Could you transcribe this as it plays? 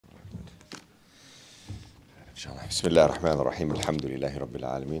inshallah. Bismillah ar-Rahman ar-Rahim. Alhamdulillahi Rabbil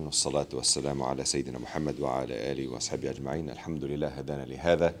Alameen. Wassalatu wassalamu ala Sayyidina Muhammad wa ala alihi wa ashabihi ajma'in. Alhamdulillah hadana li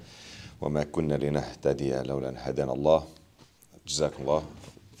hadha. Wa ma kunna linahtadiya lawla an hadana Allah. Jazakallah.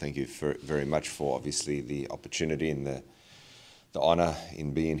 Thank you very much for obviously the opportunity and the honor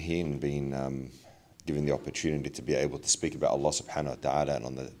in being here and being given the opportunity to be able to speak about Allah subhanahu wa ta'ala and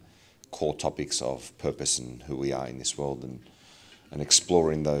on the core topics of purpose and who we are in this world and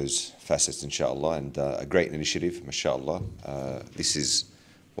exploring those facets, inshallah, and a great initiative, mashallah. This is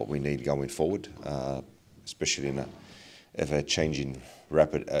what we need going forward, especially in a ever-changing,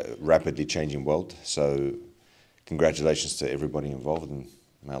 rapidly changing world. So, congratulations to everybody involved, and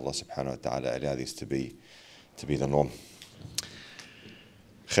may Allah subhanahu wa ta'ala allow this to be the norm.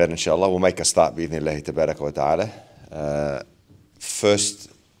 Khair, inshallah, we'll make a start, bi'idhnillahi tabaraka wa ta'ala.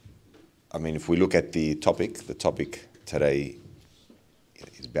 First, I mean, if we look at the topic today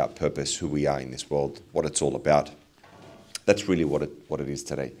is about purpose, who we are in this world, what it's all about. That's really what it is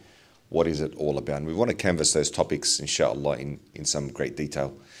today. What is it all about? And we want to canvass those topics, inshallah, in some great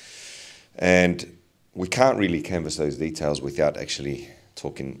detail. And we can't really canvass those details without actually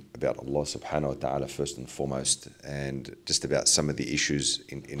talking about Allah subhanahu wa ta'ala first and foremost, and just about some of the issues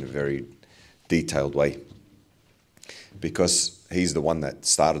in a very detailed way. Because He's the one that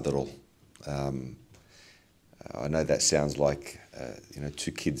started it all. I know that sounds like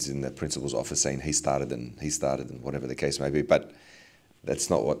two kids in the principal's office saying he started and whatever the case may be, but that's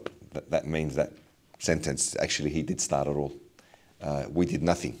not what that means, that sentence. Actually, He did start it all. We did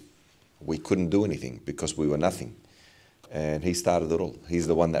nothing. We couldn't do anything because we were nothing. And He started it all. He's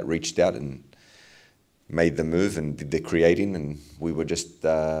the one that reached out and made the move and did the creating, and we were just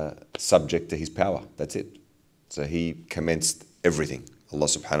subject to His power. That's it. So He commenced everything, Allah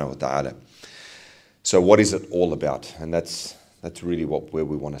subhanahu wa ta'ala. So what is it all about? And that's really where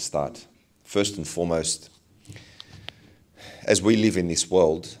we want to start. First and foremost, as we live in this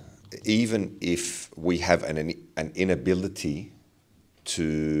world, even if we have an inability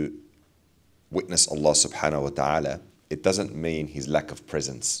to witness Allah subhanahu wa ta'ala, it doesn't mean His lack of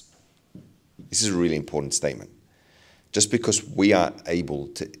presence. This is a really important statement. Just because we aren't able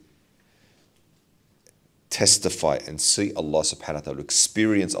to testify and see Allah subhanahu wa ta'ala,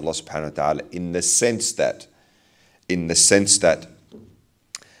 experience Allah subhanahu wa ta'ala in the sense that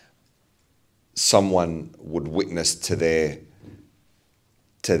someone would witness to their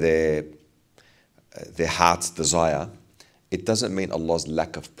heart's desire, it doesn't mean Allah's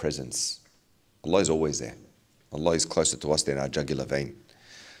lack of presence. Allah is always there. Allah is closer to us than our jugular vein.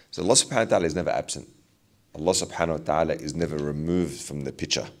 So Allah subhanahu wa ta'ala is never absent. Allah subhanahu wa ta'ala is never removed from the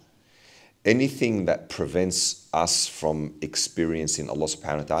picture. Anything that prevents us from experiencing Allah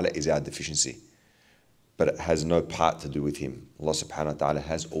subhanahu wa ta'ala is our deficiency. But it has no part to do with Him. Allah subhanahu wa ta'ala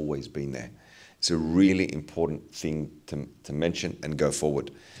has always been there. It's a really important thing to mention and go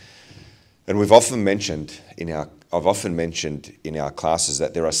forward. And I've often mentioned in our classes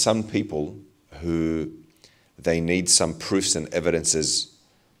that there are some people who they need some proofs and evidences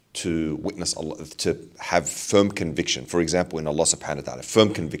to witness Allah, to have firm conviction. For example, in Allah subhanahu wa ta'ala,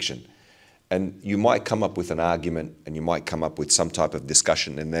 firm conviction. And you might come up with an argument and you might come up with some type of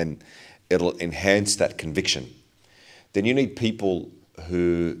discussion, and then it'll enhance that conviction. Then you need people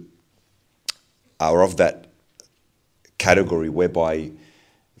who are of that category whereby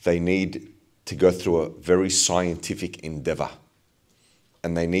they need to go through a very scientific endeavor.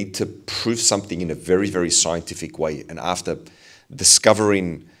 And they need to prove something in a very, very scientific way. And after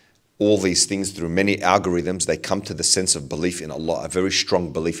discovering all these things through many algorithms, they come to the sense of belief in Allah, a very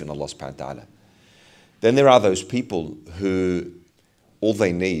strong belief in Allah subhanahu wa ta'ala. Then there are those people who all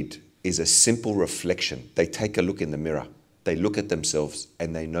they need is a simple reflection. They take a look in the mirror, they look at themselves,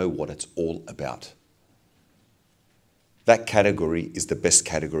 and they know what it's all about. That category is the best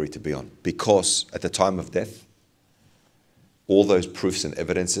category to be on, because at the time of death, all those proofs and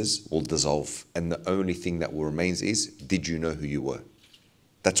evidences will dissolve, and the only thing that will remain is, did you know who you were?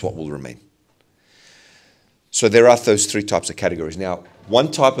 That's what will remain. So there are those three types of categories. Now, one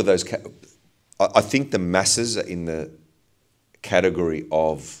type of those, I think the masses are in the category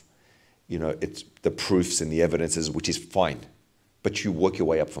of, it's the proofs and the evidences, which is fine. But you work your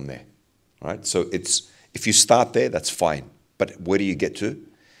way up from there, right? So if you start there, that's fine. But where do you get to?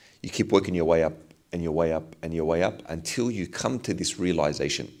 You keep working your way up and your way up and your way up until you come to this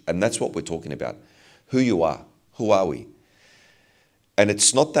realization. And that's what we're talking about. Who you are. Who are we? And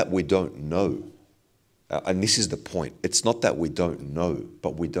it's not that we don't know, and this is the point. It's not that we don't know,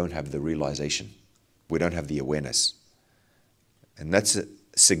 but we don't have the realization. We don't have the awareness. And that's a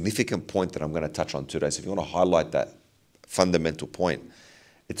significant point that I'm going to touch on today. So if you want to highlight that fundamental point,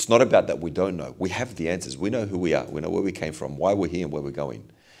 It's not about that we don't know. We have the answers. We know who we are. We know where we came from, why we're here and where we're going.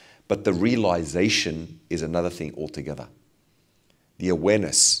 But the realization is another thing altogether. The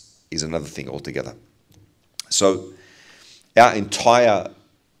awareness is another thing altogether. So our entire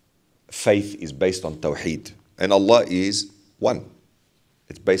faith is based on tawheed. And Allah is one.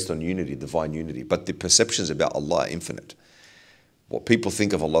 It's based on unity, divine unity. But the perceptions about Allah are infinite. What people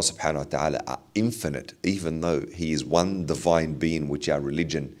think of Allah subhanahu wa ta'ala are infinite, even though He is one divine being, which our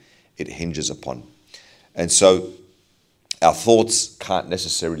religion, it hinges upon. And so our thoughts can't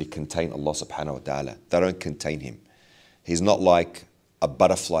necessarily contain Allah subhanahu wa ta'ala. They don't contain Him. He's not like a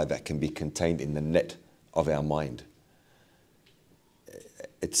butterfly that can be contained in the net of our mind.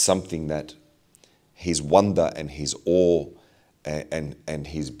 It's something that His wonder and His awe and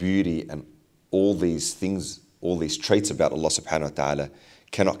His beauty and all these things, all these traits about Allah subhanahu wa ta'ala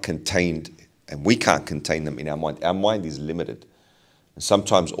cannot contain, and we can't contain them in our mind. Our mind is limited. And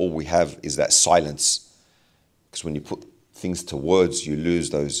sometimes all we have is that silence. Because when you put things to words, you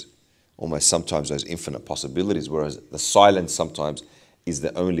lose those, almost sometimes those infinite possibilities, whereas the silence sometimes is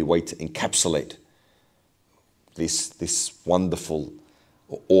the only way to encapsulate this wonderful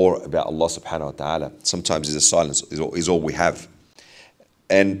awe about Allah subhanahu wa ta'ala. Sometimes is a silence, is all we have.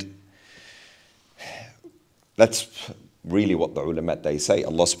 And that's really what the ulama, they say.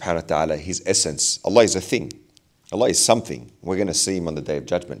 Allah subhanahu wa ta'ala, His essence. Allah is a thing. Allah is something. We're going to see Him on the Day of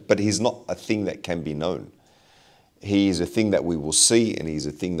Judgment. But He's not a thing that can be known. He is a thing that we will see, and He is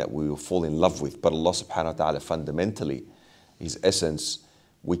a thing that we will fall in love with. But Allah subhanahu wa ta'ala, fundamentally, His essence,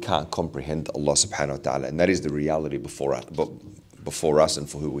 we can't comprehend Allah subhanahu wa ta'ala. And that is the reality before us and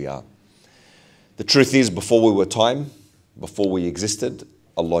for who we are. The truth is, before we were time, before we existed,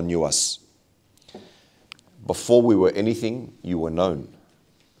 Allah knew us. Before we were anything, you were known.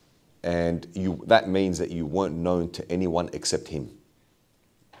 And that means that you weren't known to anyone except Him.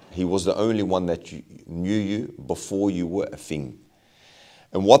 He was the only one that knew you before you were a thing.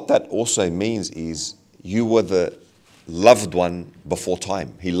 And what that also means is you were the loved one before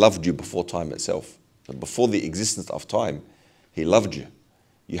time. He loved you before time itself. And before the existence of time, He loved you.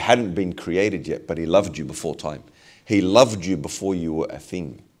 You hadn't been created yet, but He loved you before time. He loved you before you were a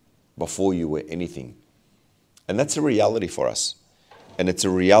thing, before you were anything. And that's a reality for us. And it's a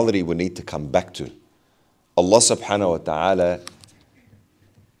reality we need to come back to. Allah subhanahu wa ta'ala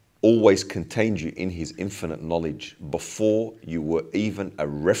always contained you in His infinite knowledge before you were even a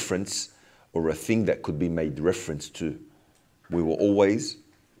reference or a thing that could be made reference to. We were always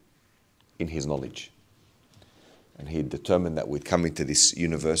in His knowledge. And He determined that we'd come into this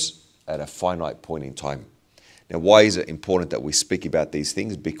universe at a finite point in time. Now, why is it important that we speak about these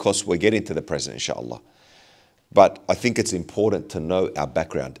things? Because we're getting to the present, inshallah. But I think it's important to know our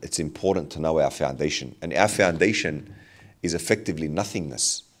background. It's important to know our foundation. And our foundation is effectively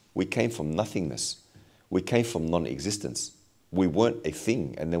nothingness. We came from nothingness. We came from non-existence. We weren't a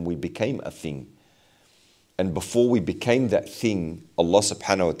thing, and then we became a thing. And before we became that thing, Allah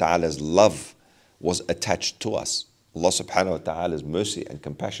subhanahu wa ta'ala's love was attached to us. Allah subhanahu wa ta'ala's mercy and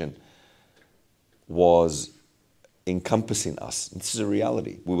compassion was encompassing us. This is a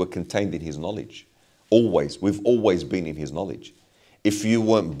reality. We were contained in His knowledge. Always. We've always been in His knowledge. If you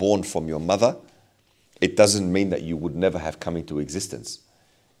weren't born from your mother, it doesn't mean that you would never have come into existence.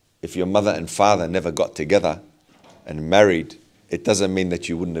 If your mother and father never got together and married, it doesn't mean that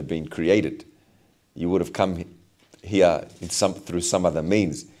you wouldn't have been created. You would have come here through some other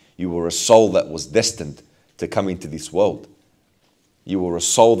means. You were a soul that was destined to come into this world. You were a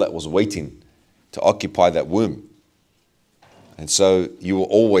soul that was waiting to occupy that womb. And so you were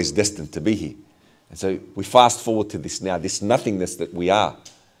always destined to be here. And so we fast forward to this now, this nothingness that we are,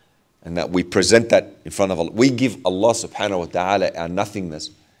 and that we present that in front of Allah. We give Allah subhanahu wa ta'ala our nothingness,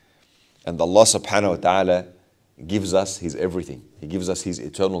 and Allah subhanahu wa ta'ala gives us His everything. He gives us His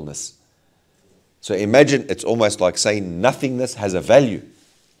eternalness. So imagine it's almost like saying nothingness has a value.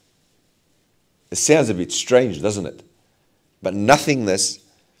 It sounds a bit strange, doesn't it? But nothingness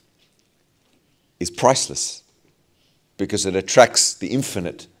is priceless because it attracts the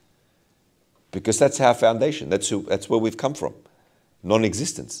infinite. Because that's our foundation. That's where we've come from.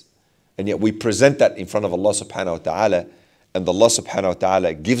 Non-existence. And yet we present that in front of Allah subhanahu wa ta'ala, and Allah subhanahu wa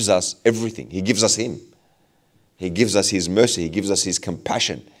ta'ala gives us everything. He gives us Him. He gives us His mercy. He gives us His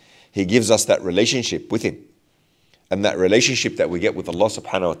compassion. He gives us that relationship with Him. And that relationship that we get with Allah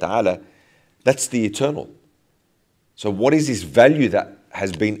subhanahu wa ta'ala, that's the eternal. So what is this value that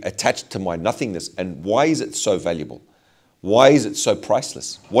has been attached to my nothingness, and why is it so valuable? Why is it so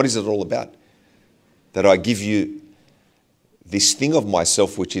priceless? What is it all about? That I give you this thing of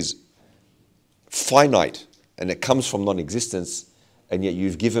myself which is finite, and it comes from non-existence, and yet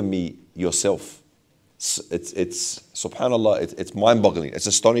you've given me yourself. It's subhanAllah, it's mind-boggling, it's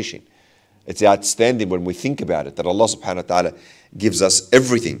astonishing. It's outstanding when we think about it, that Allah subhanahu wa ta'ala gives us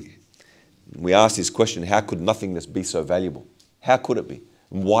everything. We ask this question, how could nothingness be so valuable? How could it be?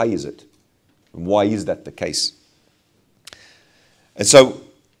 And why is it? And why is that the case? And so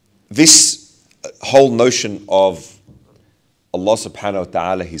this whole notion of Allah subhanahu wa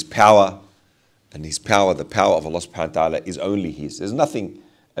ta'ala, His power, and His power, the power of Allah subhanahu wa ta'ala is only His. There's nothing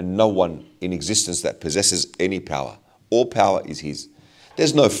and no one in existence that possesses any power. All power is His.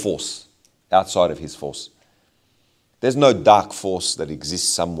 There's no force outside of His force. There's no dark force that exists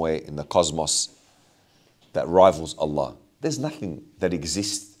somewhere in the cosmos that rivals Allah. There's nothing that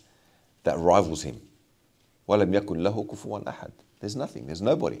exists that rivals Him. وَلَمْ يَكُنْ لَهُ كُفُوًا أَحَدٍ. There's nothing, there's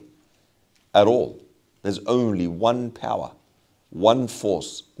nobody at all. There's only one power, one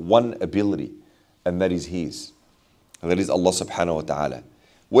force, one ability, and that is His. And that is Allah subhanahu wa ta'ala.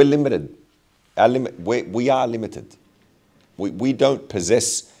 We're limited. We are limited. We don't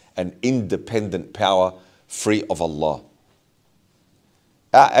possess an independent power free of Allah.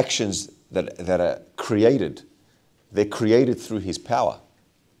 Our actions that are created, they're created through His power.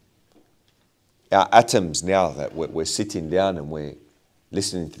 Our atoms now that we're sitting down and we're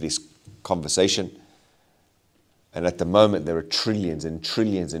listening to this conversation, and at the moment there are trillions and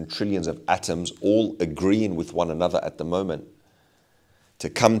trillions and trillions of atoms all agreeing with one another at the moment to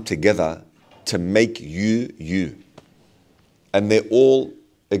come together to make you, you. And they're all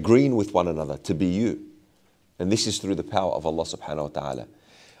agreeing with one another to be you. And this is through the power of Allah subhanahu wa ta'ala.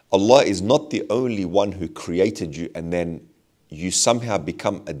 Allah is not the only one who created you and then you somehow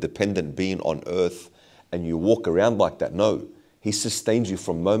become a dependent being on earth and you walk around like that. No, He sustains you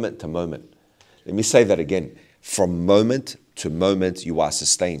from moment to moment. Let me say that again. From moment to moment you are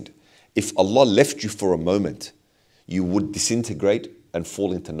sustained. If Allah left you for a moment, you would disintegrate and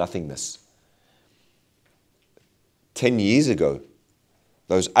fall into nothingness. 10 years ago,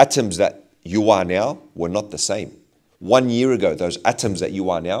 those atoms that you are now were not the same. 1 year ago, those atoms that you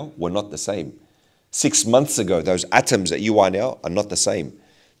are now were not the same. 6 months ago, those atoms that you are now are not the same.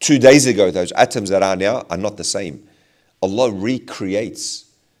 2 days ago, those atoms that are now are not the same. Allah recreates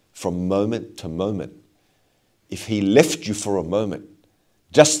from moment to moment. If He left you for a moment,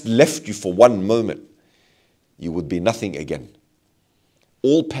 just left you for one moment, you would be nothing again.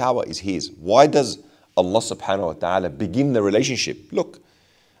 All power is His. Why does Allah subhanahu wa ta'ala begin the relationship? Look,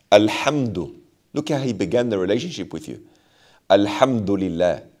 Alhamdu. Look how He began the relationship with you.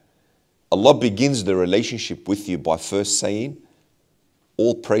 Alhamdulillah. Allah begins the relationship with you by first saying,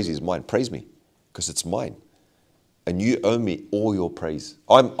 all praise is mine. Praise me, because it's mine. And you owe me all your praise.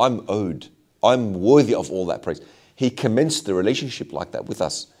 I'm owed. I'm worthy of all that praise. He commenced the relationship like that with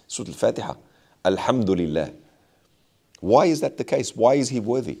us. Surah Al-Fatiha. Alhamdulillah. Why is that the case? Why is He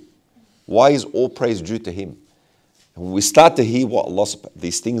worthy? Why is all praise due to Him? And when we start to hear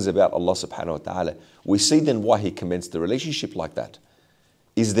these things about Allah subhanahu wa ta'ala, we see then why He commenced the relationship like that.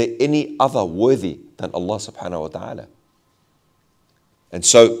 Is there any other worthy than Allah subhanahu wa ta'ala? And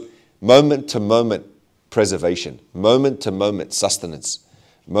so, moment to moment preservation, moment to moment sustenance,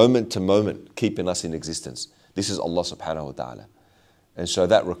 moment to moment keeping us in existence. This is Allah subhanahu wa ta'ala. And so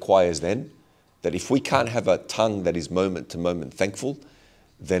that requires then that if we can't have a tongue that is moment to moment thankful,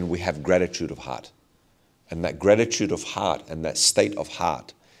 then we have gratitude of heart. And that gratitude of heart and that state of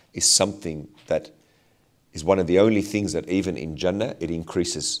heart is something that is one of the only things that even in Jannah, it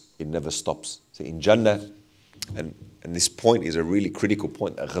increases, it never stops. So in Jannah, and this point is a really critical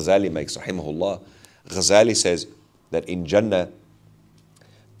point that Ghazali makes, rahimahullah. Ghazali says that in Jannah,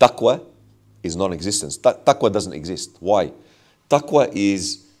 taqwa is non-existence. Taqwa doesn't exist. Why? Taqwa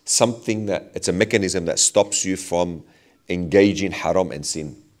is something that, it's a mechanism that stops you from engaging haram and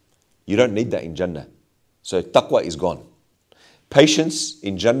sin. You don't need that in Jannah. So taqwa is gone. Patience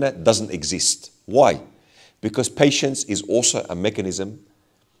in Jannah doesn't exist. Why? Because patience is also a mechanism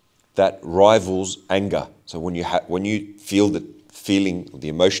that rivals anger. So when you feel the feeling, the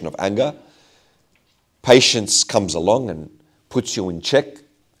emotion of anger, patience comes along and puts you in check,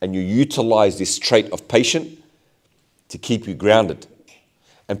 and you utilize this trait of patience to keep you grounded.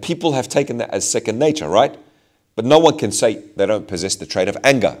 And people have taken that as second nature, right? But no one can say they don't possess the trait of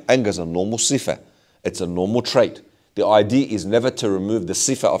anger. Anger is a normal sifa. It's a normal trait. The idea is never to remove the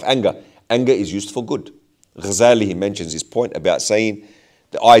sifa of anger. Anger is used for good. Ghazali, he mentions his point about saying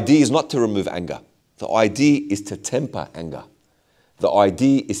the idea is not to remove anger. The idea is to temper anger. The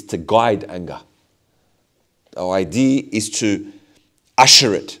idea is to guide anger. The idea is to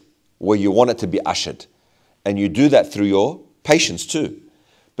usher it where you want it to be ushered. And you do that through your patience too.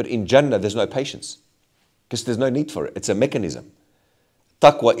 But in Jannah, there's no patience because there's no need for it. It's a mechanism.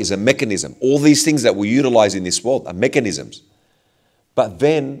 Taqwa is a mechanism. All these things that we utilize in this world are mechanisms. But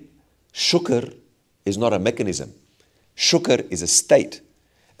then shukr is not a mechanism. Shukr is a state.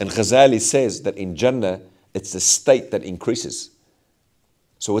 And Ghazali says that in Jannah, it's a state that increases.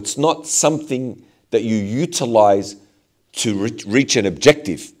 So it's not something that you utilize to reach an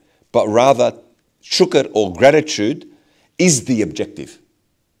objective, but rather shukr or gratitude is the objective.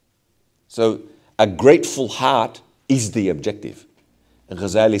 So a grateful heart is the objective. And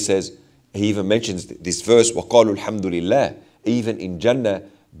Ghazali says, he even mentions this verse, وَقَالُوا الْحَمْدُ لِلَّهِ. Even in Jannah,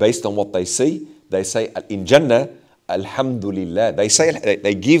 based on what they see, they say in Jannah, Alhamdulillah.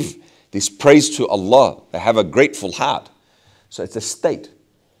 They give this praise to Allah. They have a grateful heart. So it's a state.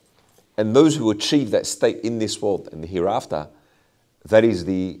 And those who achieve that state in this world and the hereafter, that is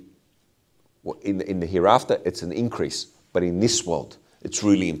in the hereafter, it's an increase. But in this world, it's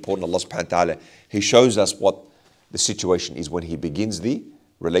really important. Allah subhanahu wa ta'ala, He shows us what the situation is when He begins the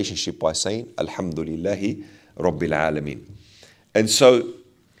relationship by saying, Alhamdulillahi Rabbil Alameen. And so,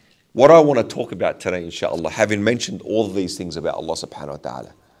 what I want to talk about today, inshallah, having mentioned all of these things about Allah subhanahu wa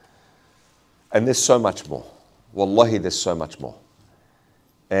ta'ala, and there's so much more. Wallahi, there's so much more.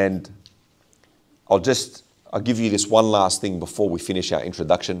 And I'll give you this one last thing before we finish our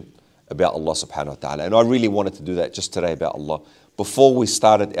introduction about Allah subhanahu wa ta'ala. And I really wanted to do that just today about Allah, before we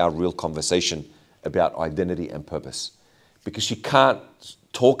started our real conversation about identity and purpose. Because you can't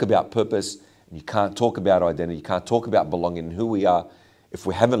talk about purpose, and you can't talk about identity, you can't talk about belonging and who we are if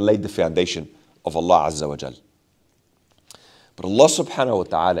we haven't laid the foundation of Allah Azza wa Jal. But Allah subhanahu wa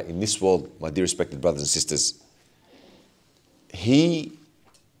ta'ala in this world, my dear respected brothers and sisters, He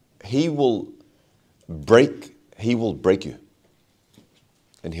will break you.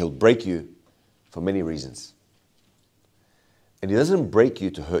 And He'll break you for many reasons. And He doesn't break you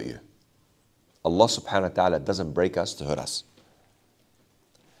to hurt you. Allah subhanahu wa ta'ala doesn't break us to hurt us.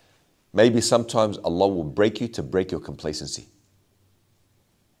 Maybe sometimes Allah will break you to break your complacency.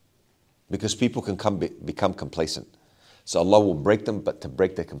 Because people can become complacent. So Allah will break them, but to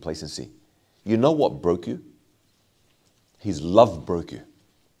break their complacency. You know what broke you? His love broke you.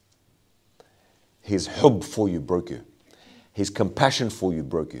 His hubb for you broke you. His compassion for you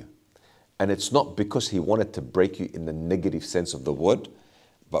broke you. And it's not because He wanted to break you in the negative sense of the word,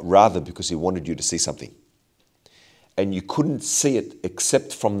 but rather because He wanted you to see something. And you couldn't see it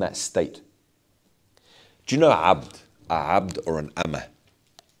except from that state. Do you know a abd or an amma?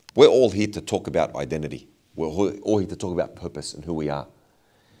 We're all here to talk about identity. We're all here to talk about purpose and who we are.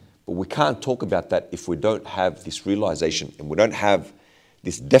 But we can't talk about that if we don't have this realization and we don't have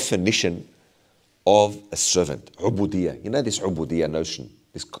this definition of a servant. Ubudiyah. You know this ubudiyah notion,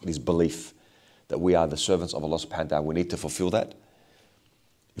 this belief that we are the servants of Allah subhanahu wa ta'ala. We need to fulfill that.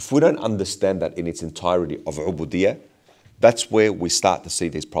 If we don't understand that in its entirety of ubudiyah, that's where we start to see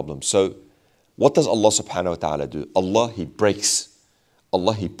these problems. So what does Allah subhanahu wa ta'ala do? Allah, He breaks.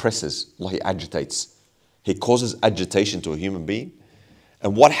 Allah, He presses. Allah, He agitates. He causes agitation to a human being.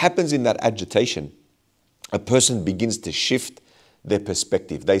 And what happens in that agitation? A person begins to shift their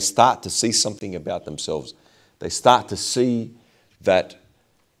perspective. They start to see something about themselves. They start to see that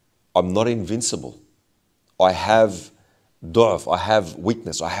I'm not invincible. I have du'af, I have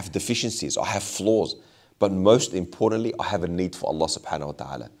weakness, I have deficiencies, I have flaws. But most importantly, I have a need for Allah subhanahu wa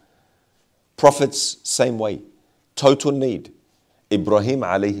ta'ala. Prophets, same way. Total need. Ibrahim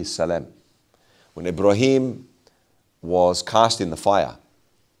alayhi salam. When Ibrahim was cast in the fire,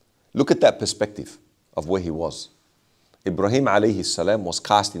 look at that perspective of where he was. Ibrahim alayhi salam was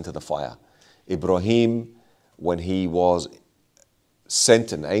cast into the fire. Ibrahim, when he was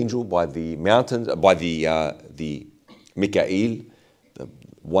sent an angel by the mountains, by the Mikael, the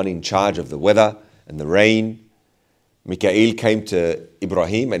one in charge of the weather and the rain, Mikael came to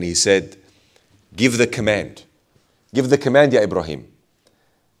Ibrahim and he said, give the command. Give the command, Ya Ibrahim.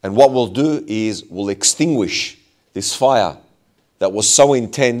 And what we'll do is we'll extinguish this fire that was so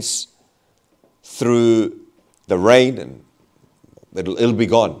intense through the rain, and it'll be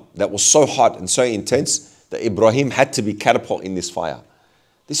gone. That was so hot and so intense that Ibrahim had to be catapulted in this fire.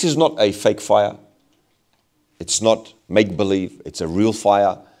 This is not a fake fire. It's not make-believe. It's a real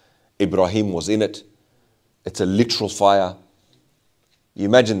fire. Ibrahim was in it. It's a literal fire. You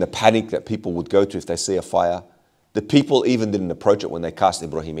imagine the panic that people would go to if they see a fire. The people even didn't approach it when they cast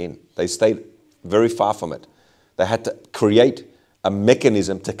Ibrahim in. They stayed very far from it. They had to create a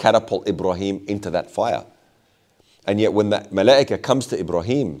mechanism to catapult Ibrahim into that fire. And yet when that malaika comes to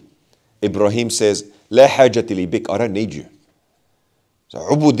Ibrahim, Ibrahim says, La hajati li bik, I don't need you. So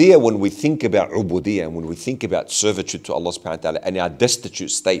ubudiyah, when we think about ubudiyah, and when we think about servitude to Allah subhanahu wa ta'ala and our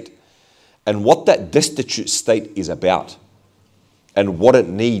destitute state, and what that destitute state is about, and what it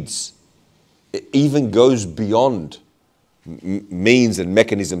needs, it even goes beyond means and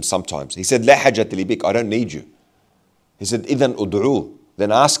mechanisms sometimes. He said, لا حاجة لي بك, I don't need you. He said, إذن أدعوه,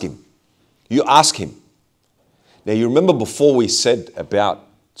 then ask him. You ask him. Now you remember before we said about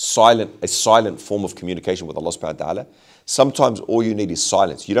a silent form of communication with Allah subhanahu wa ta'ala. Sometimes all you need is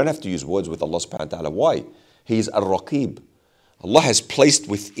silence. You don't have to use words with Allah subhanahu wa ta'ala. Why? He is Ar-Raqib. Allah has placed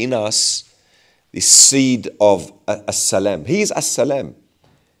within us this seed of As-Salam. He is As-Salam.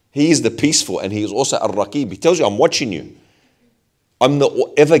 He is the peaceful, and He is also Ar-Raqib. He tells you, I'm watching you. I'm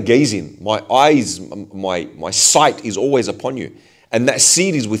the ever gazing. My eyes, my sight is always upon you. And that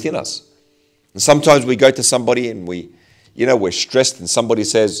seed is within us. And sometimes we go to somebody and we're stressed, and somebody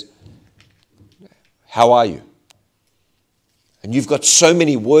says, how are you? And you've got so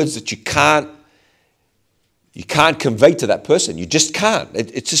many words that you can't convey to that person. You just can't.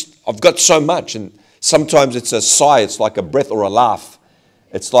 It's just, I've got so much. And sometimes it's a sigh, it's like a breath or a laugh.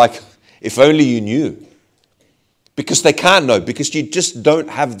 It's like, if only you knew. Because they can't know, because you just don't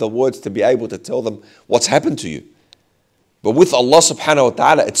have the words to be able to tell them what's happened to you. But with Allah subhanahu wa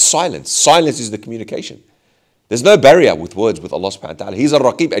ta'ala, it's silence. Silence is the communication. There's no barrier with words with Allah subhanahu wa ta'ala. He's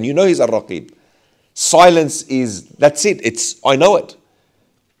Ar-Raqib, and you know He's Ar-Raqib. Silence is, that's it. I know it.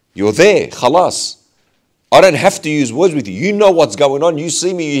 You're there, khalas. I don't have to use words with you. You know what's going on. You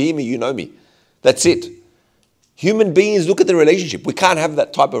see me, you hear me, you know me. That's it. Human beings, look at the relationship. We can't have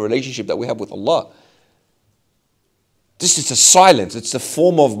that type of relationship that we have with Allah. This is a silence. It's a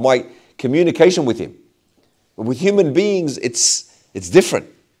form of my communication with Him. But with human beings, it's different.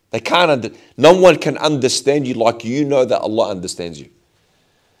 No one can understand you like you know that Allah understands you.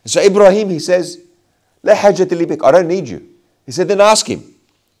 And so Ibrahim, he says, لا حاجة لي بك, I don't need you. He said, then ask him.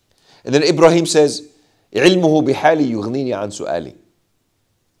 And then Ibrahim says, علمه بحالي يغنيني عن سؤالي.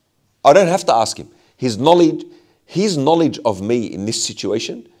 I don't have to ask him. His knowledge of me in this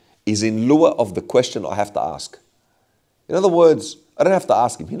situation is in lieu of the question I have to ask. In other words, I don't have to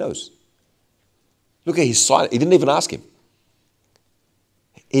ask him. He knows. Look at his silence. He didn't even ask him.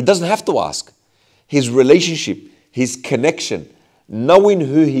 He doesn't have to ask. His relationship, his connection, knowing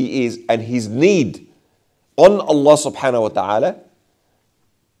who he is and his need on Allah subhanahu wa ta'ala.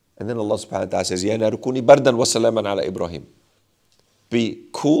 And then Allah subhanahu wa ta'ala says, Ya narukuni bardan wa salaman ala Ibrahim. Be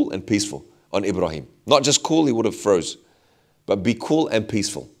cool and peaceful on Ibrahim. Not just cool, he would have froze. But be cool and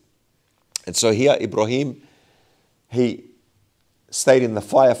peaceful. And so here Ibrahim, he stayed in the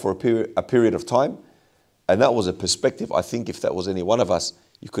fire for a period of time. And that was a perspective. I think if that was any one of us,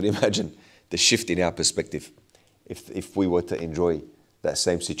 you could imagine the shift in our perspective if we were to enjoy that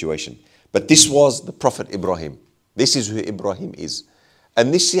same situation. But this was the Prophet Ibrahim. This is who Ibrahim is.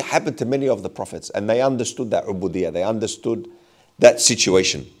 And this happened to many of the prophets. And they understood that ubudiyah. They understood that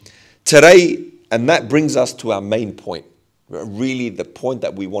situation. Today, and that brings us to our main point. Really the point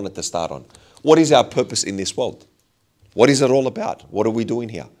that we wanted to start on. What is our purpose in this world? What is it all about? What are we doing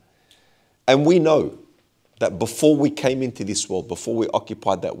here? And we know that before we came into this world, before we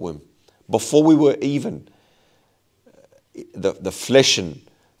occupied that womb, before we were even the flesh and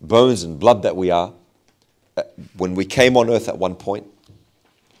bones and blood that we are, when we came on earth at one point,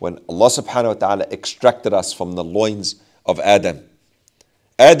 when Allah subhanahu wa ta'ala extracted us from the loins of Adam.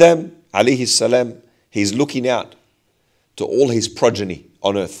 Adam alayhi salam, he's looking out to all his progeny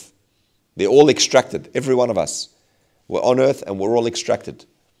on earth. They're all extracted, every one of us. We're on earth and we're all extracted.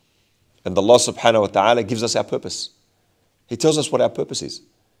 And Allah subhanahu wa ta'ala gives us our purpose. He tells us what our purpose is.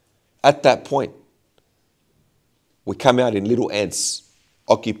 At that point, we come out in little ants,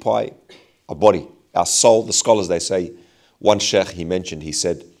 occupy a body, our soul. The scholars, they say, one Shaykh he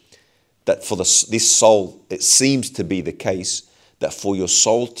said that for this soul, it seems to be the case that for your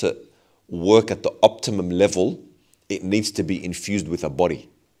soul to work at the optimum level, it needs to be infused with a body.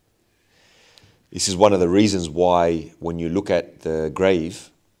 This is one of the reasons why when you look at the grave,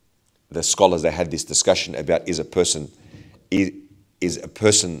 the scholars, they had this discussion about is a person, do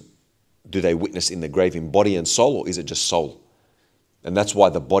they witness in the grave in body and soul, or is it just soul? And that's why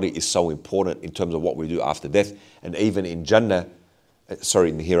the body is so important in terms of what we do after death. And even in Jannah,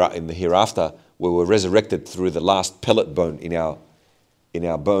 in the hereafter, where we're resurrected through the last pellet bone in our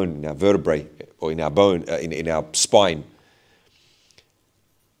vertebrae, or in our bone, in our spine.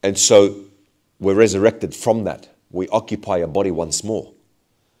 And so we're resurrected from that. We occupy a body once more.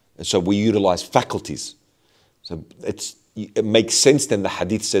 And so we utilize faculties. So it makes sense then the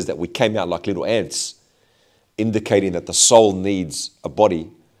hadith says that we came out like little ants, indicating that the soul needs a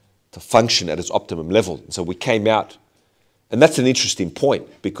body to function at its optimum level. And so we came out. And that's an interesting point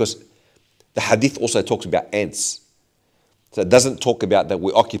because the hadith also talks about ants. So it doesn't talk about that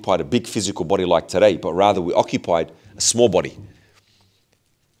we occupied a big physical body like today, but rather we occupied a small body.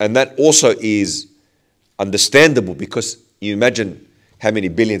 And that also is understandable, because you imagine how many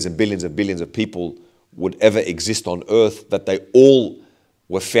billions and billions and billions of people would ever exist on earth, that they all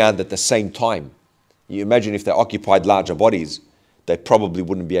were found at the same time. You imagine if they occupied larger bodies, they probably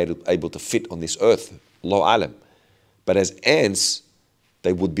wouldn't be able to fit on this earth. Allahu alam. But as ants,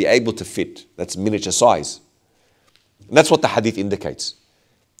 they would be able to fit. That's miniature size. And that's what the hadith indicates.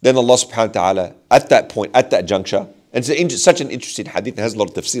 Then Allah subhanahu wa ta'ala, at that point, at that juncture, and it's such an interesting hadith, it has a lot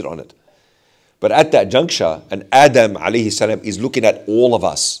of tafsir on it. But at that juncture, and Adam alayhi salam is looking at all of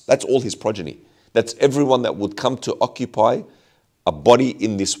us. That's all his progeny. That's everyone that would come to occupy a body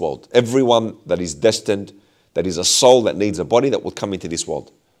in this world. Everyone that is destined, that is a soul that needs a body that will come into this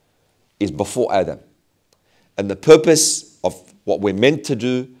world, is before Adam. And the purpose of what we're meant to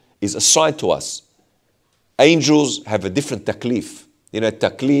do is assigned to us. Angels have a different taklif. You know,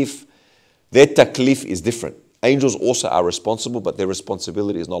 taklif, their taklif is different. Angels also are responsible, but their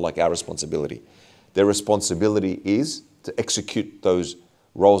responsibility is not like our responsibility. Their responsibility is to execute those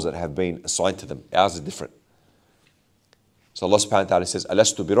roles that have been assigned to them. Ours is different. So Allah subhanahu wa ta'ala says,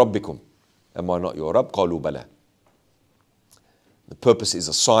 Alastu bi rabbikum? Am I not your Rabb? Qalu bala. The purpose is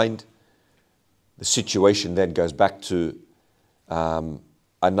assigned. The situation then goes back to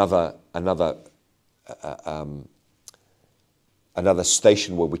another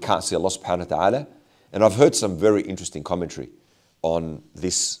station where we can't see Allah subhanahu wa ta'ala. And I've heard some very interesting commentary on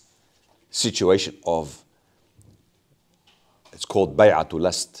this situation of, it's called bay'atul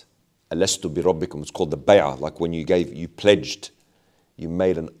last. Alastu bi rabbikum. It's called the bay'ah, like when you pledged, you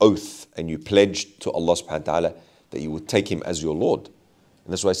made an oath and you pledged to Allah subhanahu wa ta'ala that you would take him as your Lord.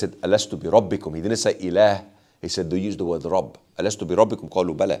 And that's why I said, Alastu bi rabbikum. He didn't say ilah. He said, they used the word Rabb. Alastu bi rabbikum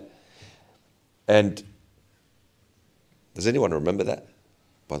qalu bala. And does anyone remember that,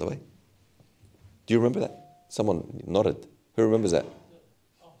 by the way? Do you remember that? Someone nodded. Who remembers that?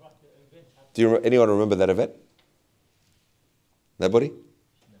 Anyone remember that event? Nobody?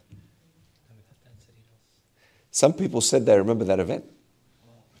 Some people said they remember that event.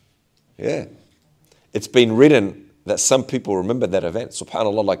 Yeah. It's been written that some people remember that event.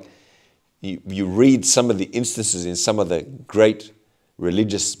 SubhanAllah, like you read some of the instances in some of the great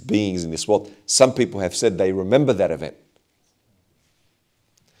religious beings in this world. Some people have said they remember that event.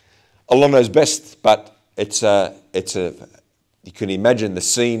 Allah knows best, but you can imagine the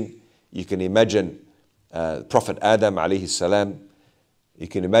scene. You can imagine Prophet Adam alayhi salam. You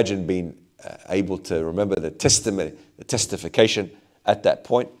can imagine being able to remember the testimony, the testification at that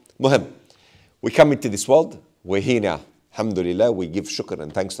point. Muhim, we come into this world, we're here now. Alhamdulillah, we give shukr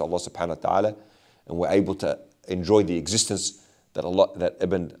and thanks to Allah subhanahu wa ta'ala, and we're able to enjoy the existence that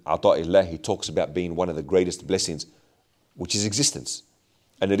Ibn Ata'illah, he talks about being one of the greatest blessings, which is existence.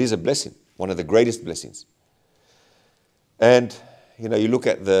 And it is a blessing, one of the greatest blessings. And you know, you look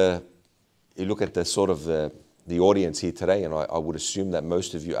at the sort of the audience here today, and I would assume that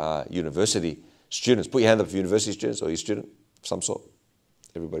most of you are university students. Put your hand up if you're university students, or you're a student of some sort.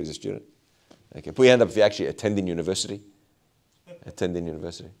 Everybody's a student. Okay, put your hand up if you're actually attending university. Attending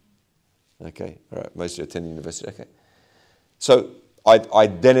university. Okay, all right, most of you attending university. Okay. So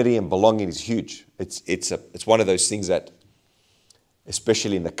identity and belonging is huge. It's one of those things that,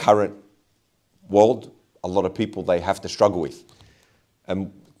 especially in the current world, a lot of people, they have to struggle with.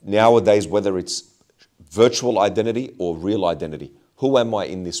 And nowadays, whether it's virtual identity or real identity, who am I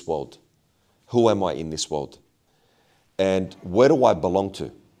in this world? Who am I in this world? And where do I belong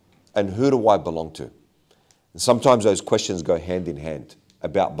to? And who do I belong to? And sometimes those questions go hand in hand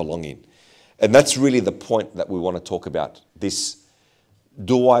about belonging. And that's really the point that we want to talk about. This,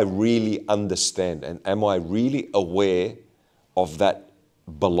 do I really understand, and am I really aware of that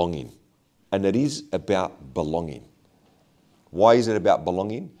belonging? And it is about belonging. Why is it about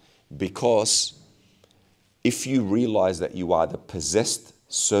belonging? Because if you realize that you are the possessed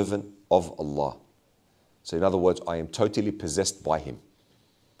servant of Allah, so in other words, I am totally possessed by Him.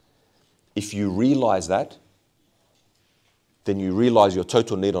 If you realize that, then you realize your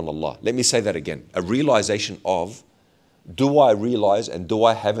total need on Allah. Let me say that again. A realization of, do I realize and do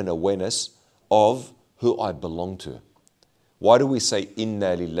I have an awareness of who I belong to? Why do we say,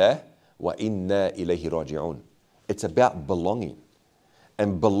 Inna lillah wa inna ilayhi raji'un? It's about belonging.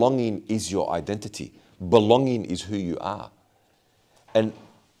 And belonging is your identity. Belonging is who you are. And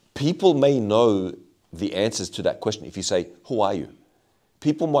people may know the answers to that question. If you say, who are you?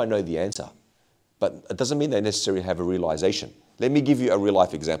 People might know the answer, but it doesn't mean they necessarily have a realization. Let me give you a real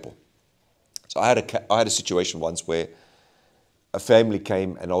life example. So I had a situation once where a family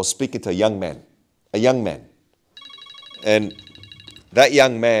came and I was speaking to a young man. And that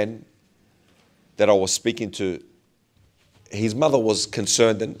young man that I was speaking to, his mother was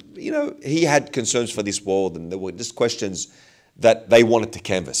concerned, and he had concerns for this world, and there were just questions that they wanted to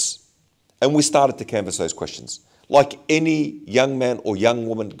canvass. And we started to canvass those questions. Like any young man or young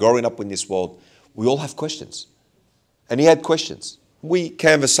woman growing up in this world, we all have questions. And he had questions. We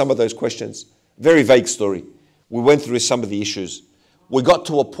canvassed some of those questions. Very vague story. We went through some of the issues. We got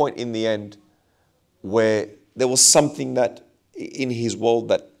to a point in the end where there was something that in his world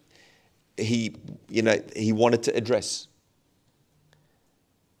that he wanted to address.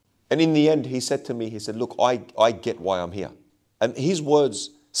 And in the end, he said to me, he said, look, I get why I'm here. And his words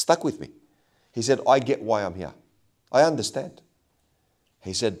stuck with me. He said, I get why I'm here. I understand.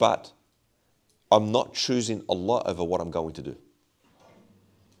 He said, but I'm not choosing Allah over what I'm going to do.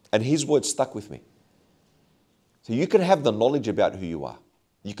 And his words stuck with me. So you can have the knowledge about who you are.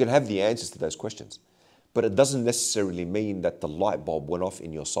 You can have the answers to those questions. But it doesn't necessarily mean that the light bulb went off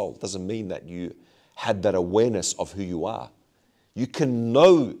in your soul. It doesn't mean that you had that awareness of who you are. You can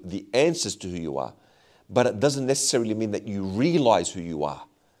know the answers to who you are, but it doesn't necessarily mean that you realize who you are.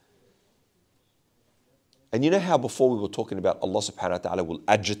 And you know how before we were talking about Allah subhanahu wa ta'ala will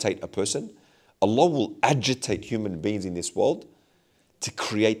agitate a person? Allah will agitate human beings in this world to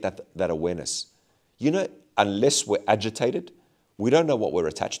create that awareness. Unless we're agitated, we don't know what we're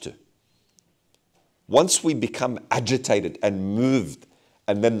attached to. Once we become agitated and moved,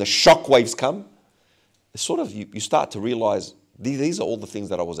 and then the shock waves come, you start to realize these are all the things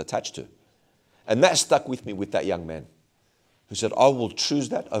that I was attached to. And that stuck with me with that young man who said, I will choose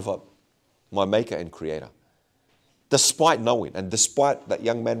that over my maker and creator. Despite knowing, and despite that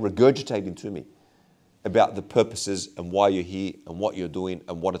young man regurgitating to me about the purposes and why you're here and what you're doing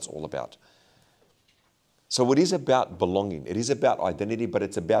and what it's all about. So it is about belonging. It is about identity, but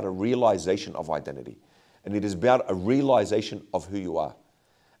it's about a realization of identity. And it is about a realization of who you are.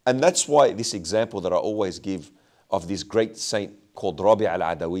 And that's why this example that I always give of this great saint called Rabi'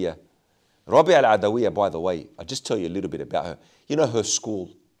 al-Adawiyah. Rabi' al-Adawiyah, by the way, I'll just tell you a little bit about her. You know her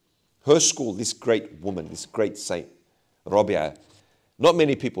school. Her school, this great woman, this great saint, Rabi'ah, not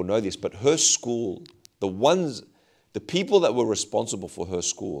many people know this, but her school, the people that were responsible for her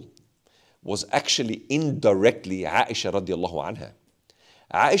school was actually indirectly Aisha radiallahu anha.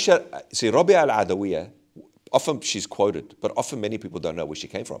 Aisha, see, Rabi' al-Adawiyah, often she's quoted, but often many people don't know where she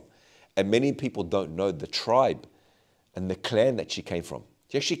came from. And many people don't know the tribe and the clan that she came from.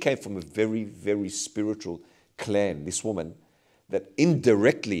 She actually came from a very, very spiritual clan, this woman, that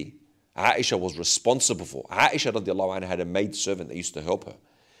indirectly Aisha was responsible for. Aisha radiallahu anha had a maid servant that used to help her.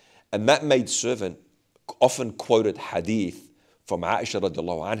 And that maid servant often quoted hadith from Aisha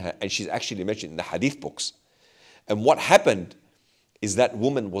radiallahu anha, and she's actually mentioned in the hadith books. And what happened is that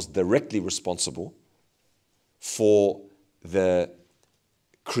woman was directly responsible for the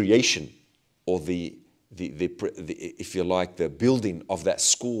creation or the if you like, the building of that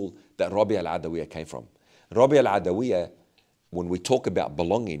school that Rabi' al-Adawiyah came from. Rabi' al-Adawiyah, when we talk about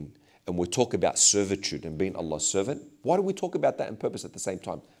belonging and we talk about servitude and being Allah's servant, why do we talk about that in purpose at the same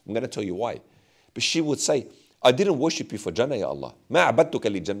time? I'm going to tell you why. But she would say, I didn't worship you for Jannah, Ya Allah. Ma abadtuka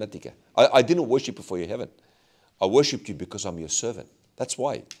li jannatika. I didn't worship you for your heaven. I worshipped you because I'm your servant. That's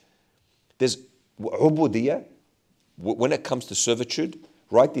why. There's ubudiyah, when it comes to servitude,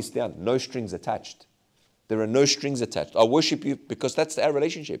 write this down, no strings attached. There are no strings attached. I worship you because that's our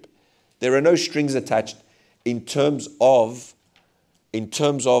relationship. There are no strings attached in terms of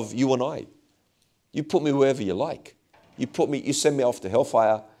you and I. You put me wherever you like. You send me off to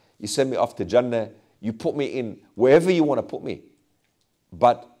hellfire, you send me off to Jannah, you put me in wherever you want to put me.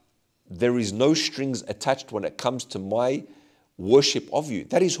 But there is no strings attached when it comes to my worship of you.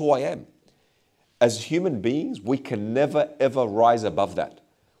 That is who I am. As human beings, we can never ever rise above that.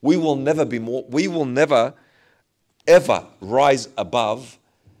 We will never ever rise above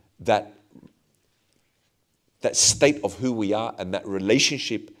that state of who we are and that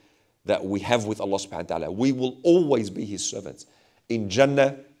relationship that we have with Allah subhanahu wa ta'ala. We will always be His servants. In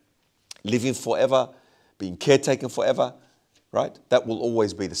Jannah, living forever, being caretaken forever, right? That will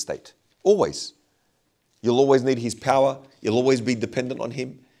always be the state. Always. You'll always need His power. You'll always be dependent on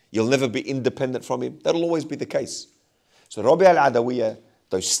Him. You'll never be independent from Him. That'll always be the case. So Rabi' al-Adawiyah,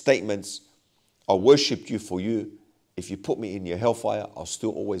 those statements, I worshipped you for you. If you put me in your hellfire, I'll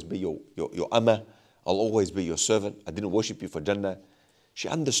still always be your amma. I'll always be your servant. I didn't worship you for Jannah. She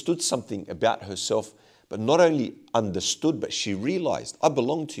understood something about herself, but not only understood, but she realized, I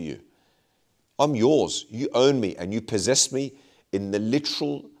belong to you. I'm yours. You own me and you possess me in the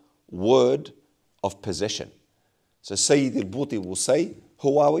literal word of possession. So Sayyid al-Buti will say,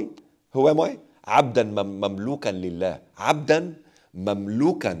 who are we? Who am I? Abdan mamlukan lillah. Abdan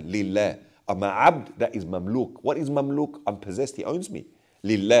mamlukan lillah. I'm a abd, that is mamluk. What is mamluk? I'm possessed, he owns me.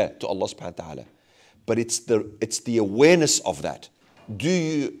 Lillah, to Allah subhanahu wa ta'ala. But it's the awareness of that. Do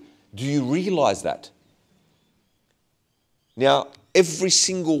you realize that? Now, every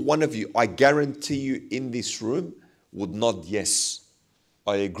single one of you, I guarantee you in this room would nod yes.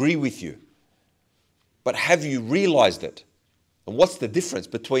 I agree with you. But have you realized it? And what's the difference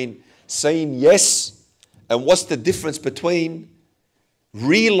between saying yes and what's the difference between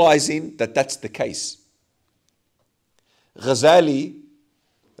realizing that that's the case? Ghazali,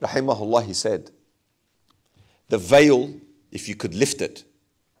 rahimahullah, he said, the veil, if you could lift it.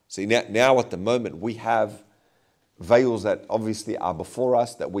 See, now at the moment we have veils that obviously are before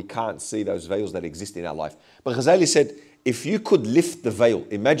us that we can't see, those veils that exist in our life. But Ghazali said, if you could lift the veil,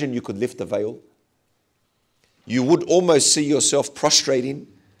 imagine you could lift the veil, you would almost see yourself prostrating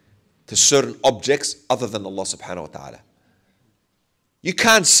to certain objects other than Allah subhanahu wa ta'ala. You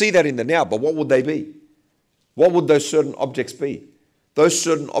can't see that in the now, but what would they be? What would those certain objects be? Those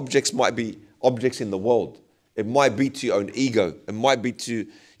certain objects might be objects in the world. It might be to your own ego. It might be to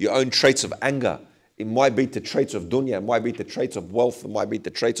your own traits of anger. It might be to traits of dunya. It might be to traits of wealth. It might be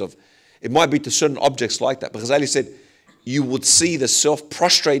to certain objects like that. But Ghazali said, you would see the self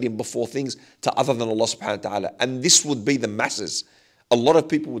prostrating before things to other than Allah subhanahu wa ta'ala. And this would be the masses. A lot of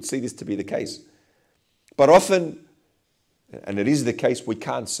people would see this to be the case. But often, and it is the case, we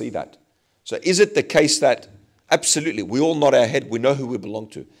can't see that. So is it the case that absolutely, we all nod our head, we know who we belong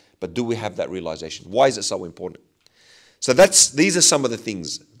to, but do we have that realization? Why is it so important? So these are some of the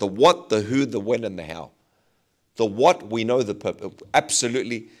things, the what, the who, the when, and the how. The what, we know the purpose,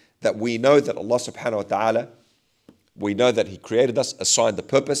 absolutely, that we know that Allah subhanahu wa ta'ala, we know that He created us, assigned the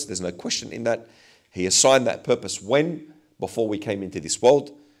purpose, there's no question in that. He assigned that purpose when? Before we came into this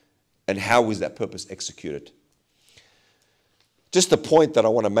world. And how is that purpose executed? Just a point that I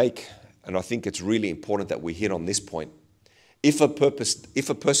want to make, and I think it's really important that we hit on this point. If a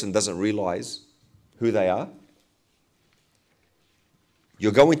person doesn't realize who they are,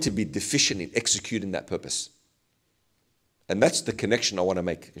 you're going to be deficient in executing that purpose. And that's the connection I want to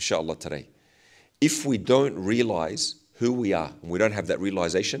make, inshallah, today. If we don't realize who we are, and we don't have that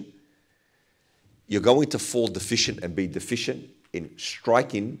realization, you're going to fall deficient and be deficient in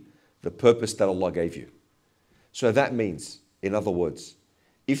striking the purpose that Allah gave you. So that means, in other words,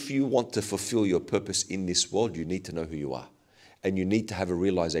 if you want to fulfill your purpose in this world, you need to know who you are. And you need to have a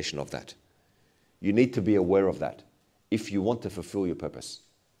realization of that. You need to be aware of that if you want to fulfill your purpose.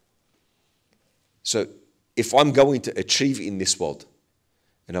 So if I'm going to achieve in this world,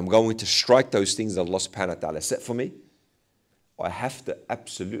 and I'm going to strike those things that Allah subhanahu wa ta'ala set for me, I have to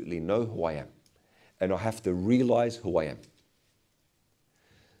absolutely know who I am. And I have to realize who I am.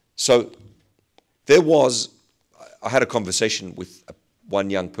 So I had a conversation with one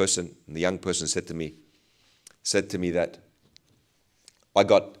young person, and the young person said to me that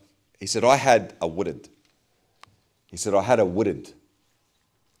he said, I had a wurid. He said, I had a wurid.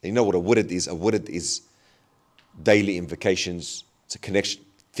 And you know what a wurid is? A wurid is daily invocations. It's a connection,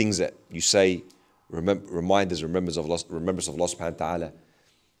 things that you say, reminders, remembrance of Allah subhanahu wa ta'ala,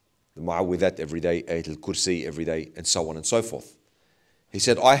 the mu'awwidhat every day, Ayatul Kursi every day, and so on and so forth. He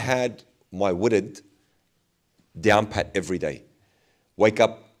said, I had my wurid down pat every day. Wake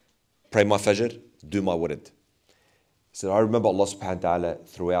up, pray my fajr, do my wurid. He said, I remember Allah subhanahu wa ta'ala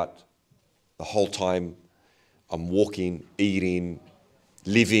throughout the whole time I'm walking, eating,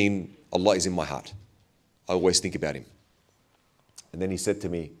 living. Allah is in my heart. I always think about Him. And then he said to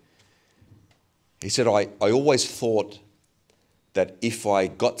me, he said, I always thought that if I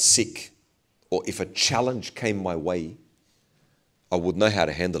got sick or if a challenge came my way, I would know how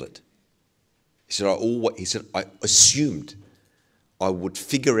to handle it. He said, I assumed I would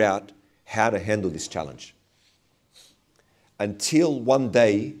figure out how to handle this challenge. Until one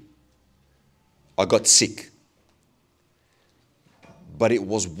day, I got sick. But it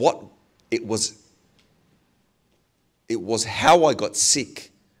was how I got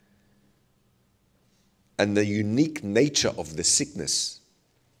sick and the unique nature of the sickness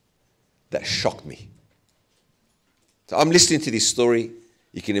that shocked me. So I'm listening to this story.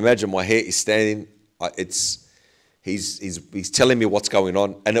 You can imagine my hair is standing. He's telling me what's going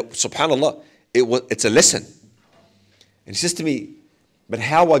on. And subhanAllah, it's a lesson. And he says to me, but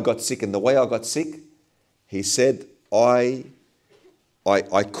how I got sick and the way I got sick, he said, I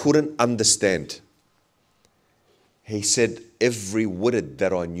couldn't understand. He said, every word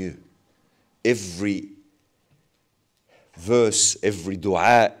that I knew, every verse, every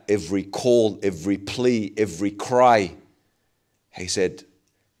dua, every call, every plea, every cry, he said,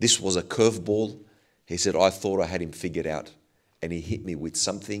 this was a curveball. He said, I thought I had him figured out. And he hit me with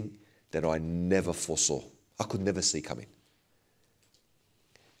something that I never foresaw. I could never see coming.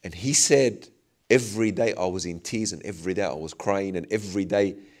 And he said, every day I was in tears and every day I was crying, and every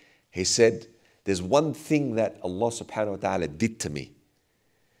day he said, there's one thing that Allah subhanahu wa ta'ala did to me.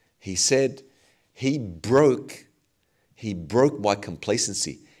 He said, He broke my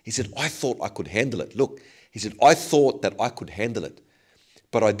complacency. He said, I thought I could handle it. Look, he said, I thought that I could handle it,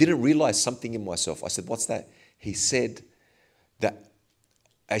 but I didn't realize something in myself. I said, what's that? He said that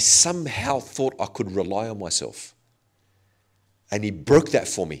I somehow thought I could rely on myself. And he broke that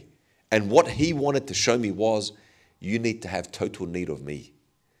for me. And what he wanted to show me was, you need to have total need of me.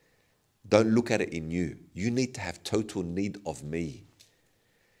 Don't look at it in you. You need to have total need of me.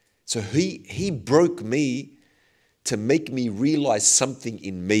 So he broke me to make me realize something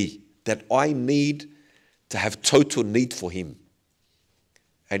in me, that I need to have total need for him.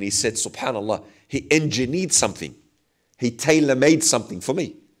 And he said, subhanAllah, he engineered something. He tailor-made something for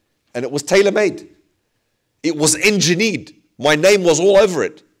me. And it was tailor-made. It was engineered. My name was all over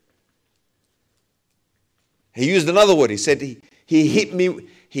it. He used another word. He said he hit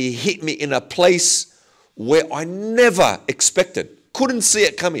me in a place where I never expected. Couldn't see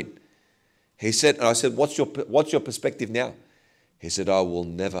it coming. He said, and I said, what's your perspective now? He said, I will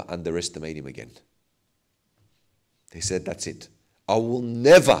never underestimate him again. He said, that's it. I will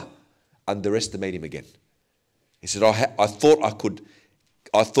never underestimate him again. He said, I thought I could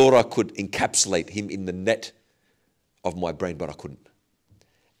encapsulate him in the net of my brain, but I couldn't.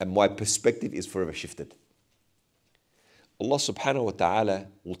 And my perspective is forever shifted. Allah subhanahu wa ta'ala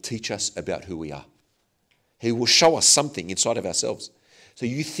will teach us about who we are. He will show us something inside of ourselves. So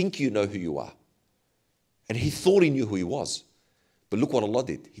you think you know who you are. And he thought he knew who he was. But look what Allah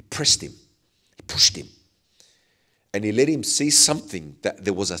did. He pressed him. He pushed him. And he let him see something, that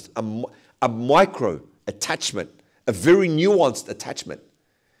there was a micro attachment, a very nuanced attachment.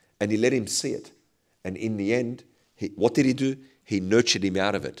 And he let him see it. And in the end, what did he do? He nurtured him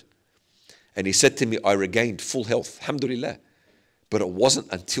out of it. And he said to me, I regained full health, alhamdulillah. But it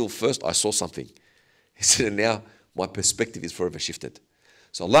wasn't until first I saw something. He said, and now my perspective is forever shifted.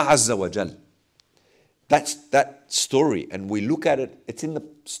 So Allah Azza wa Jal, that's that story. And we look at it, it's in the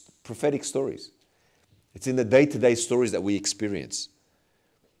prophetic stories. It's in the day-to-day stories that we experience.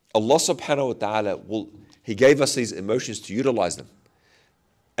 Allah subhanahu wa ta'ala He gave us these emotions to utilize them.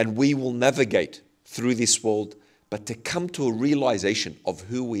 And we will navigate through this world, but to come to a realization of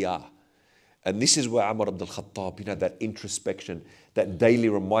who we are. And this is where Umar ibn al-Khattab, that introspection, that daily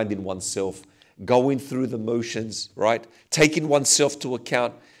reminding oneself, going through the motions, right? Taking oneself to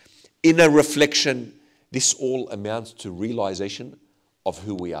account, inner reflection. This all amounts to realization of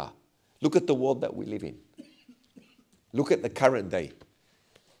who we are. Look at the world that we live in. Look at the current day.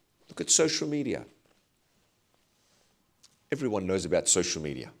 Look at social media. Everyone knows about social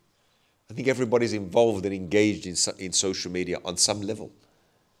media. I think everybody's involved and engaged in social media on some level.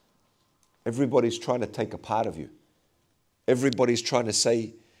 Everybody's trying to take a part of you. Everybody's trying to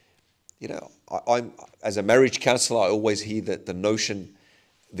say, I'm as a marriage counselor, I always hear that the notion,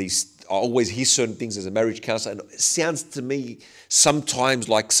 I always hear certain things as a marriage counselor, and it sounds to me sometimes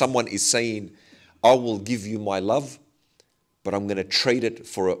like someone is saying, I will give you my love, but I'm going to trade it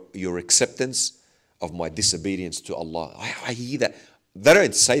for your acceptance of my disobedience to Allah. I hear that. They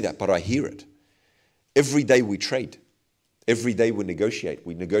don't say that, but I hear it. Every day we trade. Every day we negotiate.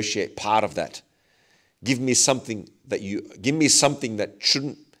 We negotiate part of that. Give me something that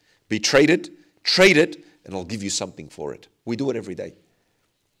shouldn't be traded. Trade it, and I'll give you something for it. We do it every day.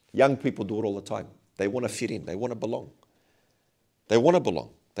 Young people do it all the time. They want to fit in. They want to belong. They want to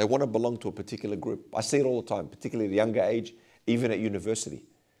belong. They want to belong to a particular group. I see it all the time, particularly at a younger age, even at university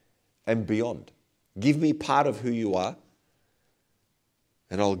and beyond. Give me part of who you are,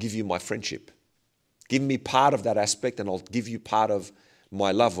 and I'll give you my friendship. Give me part of that aspect, and I'll give you part of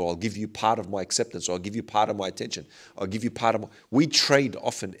my love, or I'll give you part of my acceptance, or I'll give you part of my attention. I'll give you part of my... We trade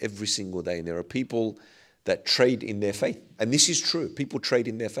often every single day, and there are people that trade in their faith. And this is true. People trade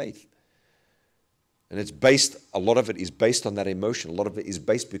in their faith. And it's based, a lot of it is based on that emotion. A lot of it is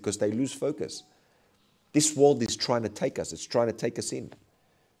based because they lose focus. This world is trying to take us. It's trying to take us in.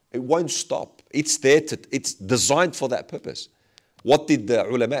 It won't stop. It's designed for that purpose. What did the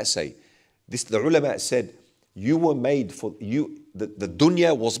ulama say? The ulama said, you were made for you. The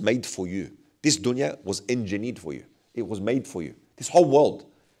dunya was made for you. This dunya was engineered for you. It was made for you. This whole world,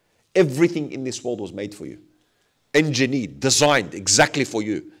 everything in this world was made for you. Engineered, designed exactly for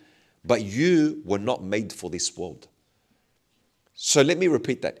you. But you were not made for this world. So let me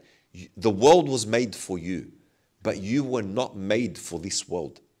repeat that. The world was made for you, but you were not made for this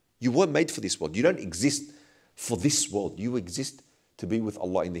world. You weren't made for this world. You don't exist for this world. You exist to be with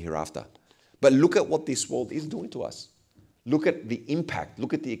Allah in the hereafter. But look at what this world is doing to us. Look at the impact.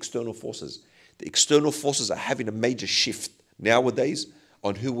 Look at the external forces. The external forces are having a major shift nowadays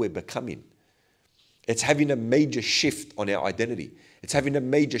on who we're becoming. It's having a major shift on our identity. It's having a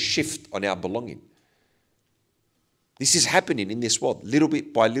major shift on our belonging. This is happening in this world, little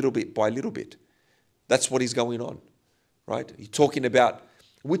bit by little bit by little bit. That's what is going on, right?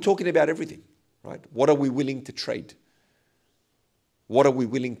 We're talking about everything, right? What are we willing to trade? What are we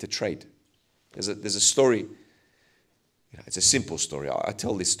willing to trade? There's a story. It's a simple story. I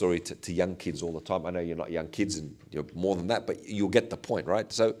tell this story to young kids all the time. I know you're not young kids and you're more than that, but you'll get the point,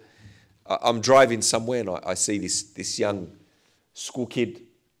 right? So I'm driving somewhere and I see this young school kid,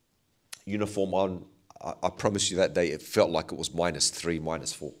 uniform on. I promise you that day it felt like it was -3,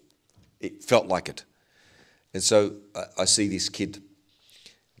 -4. It felt like it. And so I see this kid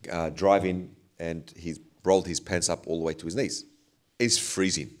driving and he's rolled his pants up all the way to his knees. It's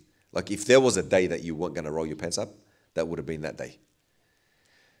freezing. Like if there was a day that you weren't going to roll your pants up, that would have been that day.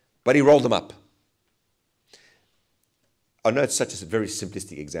 But he rolled them up. I know it's such a very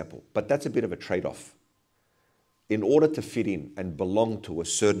simplistic example, but that's a bit of a trade-off. In order to fit in and belong to a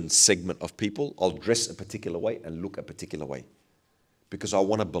certain segment of people, I'll dress a particular way and look a particular way because I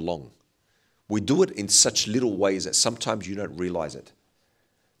want to belong. We do it in such little ways that sometimes you don't realize it.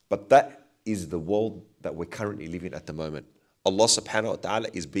 But that is the world that we're currently living at the moment. Allah subhanahu wa ta'ala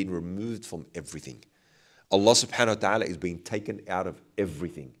is being removed from everything. Allah subhanahu wa ta'ala is being taken out of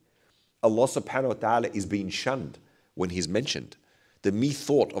everything. Allah subhanahu wa ta'ala is being shunned when He's mentioned. The mere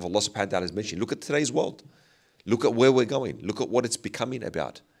thought of Allah subhanahu wa ta'ala is mentioned. Look at today's world. Look at where we're going. Look at what it's becoming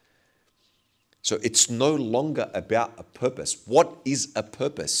about. So it's no longer about a purpose. What is a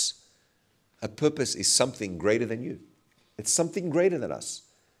purpose? A purpose is something greater than you. It's something greater than us.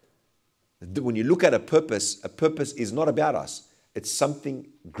 When you look at a purpose is not about us. It's something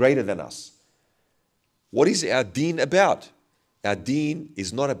greater than us. What is our deen about? Our deen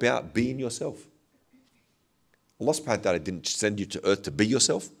is not about being yourself. Allah subhanahu wa ta'ala didn't send you to earth to be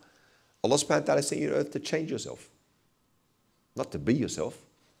yourself. Allah subhanahu wa ta'ala sent you to earth to change yourself. Not to be yourself,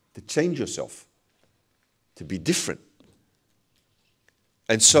 to change yourself. To be different.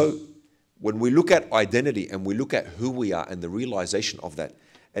 And so, when we look at identity and we look at who we are and the realization of that,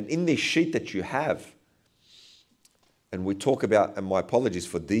 and in this sheet that you have, and we talk about, and my apologies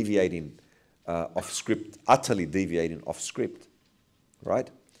for deviating off script, utterly deviating off script, right?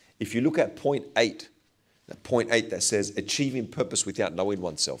 If you look at point 8 that says achieving purpose without knowing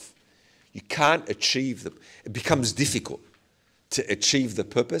oneself, you can't achieve it becomes difficult to achieve the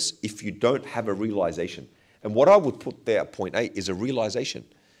purpose if you don't have a realization. And what I would put there at point 8 is a realization.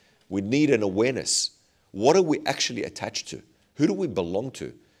 We need an awareness. What are we actually attached to? Who do we belong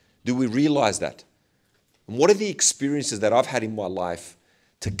to? Do we realize that? And what are the experiences that I've had in my life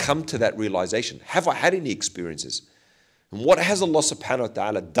to come to that realization? Have I had any experiences? And what has Allah subhanahu wa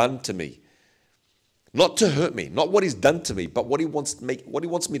ta'ala done to me? Not to hurt me, not what He's done to me, but what He wants me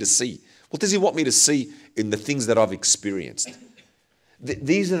to see. What does He want me to see in the things that I've experienced?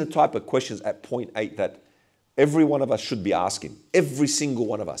 These are the type of questions at point 8 that every one of us should be asking. Every single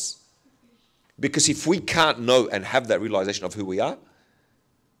one of us. Because if we can't know and have that realization of who we are,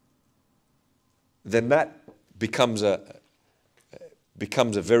 then that becomes a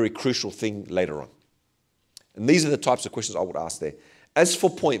very crucial thing later on. And these are the types of questions I would ask there. As for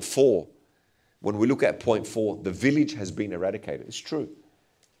point 4, when we look at point 4, the village has been eradicated. It's true.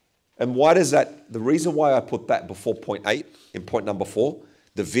 And why does that? The reason why I put that before point 8, in point number 4,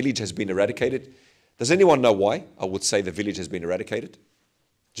 the village has been eradicated. Does anyone know why I would say the village has been eradicated?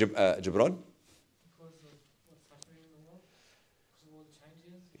 Gibran? Because of what's happening in the world, because of all the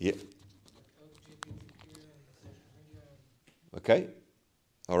changes. Yeah. LGBTQ and the social media. Okay.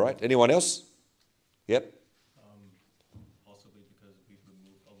 All right. Anyone else? Yep. Possibly because we've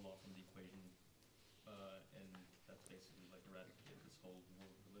removed Allah from the equation, and that's basically like eradicated this whole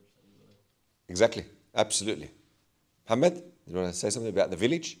world village that we live in. Exactly. Absolutely. Hamad, you want to say something about the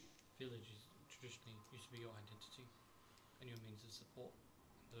village? Village is traditionally used to be your identity and your means of support,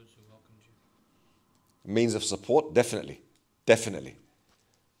 those who welcomed you. Means of support? Definitely. Definitely.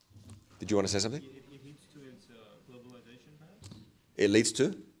 Did you want to say something? It leads to its globalization, perhaps? It leads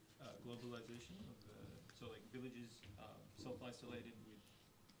to? Globalization of so like villages self-isolated with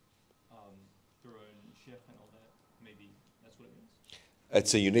their own chef and all that. Maybe that's what it means.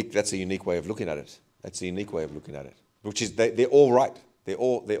 That's a unique way of looking at it. That's a unique way of looking at it. Which is they're all right. They're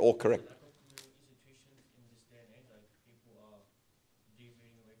all correct. Lack of institutions in this day and age, like people are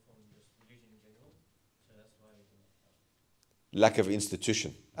deviating away from just religion in general, so that's why. Lack of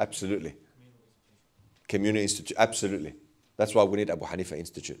institution. Absolutely. Community institution. Absolutely. That's why we need Abu Hanifa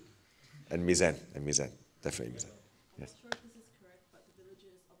Institute and Mizan, definitely Mizan. I'm Yes. not sure if this is correct, but the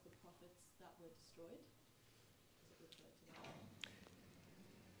villages of the prophets that were destroyed, does it refer to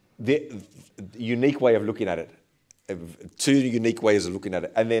that? The unique way of looking at it, two unique ways of looking at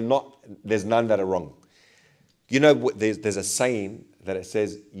it, and there's none that are wrong. You know, there's a saying that it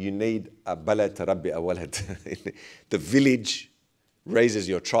says you need a balad to rabbi a walad. The village raises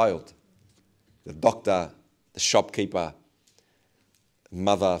your child. The doctor, the shopkeeper,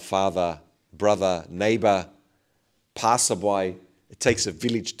 mother, father, brother, neighbor, passerby. It takes a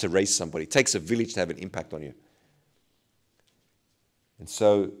village to raise somebody. It takes a village to have an impact on you. And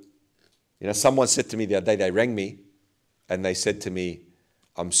so, you know, someone said to me the other day, they rang me and they said to me,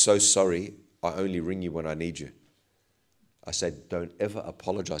 I'm so sorry, I only ring you when I need you. I said, don't ever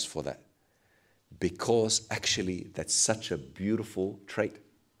apologize for that, because actually that's such a beautiful trait.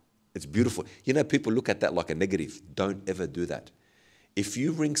 It's beautiful. You know, people look at that like a negative. Don't ever do that. If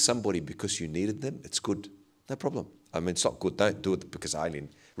you ring somebody because you needed them, it's good. No problem. I mean, it's not good. Don't do it because I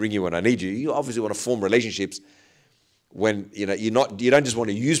ring you when I need you. You obviously want to form relationships when, you know, you don't just want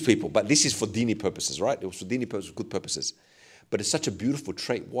to use people, but this is for dini purposes, right? It was for dini purposes, good purposes. But it's such a beautiful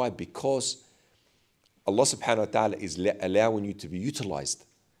trait. Why? Because Allah subhanahu wa ta'ala is allowing you to be utilized.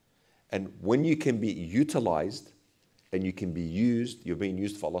 And when you can be utilized and you can be used, you're being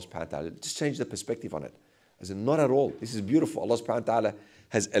used for Allah subhanahu wa ta'ala, just change the perspective on it. I said, not at all. This is beautiful. Allah subhanahu wa ta'ala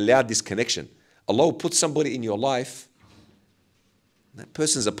has allowed this connection. Allah will put somebody in your life. That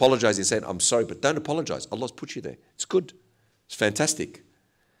person's apologizing, saying, I'm sorry, but don't apologize. Allah's put you there. It's good. It's fantastic.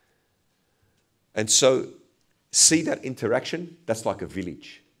 And so, see that interaction? That's like a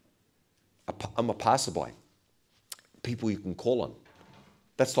village. I'm a passerby. People you can call on.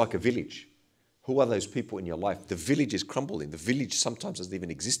 That's like a village. Who are those people in your life? The village is crumbling. The village sometimes doesn't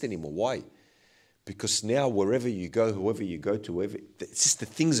even exist anymore. Why? Because now wherever you go, whoever you go to, it's just the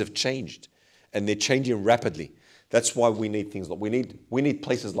things have changed. And they're changing rapidly. That's why we need things like, we need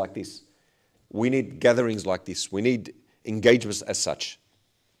places like this. We need gatherings like this. We need engagements as such.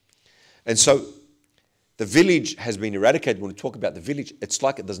 And so the village has been eradicated. When we talk about the village, it's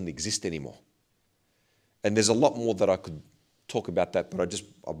like it doesn't exist anymore. And there's a lot more that I could talk about that, but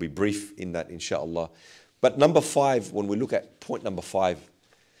I'll be brief in that, inshallah. But number 5, when we look at point number 5,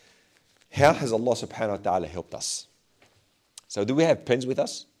 how has Allah subhanahu wa ta'ala helped us? So do we have pens with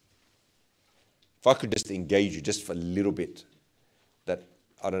us? If I could just engage you just for a little bit, that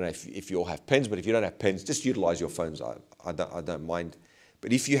I don't know if you all have pens, but if you don't have pens, just utilize your phones. I don't mind.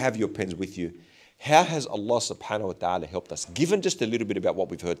 But if you have your pens with you, how has Allah subhanahu wa ta'ala helped us? Given just a little bit about what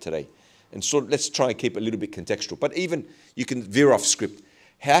we've heard today, and so let's try and keep it a little bit contextual, but even you can veer off script.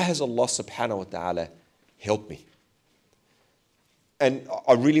 How has Allah subhanahu wa ta'ala helped me? And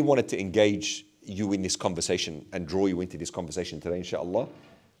I really wanted to engage you in this conversation and draw you into this conversation today, inshallah.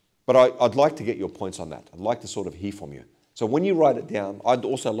 But I'd like to get your points on that. I'd like to sort of hear from you. So when you write it down, I'd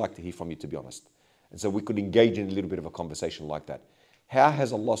also like to hear from you, to be honest. And so we could engage in a little bit of a conversation like that. How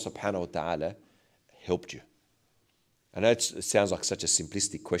has Allah subhanahu wa ta'ala helped you? I know it sounds like such a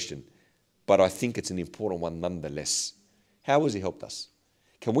simplistic question, but I think it's an important one nonetheless. How has He helped us?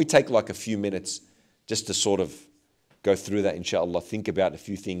 Can we take like a few minutes just to sort of go through that, inshallah, think about a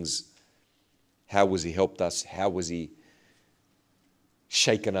few things. How has He helped us? How has He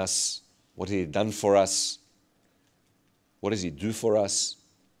shaken us? What has He done for us? What does He do for us?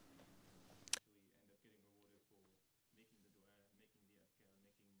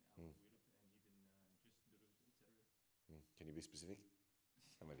 Can you be specific?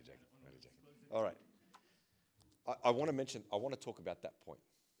 I'm only joking. All right. I want to talk about that point.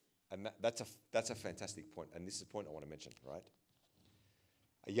 And that's a fantastic point. And this is a point I want to mention, right?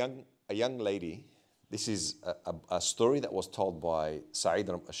 A young lady, this is a story that was told by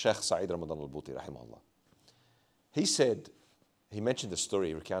Shaykh Sa'id Ramadan al-Buti, rahimahullah. He mentioned the story,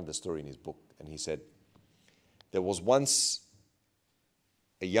 he recounted the story in his book, and he said, there was once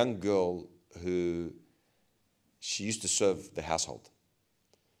a young girl who she used to serve the household.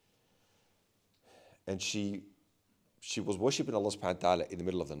 And she was worshipping Allah subhanahu wa ta'ala in the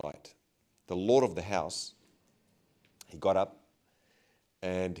middle of the night. The Lord of the house, he got up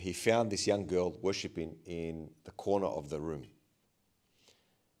and he found this young girl worshipping in the corner of the room.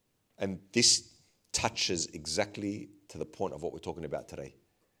 And this touches exactly to the point of what we're talking about today.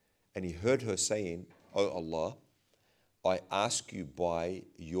 And he heard her saying, "Oh Allah, I ask you by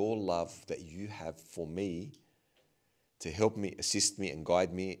your love that you have for me to help me, assist me and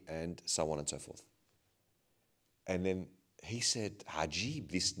guide me," and so on and so forth. And then he said,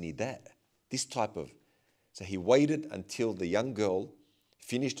 "Ajib, this nida, this type of..." So he waited until the young girl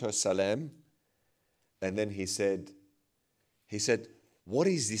finished her salam, and then he said, He said, what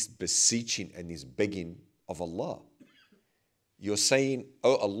is this beseeching and this begging of Allah? You're saying,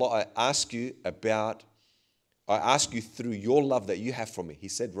 oh Allah, I ask you through your love that you have for me. He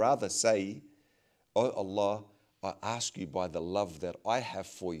said, rather say, oh Allah, I ask you by the love that I have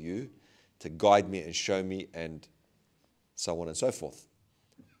for you to guide me and show me and so on and so forth.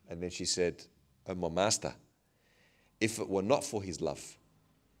 And then she said, oh my master, if it were not for his love.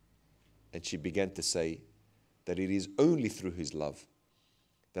 And she began to say that it is only through his love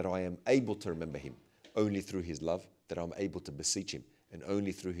that I am able to remember him. Only through his love that I'm able to beseech him. And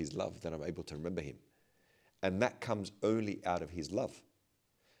only through his love that I'm able to remember him. And that comes only out of his love.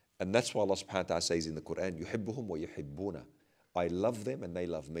 And that's why Allah subhanahu wa ta'ala says in the Qur'an, يُحِبُّهُمْ وَيُحِبُّونَ. I love them and they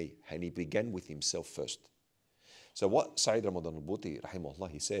love me. And he began with himself first. So what Sa'id Ramadan al-Buti,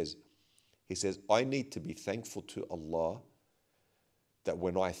 rahimahullah, he says, I need to be thankful to Allah that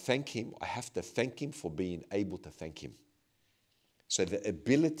when I thank him, I have to thank him for being able to thank him. So the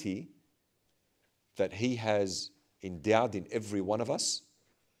ability that he has endowed in every one of us,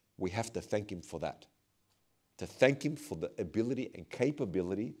 we have to thank him for that. To thank him for the ability and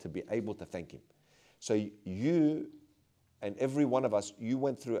capability to be able to thank him. So you and every one of us, you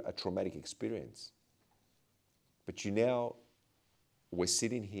went through a traumatic experience. But we're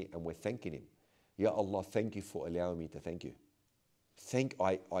sitting here and we're thanking him. Ya Allah, thank you for allowing me to thank you.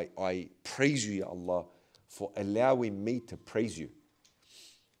 I praise you, Ya Allah, for allowing me to praise you.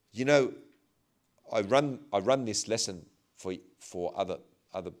 You know, I run this lesson for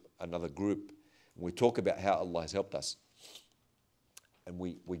another group. We talk about how Allah has helped us, and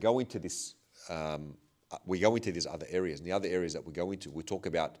we go into this. We go into these other areas, and the other areas that we go into, we talk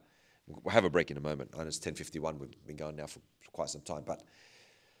about. We'll have a break in a moment. I know it's 10:51. We've been going now for quite some time, but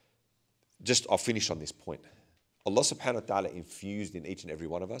I'll finish on this point. Allah subhanahu wa ta'ala infused in each and every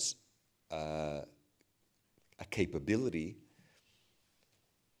one of us a capability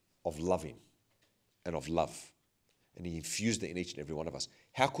of loving and of love. And he infused it in each and every one of us.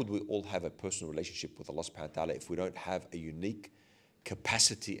 How could we all have a personal relationship with Allah subhanahu wa ta'ala if we don't have a unique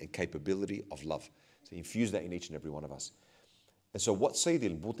capacity and capability of love? So he infused that in each and every one of us. And so what Sayyid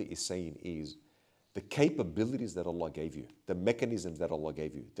al-Buti is saying is the capabilities that Allah gave you, the mechanisms that Allah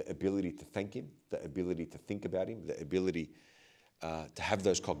gave you, the ability to thank him, the ability to think about him, the ability to have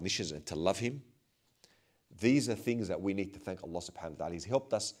those cognitions and to love him. These are things that we need to thank Allah subhanahu wa ta'ala. He's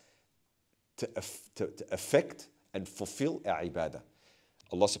helped us to affect and fulfill our ibadah.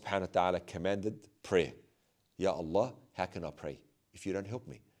 Allah subhanahu wa ta'ala commanded prayer. Ya Allah, how can I pray if you don't help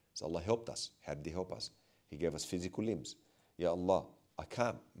me? So Allah helped us. How did he help us? He gave us physical limbs. Ya Allah,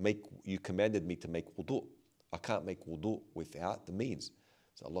 you commanded me to make wudu. I can't make wudu without the means.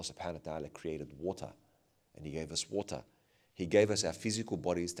 So Allah subhanahu wa ta'ala created water and he gave us water. He gave us our physical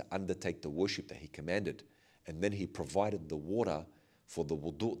bodies to undertake the worship that he commanded. And then he provided the water for the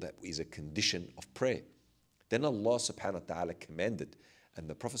wudu that is a condition of prayer. Then Allah subhanahu wa ta'ala commanded, and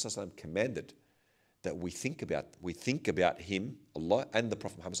the Prophet sallallahu alaihi wasallam commanded, that we think about him, Allah, and the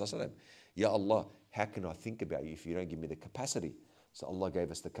Prophet Muhammad sallallahu alaihi wasallam. Ya Allah, how can I think about you if you don't give me the capacity? So Allah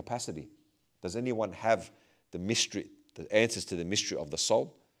gave us the capacity. Does anyone have the mystery, the answers to the mystery of the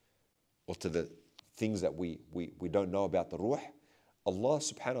soul, or to the things that we don't know about the ruh? Allah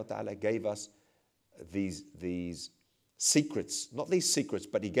subhanahu wa ta'ala gave us these secrets, not these secrets,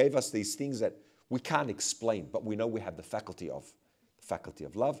 but he gave us these things that we can't explain, but we know we have the faculty of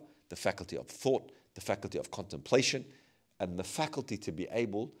love, the faculty of thought, the faculty of contemplation, and the faculty to be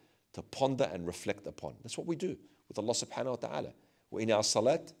able to ponder and reflect upon. That's what we do with Allah subhanahu wa ta'ala. In our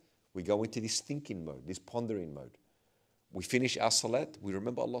salat, we go into this thinking mode, this pondering mode. We finish our salat, we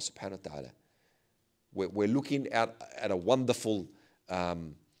remember Allah subhanahu wa ta'ala. We're looking at a wonderful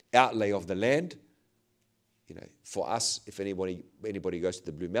outlay of the land. You know, for us, if anybody goes to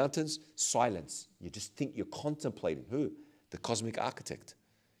the Blue Mountains, silence. You just think, you're contemplating who? The cosmic architect.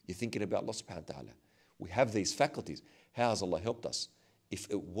 You're thinking about Allah subhanahu wa ta'ala. We have these faculties. How has Allah helped us? If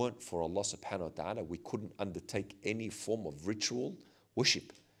it weren't for Allah subhanahu wa ta'ala, we couldn't undertake any form of ritual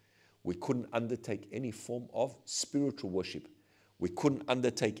worship. We couldn't undertake any form of spiritual worship. We couldn't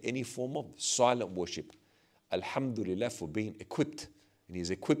undertake any form of silent worship. Alhamdulillah for being equipped. And He's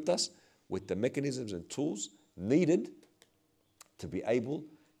equipped us with the mechanisms and tools needed to be able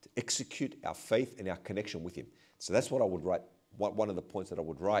to execute our faith and our connection with Him. So that's what I would write, one of the points that I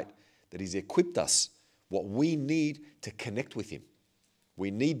would write, that He's equipped us what we need to connect with Him.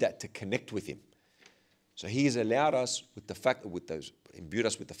 We need that to connect with Him. So He has allowed us imbued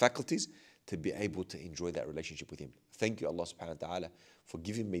us with the faculties to be able to enjoy that relationship with Him. Thank you, Allah subhanahu wa ta'ala, for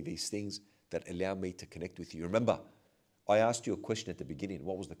giving me these things that allow me to connect with you. Remember, I asked you a question at the beginning.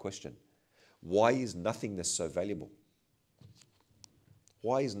 What was the question? Why is nothingness so valuable?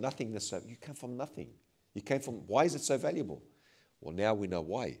 Why is nothingness so? You came from nothing. You came from, why is it so valuable? Well, now we know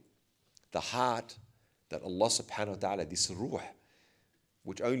why. The heart that Allah subhanahu wa ta'ala, this ruh,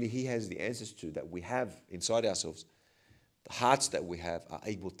 which only He has the answers to, that we have inside ourselves, the hearts that we have are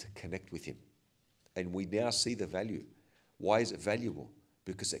able to connect with Him. And we now see the value. Why is it valuable?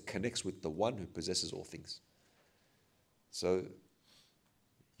 Because it connects with the one who possesses all things. So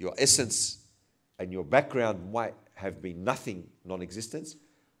your essence and your background might have been nothing, non-existence,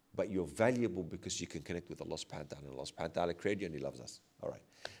 but you're valuable because you can connect with Allah subhanahu wa ta'ala. Allah subhanahu wa ta'ala created you and He loves us. All right.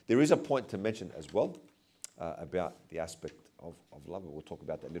 There is a point to mention as well about the aspect of love. We'll talk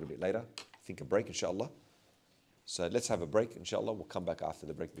about that a little bit later. I think a break, inshallah. So let's have a break, inshallah. We'll come back after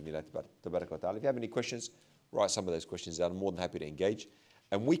the break. If you have any questions, write some of those questions down. I'm more than happy to engage.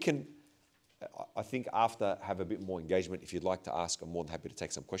 And we can, I think, after have a bit more engagement. If you'd like to ask, I'm more than happy to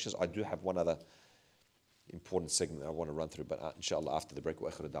take some questions. I do have one other important segment I want to run through, but inshallah, after the break, wa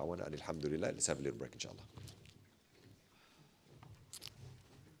akhiru da'wana and alhamdulillah. Let's have a little break, inshallah.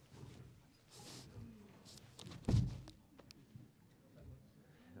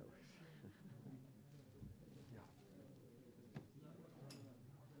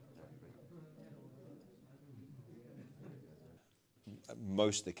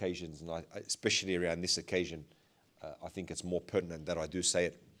 Most occasions, and especially around this occasion, I think it's more pertinent that I do say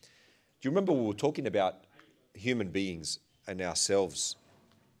it. Do you remember we were talking about human beings and ourselves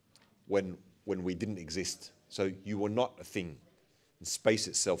when we didn't exist? So you were not a thing. And space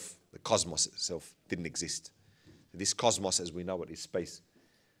itself, the cosmos itself, didn't exist. This cosmos, as we know it, is space.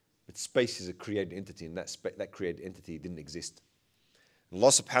 But space is a created entity, and that created entity didn't exist. And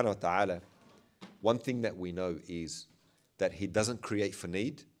Allah subhanahu wa ta'ala, one thing that we know is that He doesn't create for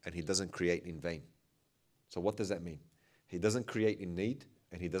need and He doesn't create in vain. So what does that mean? He doesn't create in need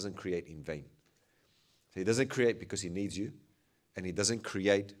and He doesn't create in vain. So He doesn't create because He needs you, and He doesn't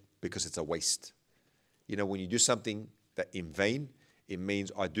create because it's a waste. You know, when you do something that in vain, it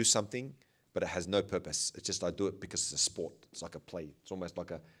means I do something but it has no purpose. It's just I do it because it's a sport. It's like a play. It's almost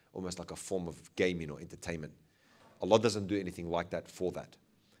like a form of gaming or entertainment. Allah doesn't do anything like that for that.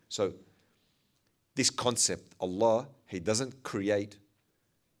 So this concept, Allah, He doesn't create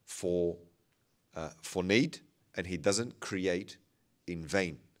for need, and He doesn't create in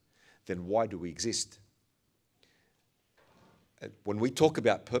vain. Then why do we exist? When we talk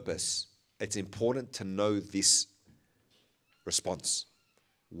about purpose, it's important to know this response.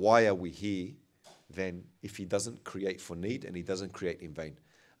 Why are we here then if He doesn't create for need and He doesn't create in vain?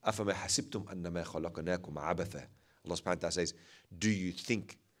 أَفَمَا حَسِبْتُمْ أَنَّمَا خَلَقْنَاكُمْ عَبَثًا. Allah subhanahu wa ta'ala says, do you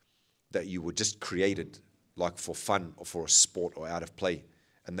think that you were just created like for fun or for a sport or out of play,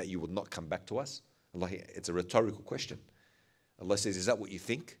 and that you would not come back to us? Allah, it's a rhetorical question. Allah says, is that what you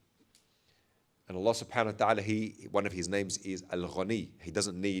think? And Allah subhanahu wa ta'ala, one of His names is Al-Ghani. He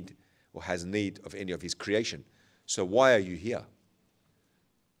doesn't need or has need of any of His creation. So why are you here?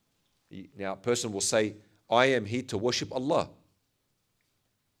 Now a person will say, I am here to worship Allah.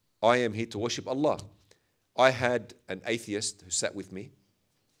 I am here to worship Allah. I had an atheist who sat with me,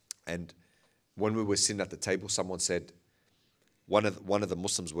 and when we were sitting at the table, someone said, one of the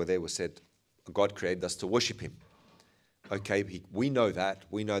Muslims were there, said, God created us to worship Him. Okay, we know that.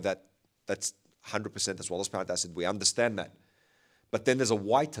 We know that that's 100%. That's what Allah subhanahu wa ta'ala said. We understand that. But then there's a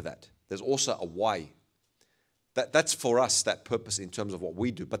why to that. There's also a why. That's for us, that purpose in terms of what we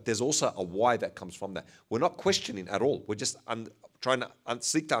do. But there's also a why that comes from that. We're not questioning at all. We're just trying to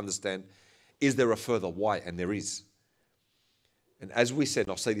seek to understand, is there a further why? And there is. And as we said,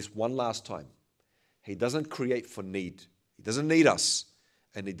 and I'll say this one last time, He doesn't create for need. He doesn't need us.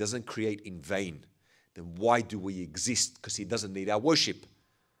 And He doesn't create in vain. Then why do we exist? Because He doesn't need our worship.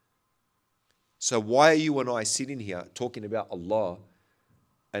 So why are you and I sitting here talking about Allah,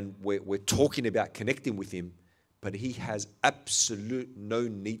 and we're talking about connecting with Him, but He has absolute no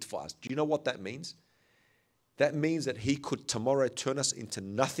need for us? Do you know what that means? That means that He could tomorrow turn us into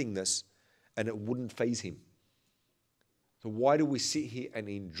nothingness and it wouldn't faze Him. So why do we sit here and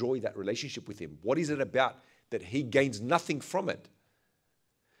enjoy that relationship with Him? What is it about that He gains nothing from it?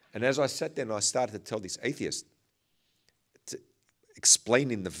 And as I sat there and I started to tell this atheist,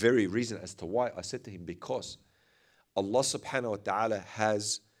 explaining the very reason as to why, I said to him, because Allah subhanahu wa ta'ala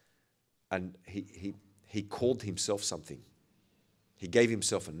has, and He called Himself something. He gave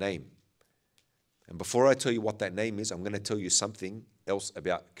Himself a name. And before I tell you what that name is, I'm going to tell you something else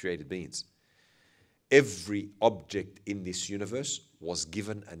about created beings. Every object in this universe was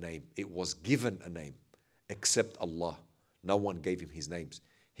given a name. It was given a name, except Allah. No one gave Him His names.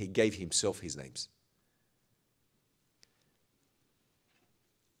 He gave Himself His names.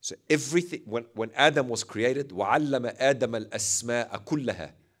 So everything, when Adam was created, وَعَلَّمَ آدَمَ الْأَسْمَاءَ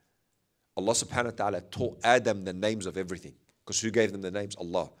كُلَّهَا. Allah subhanahu wa ta'ala taught Adam the names of everything. Because who gave them the names?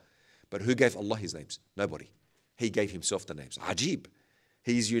 Allah. But who gave Allah his names? Nobody. He gave himself the names. Ajib.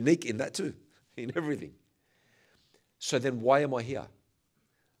 He is unique in that too, in everything. So then why am I here?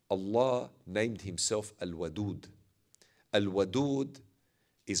 Allah named himself Al-Wadud. Al-Wadud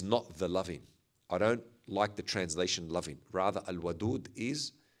is not the loving. I don't like the translation loving. Rather, Al-Wadud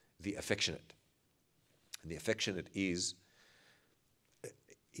is the affectionate. And the affectionate is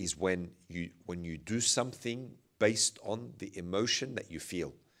when you do something based on the emotion that you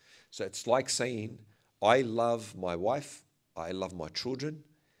feel. So it's like saying, I love my wife, I love my children,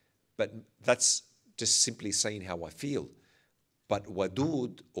 but that's just simply saying how I feel. But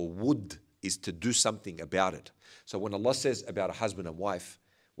wadud or would is to do something about it. So when Allah says about a husband and wife,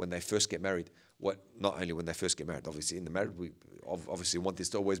 when they first get married, not only when they first get married, obviously in the marriage, we obviously want this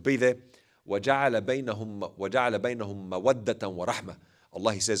to always be there. وَجَعَلَ بَيْنَهُمْ مَوَدَّةً وَرَحْمَةً.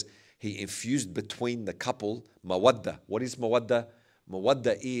 Allah, He says, He infused between the couple mawadda. What is mawadda?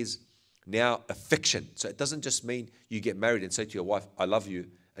 Mawadda is now affection. So it doesn't just mean you get married and say to your wife, I love you,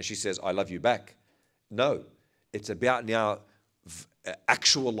 and she says, I love you back. No, it's about now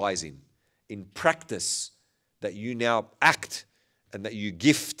actualizing in practice that you now act and that you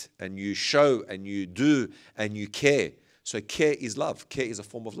gift and you show and you do and you care. So care is love. Care is a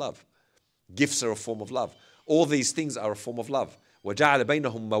form of love. Gifts are a form of love. All these things are a form of love. وَجَعَلَ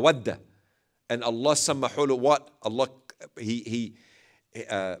بَيْنَهُمْ مَوَدَّةً. And Allah samahulu what? Allah, He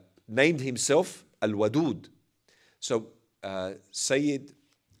named Himself Al-Wadud. So Ibn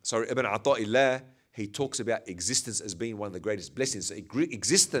Ata'illah, he talks about existence as being one of the greatest blessings. So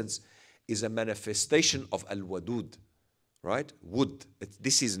existence is a manifestation of Al-Wadud, right? Wood.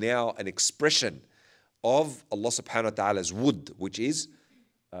 This is now an expression of Allah subhanahu wa ta'ala's wood, which is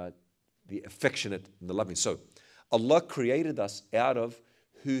the affectionate and the loving. So Allah created us out of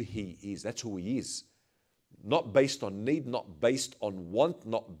who He is. That's who He is. Not based on need, not based on want,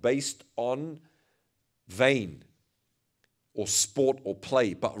 not based on vain or sport or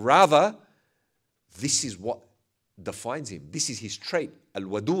play, but rather this is what defines Him. This is His trait,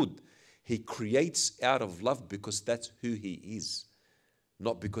 Al-Wadud. He creates out of love because that's who He is.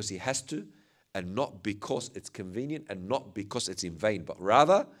 Not because He has to, and not because it's convenient, and not because it's in vain, but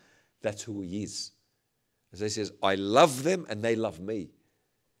rather that's who He is. As He says, I love them and they love me.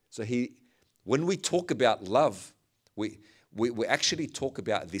 So when we talk about love, we actually talk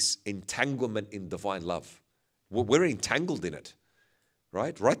about this entanglement in divine love. We're entangled in it,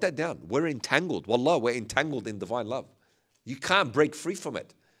 right? Write that down. We're entangled. Wallah, we're entangled in divine love. You can't break free from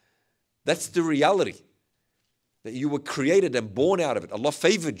it. That's the reality. That you were created and born out of it. Allah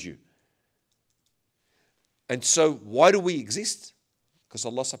favored you. And so why do we exist? Because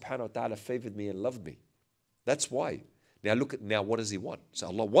Allah subhanahu wa ta'ala favored me and loved me. That's why. Now look at, what does He want? So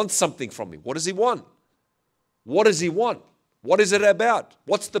Allah wants something from me. What does He want? What does He want? What is it about?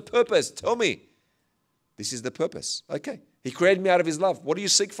 What's the purpose? Tell me. This is the purpose. Okay. He created me out of His love. What do you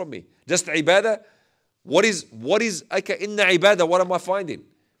seek from me? Just ibadah? What is, okay, in the ibadah, what am I finding?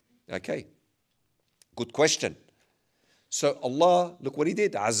 Okay. Good question. So Allah, look what He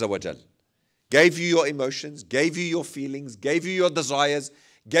did, Azza wa Jal. Gave you your emotions, gave you your feelings, gave you your desires,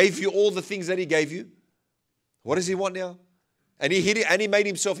 gave you all the things that He gave you. What does He want now? And He hid it, and He made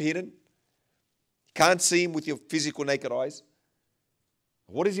Himself hidden. You can't see Him with your physical naked eyes.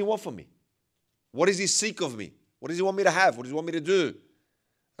 What does He want from me? What does He seek of me? What does He want me to have? What does He want me to do?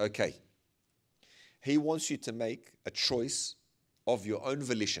 Okay. He wants you to make a choice of your own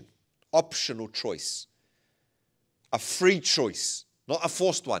volition. Optional choice. A free choice. Not a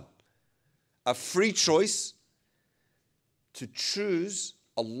forced one. A free choice to choose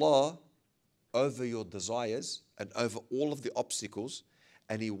Allah over your desires and over all of the obstacles,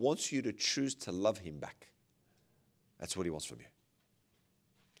 and He wants you to choose to love Him back. That's what He wants from you.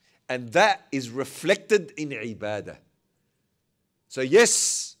 And that is reflected in ibadah. So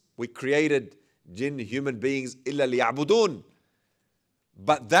yes, we created jinn, human beings, illa liya'budun.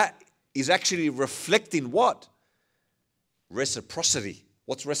 But that is actually reflecting what? Reciprocity.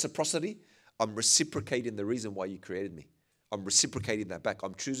 What's reciprocity? I'm reciprocating the reason why you created me. I'm reciprocating that back.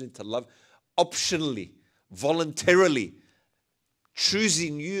 I'm choosing to love optionally, voluntarily,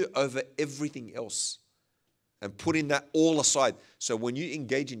 choosing you over everything else and putting that all aside. So when you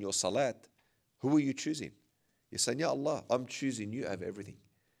engage in your salat, who are you choosing? You're saying, Ya Allah, I'm choosing you over everything.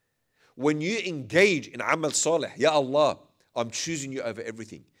 When you engage in amal salih, Ya Allah, I'm choosing you over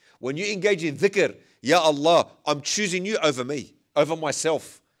everything. When you engage in dhikr, Ya Allah, I'm choosing you over me, over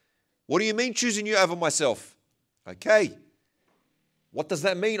myself. What do you mean choosing you over myself? Okay. What does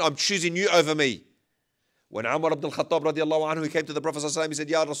that mean? I'm choosing you over me. When Umar ibn al-Khattab radiallahu anhu, he came to the Prophet sallallahu alaihi wasallam, he said,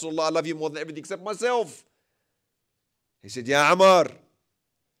 Ya Rasulullah, I love you more than everything except myself. He said, Ya Umar,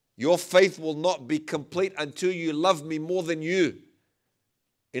 your faith will not be complete until you love me more than you.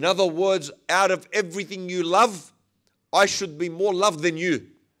 In other words, out of everything you love, I should be more loved than you.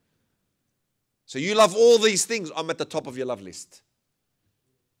 So you love all these things, I'm at the top of your love list.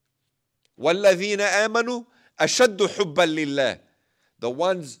 وَالَّذِينَ آمَنُوا أَشَدُّ حُبًّا لِلَّهِ. The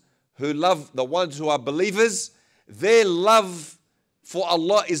ones who love, the ones who are believers, their love for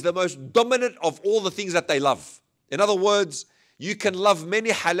Allah is the most dominant of all the things that they love. In other words, you can love many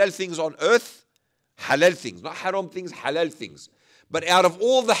halal things on earth, halal things, not haram things, halal things. But out of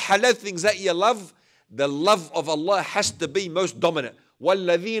all the halal things that you love, the love of Allah has to be most dominant.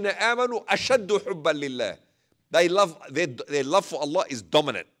 وَالَّذِينَ آمَنُوا أَشَدُّ حُبًّا لِلَّهِ. Their love for Allah is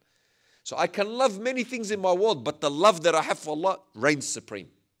dominant. So I can love many things in my world, but the love that I have for Allah reigns supreme.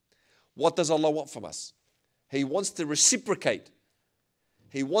 What does Allah want from us? He wants to reciprocate.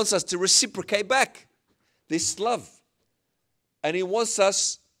 He wants us to reciprocate back this love. And He wants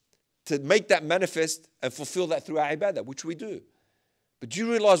us to make that manifest and fulfill that through our ibadah, which we do. But do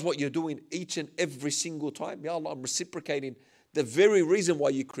you realize what you're doing each and every single time? Ya Allah, I'm reciprocating the very reason why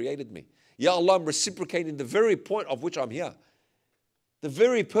you created me. Ya Allah, I'm reciprocating the very point of which I'm here. The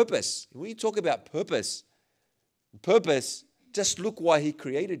very purpose. When you talk about purpose, just look why He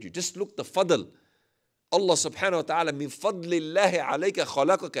created you. Just look the fadl. Allah subhanahu wa ta'ala, min fadlillahi alayka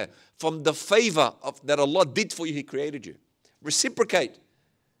khalaqaka. From the favor that Allah did for you, He created you. Reciprocate.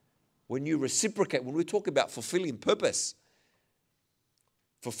 When you reciprocate, when we talk about fulfilling purpose,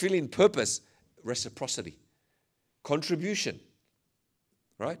 reciprocity, contribution,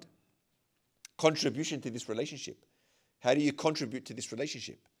 right? Contribution to this relationship. How do you contribute to this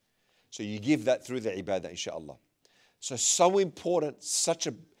relationship? So you give that through the ibadah, inshallah. So important, such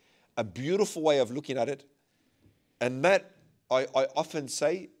a beautiful way of looking at it. And that, I often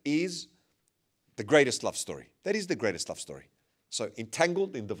say, is the greatest love story. That is the greatest love story. So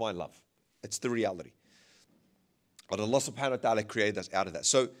entangled in divine love. It's the reality. But Allah subhanahu wa ta'ala created us out of that.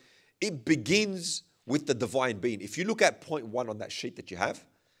 So it begins with the divine being. If you look at point 1 on that sheet that you have,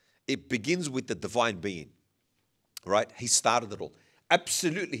 it begins with the divine being. Right? He started it all.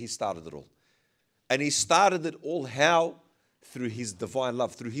 Absolutely, He started it all. And He started it all how? Through His divine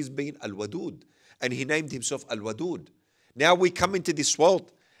love, through His being Al-Wadud. And He named Himself Al-Wadud. Now we come into this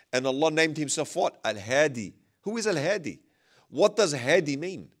world and Allah named Himself what? Al-Hadi. Who is Al-Hadi? What does Hadi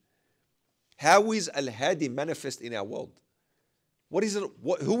mean? How is Al-Hadi manifest in our world? What is it?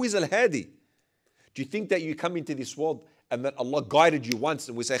 Who is Al-Hadi? Do you think that you come into this world and that Allah guided you once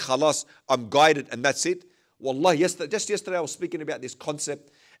and we say, Khalas, I'm guided and that's it? Wallah, just yesterday I was speaking about this concept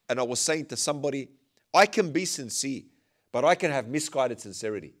and I was saying to somebody, I can be sincere, but I can have misguided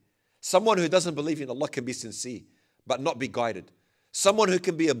sincerity. Someone who doesn't believe in Allah can be sincere, but not be guided. Someone who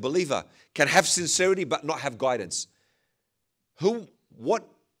can be a believer can have sincerity, but not have guidance. What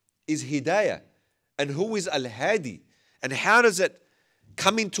is Hidayah? And who is Al-Hadi? And how does it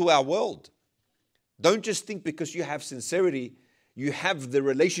come into our world? Don't just think because you have sincerity, you have the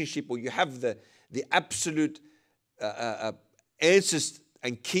relationship or you have the absolute answers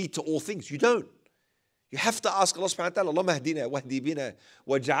and key to all things. You don't. You have to ask Allah subhanahu wa ta'ala, Allah mahdina, wahdi bina,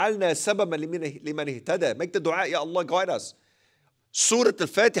 waj'alna sababan liman ihtada. Make the dua, Ya Allah, guide us. Surah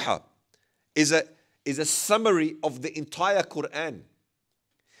Al-Fatiha is a summary of the entire Qur'an.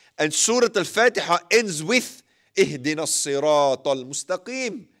 And Surah Al-Fatiha ends with Ihdina as-sirat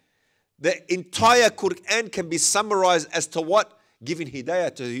al-mustaqim. The entire Qur'an can be summarized as to what? Giving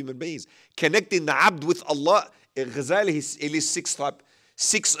hidayah to human beings. Connecting the abd with Allah. Ghazali, he lists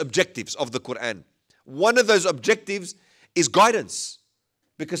 6 objectives of the Qur'an. One of those objectives is guidance.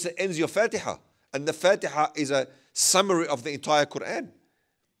 Because it ends your Fatiha. And the Fatiha is a summary of the entire Qur'an.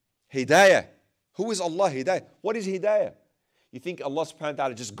 Hidayah. Who is Allah? Hidayah. What is Hidayah? You think Allah subhanahu wa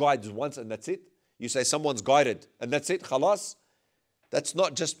ta'ala just guides once and that's it? You say someone's guided and that's it, khalas? That's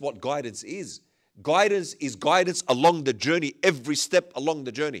not just what guidance is. Guidance is guidance along the journey, every step along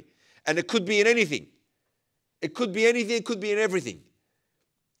the journey. And it could be in anything. It could be anything, it could be in everything.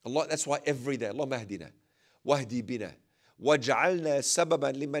 Allah, that's why every day, Allah mahdina, wahdi bina, waj'alna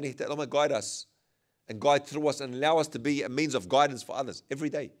sababan liman ihtada. Allah guide us and guide through us and allow us to be a means of guidance for others every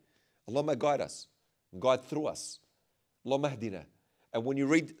day. Allah may guide us and guide through us. Allah mahdina. And when you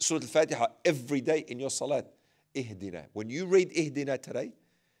read Surah Al-Fatiha every day in your salat, ihdina. When you read ihdina today,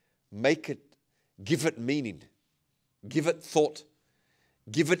 give it meaning, give it thought,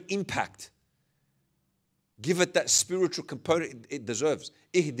 give it impact, give it that spiritual component it deserves.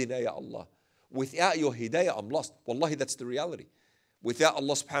 Ihdina ya Allah. Without your hidayah, I'm lost. Wallahi, that's the reality. without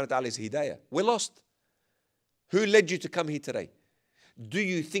Allah subhanahu wa ta'ala's hidayah, we're lost. Who led you to come here today? Do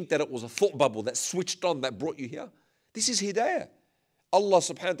you think that it was a thought bubble that switched on that brought you here? This is hidayah. Allah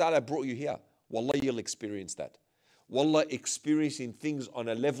subhanahu wa ta'ala brought you here. Wallah, you'll experience that. Wallah, experiencing things on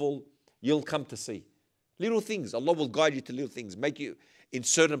a level you'll come to see. Little things. Allah will guide you to little things. Make you in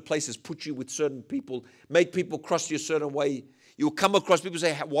certain places, put you with certain people, make people cross you a certain way. You'll come across people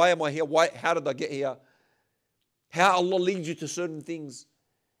say, why am I here? How did I get here? How Allah leads you to certain things.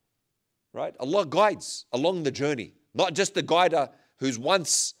 Right? Allah guides along the journey. Not just the guider who's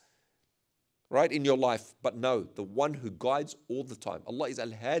once, right, in your life, but no, the one who guides all the time. Allah is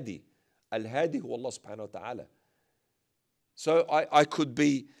Al-Hadi. Al-Hadi hu Allah subhanahu wa ta'ala. So I could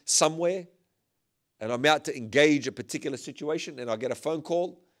be somewhere and I'm out to engage a particular situation and I get a phone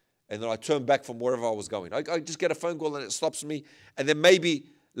call and then I turn back from wherever I was going. I just get a phone call and it stops me, and then maybe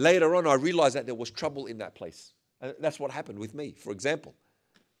later on I realize that there was trouble in that place. And that's what happened with me, for example,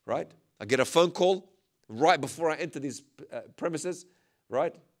 right? I get a phone call right before I enter these premises,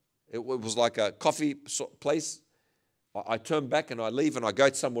 right? It was like a coffee place. I turn back and I leave and I go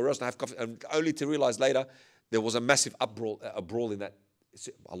somewhere else and I have coffee, and only to realize later there was a massive a brawl in that.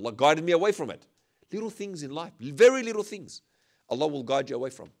 Allah guided me away from it. Little things in life, very little things, Allah will guide you away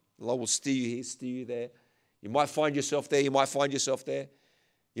from. Allah will steer you here, steer you there. You might find yourself there, you might find yourself there.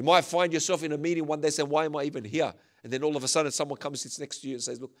 You might find yourself in a meeting one day saying, why am I even here? And then all of a sudden someone comes and sits next to you and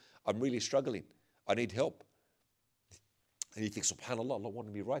says, look, I'm really struggling. I need help. And you think, subhanAllah, Allah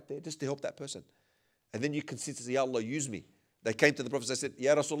wanted me right there just to help that person. And then you consider, Ya Allah, use me. They came to the Prophet and said,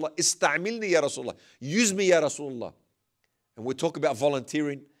 Ya Rasulullah, ista'milni Ya Rasulullah. Use me Ya Rasulullah. And we talk about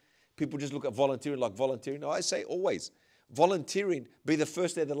volunteering. People just look at volunteering like volunteering. No, I say always, volunteering, be the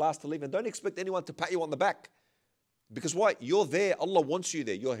first there, the last to leave. And don't expect anyone to pat you on the back. Because why? You're there. Allah wants you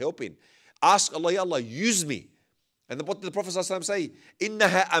there. You're helping. Ask Allah, Ya Allah, use me. And what did the Prophet ﷺ say?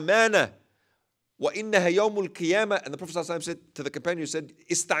 Innaha amana. Wa innaha yawmul qiyamah. And the Prophet ﷺ said to the companion who said,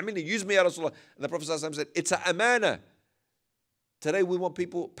 Ista'mini, use me, Ya Rasulullah. And the Prophet ﷺ said, it's a amana. Today we want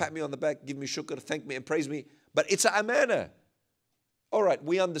people pat me on the back, give me shukr, thank me and praise me. But it's a amana. All right,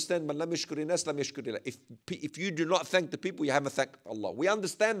 we understand. If you do not thank the people, you haven't thanked Allah. We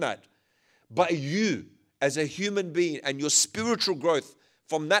understand that. But you, as a human being and your spiritual growth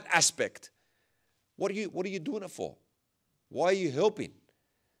from that aspect, what are you doing it for? Why are you helping?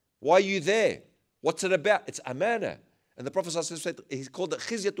 Why are you there? What's it about? It's amana. And the Prophet said, he's called it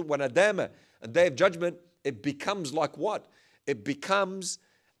khizyatun wa nadama. And Day of Judgment, it becomes like what? It becomes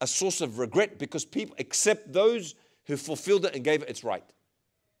a source of regret because people accept those who fulfilled it and gave it its right.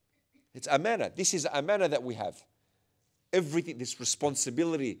 It's amana. This is amana that we have. Everything, this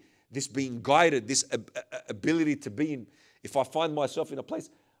responsibility, this being guided, this ability to be in. If I find myself in a place,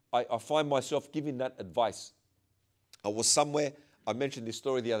 I find myself giving that advice. I was somewhere, I mentioned this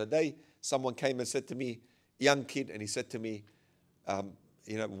story the other day. Someone came and said to me, young kid, and he said to me,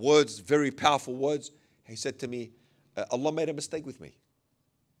 words, very powerful words. He said to me, Allah made a mistake with me.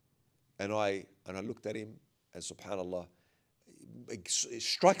 And I looked at him, and subhanAllah, it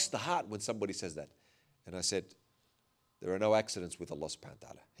strikes the heart when somebody says that. And I said, there are no accidents with Allah subhanahu wa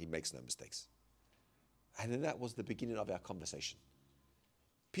ta'ala. He makes no mistakes. And then that was the beginning of our conversation.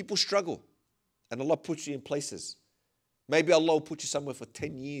 People struggle, and Allah puts you in places. Maybe Allah will put you somewhere for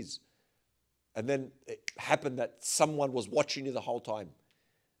 10 years. And then it happened that someone was watching you the whole time,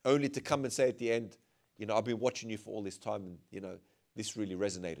 only to come and say at the end, I've been watching you for all this time, and this really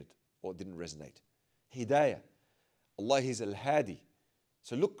resonated or didn't resonate. Hidayah. Allah is Al-Hadi.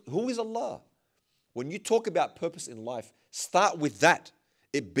 So look, who is Allah? When you talk about purpose in life, start with that.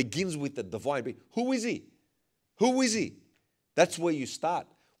 It begins with the divine being. Who is He? Who is He? That's where you start.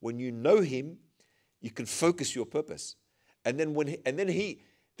 When you know Him, you can focus your purpose. And then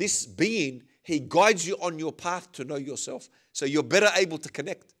this being, He guides you on your path to know yourself. So you're better able to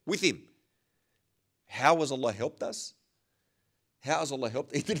connect with Him. How has Allah helped us? How has Allah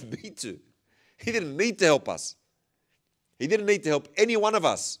helped? He didn't need to. He didn't need to help us. He didn't need to help any one of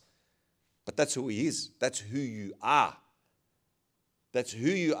us. But that's who He is. That's who you are. That's who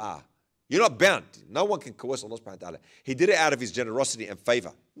you are. You're not bound. No one can coerce Allah subhanahu wa ta'ala. He did it out of His generosity and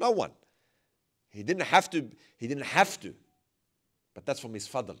favor. No one. He didn't have to. He didn't have to. But that's from His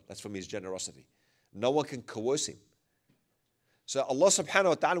fadl. That's from His generosity. No one can coerce Him. So Allah subhanahu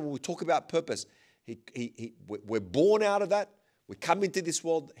wa ta'ala, when we talk about purpose, we're born out of that. We come into this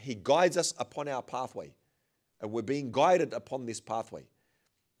world. He guides us upon our pathway. And we're being guided upon this pathway.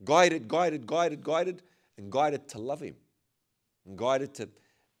 Guided, and guided to love Him. And guided to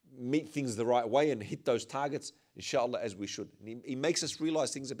meet things the right way and hit those targets, inshallah, as we should. And He makes us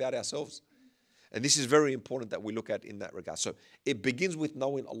realize things about ourselves. And this is very important that we look at in that regard. So it begins with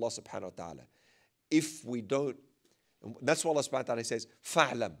knowing Allah subhanahu wa ta'ala. If we don't, that's why Allah subhanahu wa ta'ala says,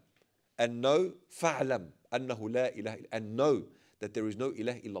 fa'lam. And know, fa'lam, annahu la ilaha illa, and know that there is no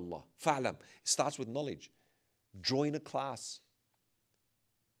ilah illallah. Fa'lam. It starts with knowledge. Join a class.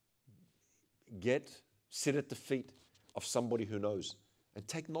 Sit at the feet of somebody who knows and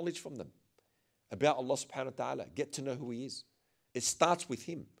take knowledge from them about Allah subhanahu wa ta'ala. Get to know who He is. It starts with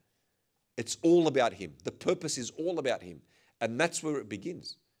Him. It's all about Him. The purpose is all about Him. And that's where it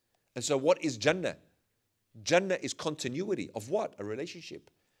begins. And so what is Jannah? Jannah is continuity of what? A relationship.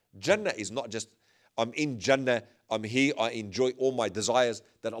 Jannah is not just, I'm in Jannah, I'm here, I enjoy all my desires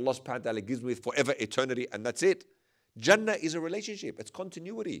that Allah subhanahu wa ta'ala gives me forever, eternity, and that's it. Jannah is a relationship. It's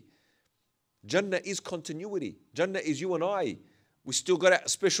continuity. Jannah is continuity. Jannah is you and I. We still got a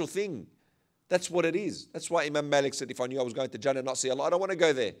special thing. That's what it is. That's why Imam Malik said, if I knew I was going to Jannah and not see Allah, I don't want to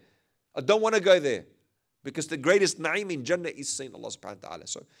go there. I don't want to go there. Because the greatest na'im in Jannah is seeing Allah subhanahu wa ta'ala.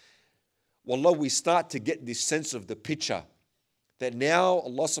 So, wallah, we start to get this sense of the picture that now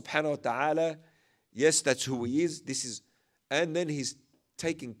Allah subhanahu wa ta'ala, yes, that's who He is. This is, and then He's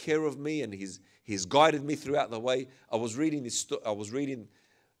taken care of me and He's guided me throughout the way. I was reading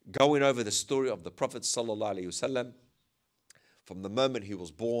going over the story of the Prophet sallallahu alaihi wasallam from the moment he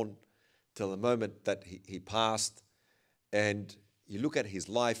was born till the moment that he passed. And you look at his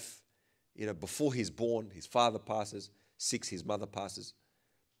life, before he's born, his father passes, 6, his mother passes,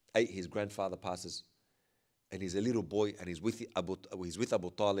 8, his grandfather passes, and he's a little boy and he's with Abu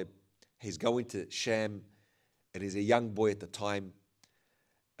Talib. He's going to Sham and he's a young boy at the time.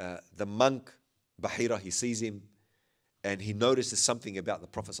 The monk, Bahira, he sees him and he notices something about the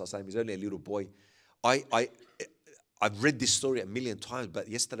Prophet ﷺ. He's only a little boy. I've read this story a million times, but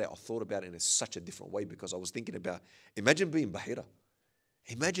yesterday I thought about it in such a different way because I was thinking about, imagine being Bahira.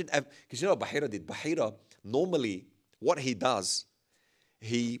 Imagine, because you know what Bahira did? Bahira, normally what he does,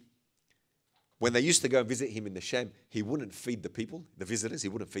 when they used to go and visit him in the Sham, he wouldn't feed the people, the visitors, he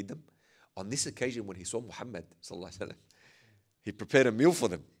wouldn't feed them. On this occasion, when he saw Muhammad, he prepared a meal for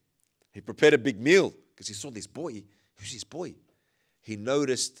them. He prepared a big meal because he saw this boy. Who's this boy? He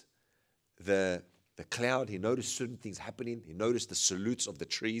noticed the cloud. He noticed certain things happening. He noticed the salutes of the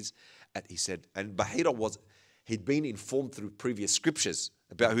trees. And he said, and Bahira he'd been informed through previous scriptures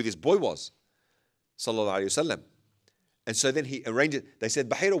about who this boy was. Sallallahu Alaihi Wasallam. And so then he arranged it. They said,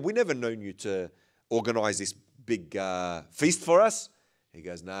 Bahira, we never known you to organize this big feast for us. He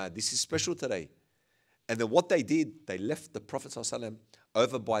goes, nah, this is special today. And then what they did, they left the Prophet ﷺ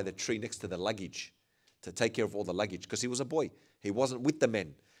over by the tree next to the luggage to take care of all the luggage because he was a boy. He wasn't with the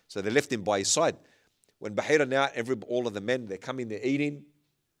men. So they left him by his side. When Bahira now, all of the men, they're coming, they're eating.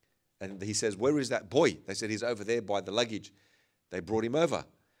 And he says, where is that boy? They said, he's over there by the luggage. They brought him over.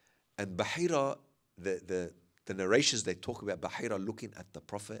 And Bahira, the narrations, they talk about Bahira looking at the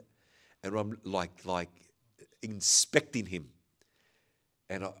Prophet and I'm like inspecting him.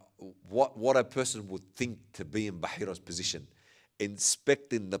 And what a person would think to be in Bahira's position,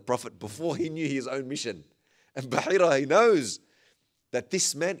 inspecting the Prophet before he knew his own mission. And Bahira, he knows that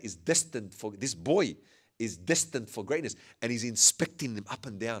this man is destined for, this boy is destined for greatness. And he's inspecting him up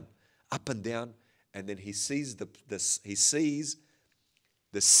and down. And then he sees the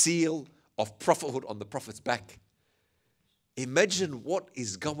seal of prophethood on the Prophet's back. Imagine what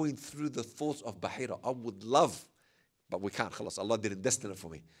is going through the thoughts of Bahira. I would love, but we can't, khalas, Allah didn't destine it for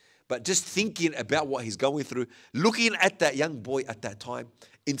me. But just thinking about what he's going through, looking at that young boy at that time,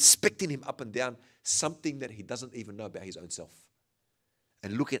 inspecting him up and down, something that he doesn't even know about his own self.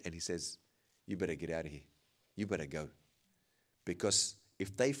 And and he says, you better get out of here. You better go. Because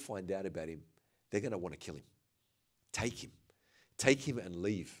if they find out about him, they're going to want to kill him. Take him and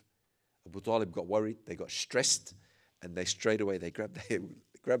leave. Abu Talib got worried, they got stressed, and they straight away, they grabbed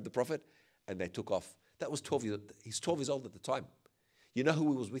the Prophet and they took off. That was 12 years, he's 12 years old at the time. You know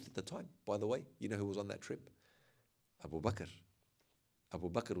who he was with at the time, by the way? You know who was on that trip? Abu Bakr. Abu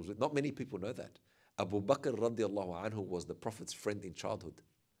Bakr was with, not many people know that. Abu Bakr radiallahu anhu was the Prophet's friend in childhood.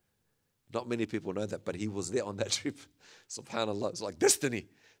 Not many people know that, but he was there on that trip. SubhanAllah, it's like destiny.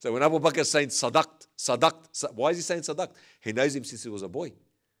 So when Abu Bakr is saying sadaqt, why is he saying sadaqt? He knows him since he was a boy.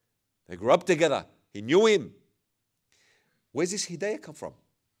 They grew up together. He knew him. Where's this hidayah come from?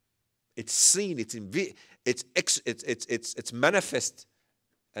 It's seen, it's manifest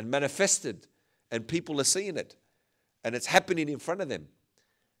and manifested, and people are seeing it, and it's happening in front of them.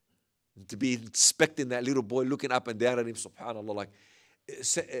 To be inspecting that little boy, looking up and down at him, subhanAllah, like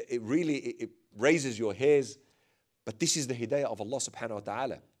it really raises your hairs. But this is the hidayah of Allah subhanahu wa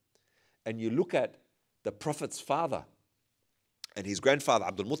ta'ala. And you look at the Prophet's father and his grandfather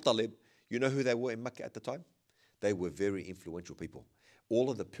Abdul Muttalib, You know who they were in Mecca at the time? They were very influential people. All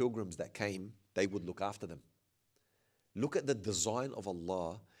of the pilgrims that came, they would look after them. Look at the design of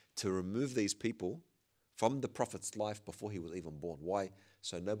Allah to remove these people from the Prophet's life before he was even born. Why?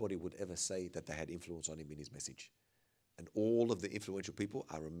 So nobody would ever say that they had influence on him in his message. And all of the influential people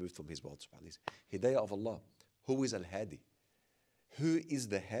are removed from his world. Hidayah of Allah. Who is Al-Hadi? Who is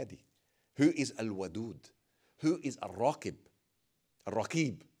the Hadi? Who is Al-Wadud? Who is Al-Raqib?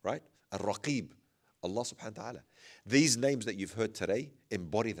 Al-Raqib, right? Al-Raqib. Allah subhanahu wa ta'ala. These names that you've heard today,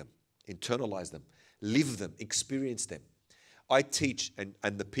 embody them, internalize them, live them, experience them. I teach,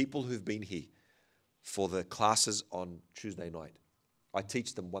 and the people who've been here for the classes on Tuesday night, I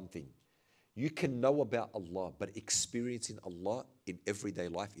teach them one thing. You can know about Allah, but experiencing Allah in everyday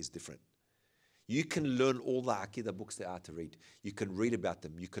life is different. You can learn all the Aqidah books there are to read. You can read about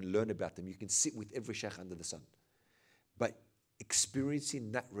them. You can learn about them. You can sit with every Shaykh under the sun. But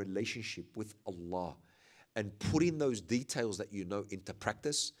experiencing that relationship with Allah and putting those details that you know into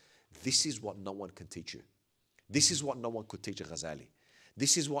practice, this is what no one can teach you. This is what no one could teach a Ghazali.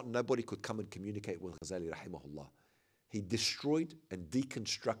 This is what nobody could come and communicate with Ghazali, rahimahullah. He destroyed and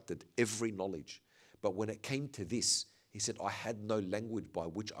deconstructed every knowledge. But when it came to this, he said, I had no language by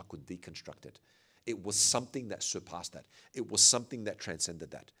which I could deconstruct it. It was something that surpassed that. It was something that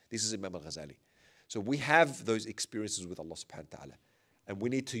transcended that. This is Imam al-Ghazali. So we have those experiences with Allah subhanahu wa ta'ala. And we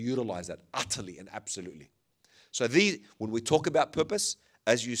need to utilize that utterly and absolutely. So when we talk about purpose,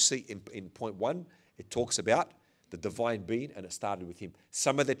 as you see in point 1, it talks about the divine being, and it started with him.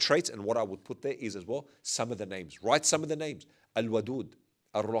 Some of the traits, and what I would put there is as well, some of the names. Write some of the names. Al-Wadud,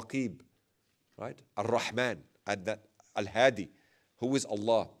 Al-Raqib, right? Al-Rahman, and that Al-Hadi. Who is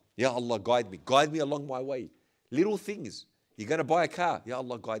Allah? Ya Allah, guide me. Guide me along my way. Little things. You're going to buy a car. Ya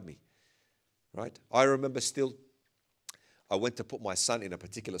Allah, guide me. Right? I remember still, I went to put my son in a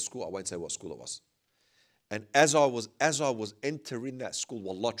particular school. I won't say what school it was. And as I was entering that school,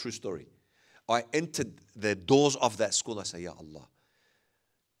 wallah, true story, I entered the doors of that school. I say, Ya Allah,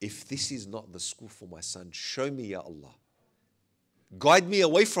 if this is not the school for my son, show me, Ya Allah. Guide me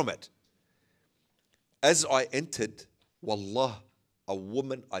away from it. As I entered, wallah, a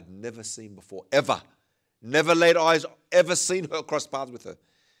woman I'd never seen before, ever. Never laid eyes, ever seen her, cross paths with her.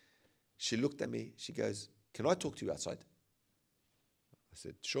 She looked at me, she goes, can I talk to you outside? I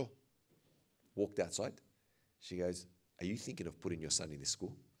said, sure. Walked outside. She goes, are you thinking of putting your son in this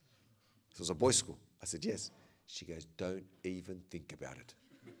school? It was a boys' school. I said, yes. She goes, don't even think about it.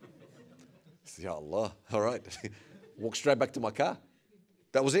 I said, Ya Allah, all right. Walked straight back to my car.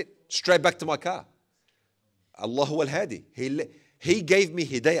 That was it. Straight back to my car. Allahu al-Hadi. He gave me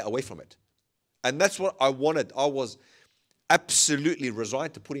hidayah away from it. And that's what I wanted. I was absolutely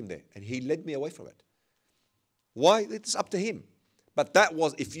resigned to put him there. And he led me away from it. Why? It's up to him. But that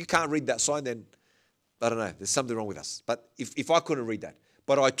was, if you can't read that sign, then I don't know, there's something wrong with us. But if I couldn't read that,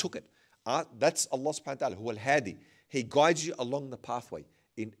 but I took it. That's Allah subhanahu wa ta'ala, who al-Hadi. He guides you along the pathway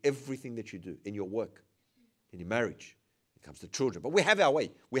in everything that you do, in your work, in your marriage, when it comes to children. But we have our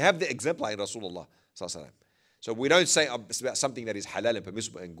way. We have the exemplar in Rasulullah sallallahu alaihi wasallam. So we don't say it's about something that is halal and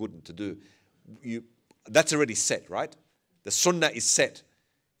permissible and good to do. That's already set, right? The sunnah is set.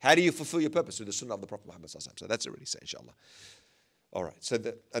 How do you fulfill your purpose? With the sunnah of the Prophet Muhammad sallallahu alaihi wasallam. So that's already set, inshallah. All right. So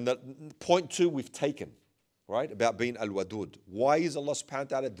the point 2 we've taken, right, about being al-Wadud. Why is Allah subhanahu wa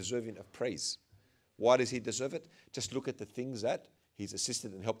ta'ala deserving of praise? Why does he deserve it? Just look at the things that he's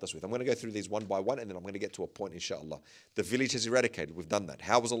assisted and helped us with. I'm going to go through these one by one, and then I'm going to get to a point, inshallah. The village has eradicated. We've done that.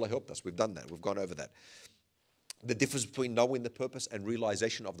 How has Allah helped us? We've done that. We've gone over that. The difference between knowing the purpose and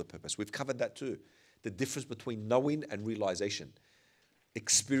realization of the purpose. We've covered that too. The difference between knowing and realization.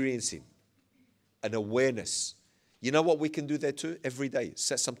 Experiencing. An awareness. You know what we can do there too? Every day.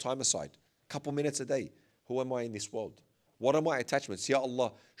 Set some time aside. A couple minutes a day. Who am I in this world? What are my attachments? Ya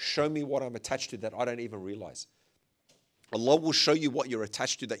Allah, show me what I'm attached to that I don't even realize. Allah will show you what you're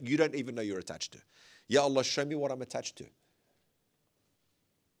attached to that you don't even know you're attached to. Ya Allah, show me what I'm attached to.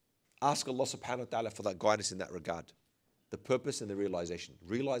 Ask Allah subhanahu wa ta'ala for that guidance in that regard. The purpose and the realization.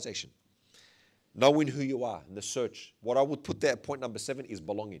 Realization. Knowing who you are in the search. What I would put there at point number 7 is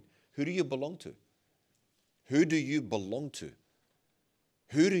belonging. Who do you belong to? Who do you belong to?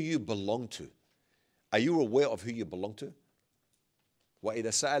 Who do you belong to? Are you aware of who you belong to? وَإِذَا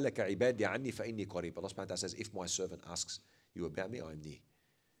سَأَلَكَ عِبَادِي عَنِّي فَإِنِّي قَرِيبٌ. Allah subhanahu wa ta'ala says, if my servant asks you about me, I am near.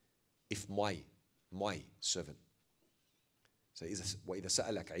 If my servant. So وَإِذَا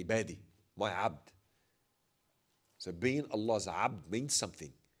سَأَلَكَ عِبَادِي, my abd. So being Allah's abd means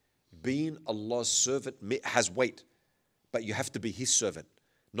something. Being Allah's servant has weight. But you have to be His servant,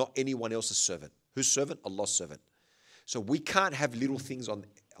 not anyone else's servant. Whose servant? Allah's servant. So we can't have little things on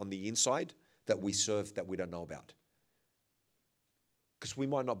the inside that we serve that we don't know about. Because we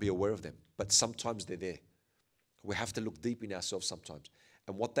might not be aware of them, but sometimes they're there. We have to look deep in ourselves sometimes.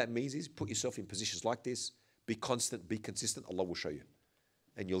 And what that means is put yourself in positions like this, be constant, be consistent, Allah will show you.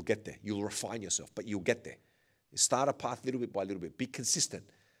 And you'll get there. You'll refine yourself, but you'll get there. You start a path little bit by little bit. Be consistent.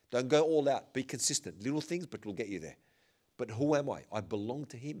 Don't go all out. Be consistent. Little things, but will get you there. But who am I? I belong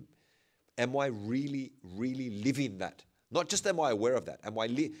to Him. Am I really, really living that? Not just am I aware of that.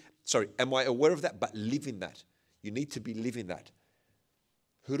 Am I aware of that, but live in that? You need to be living that.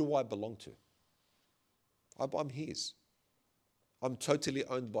 Who do I belong to? I'm His. I'm totally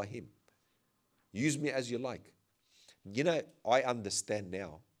owned by Him. Use me as you like. You know, I understand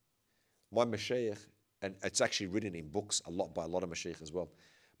now. My Mashaykh, and it's actually written in books a lot by a lot of Mashaykh as well.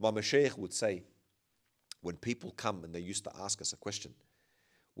 My Mashaykh would say, when people come and they used to ask us a question,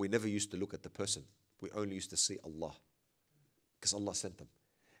 we never used to look at the person. We only used to see Allah. Because Allah sent them.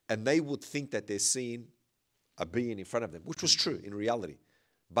 And they would think that they're seeing a being in front of them, which was true in reality.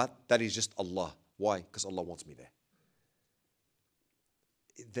 But that is just Allah. Why? Because Allah wants me there.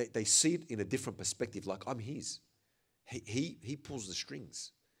 They see it in a different perspective, like I'm His. He pulls the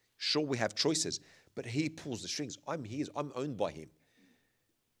strings. Sure, we have choices, but He pulls the strings. I'm His. I'm owned by Him.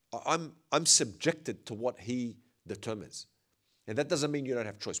 I'm subjected to what He determines. And that doesn't mean you don't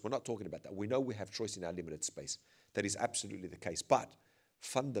have choice. We're not talking about that. We know we have choice in our limited space. That is absolutely the case. But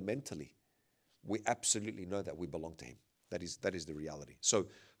fundamentally, we absolutely know that we belong to Him. That is the reality. So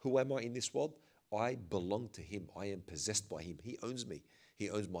who am I in this world? I belong to Him. I am possessed by Him. He owns me. He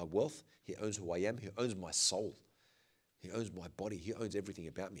owns my wealth. He owns who I am. He owns my soul. He owns my body. He owns everything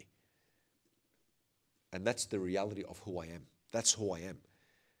about me. And that's the reality of who I am. That's who I am.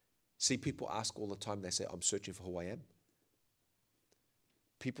 See, people ask all the time, they say, I'm searching for who I am.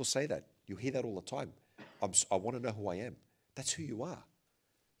 People say that. You hear that all the time. I want to know who I am. That's who you are.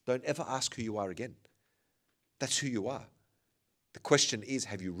 Don't ever ask who you are again. That's who you are. The question is,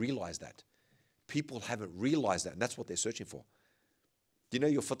 have you realized that? People haven't realized that, and that's what they're searching for. Do you know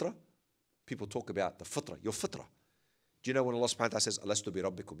your fitrah? People talk about the fitrah, your fitrah. Do you know when Allah subhanahu wa ta'ala says, Alastu bi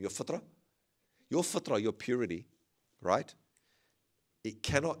rabbikum, your fitrah? Your fitrah, your purity, right? It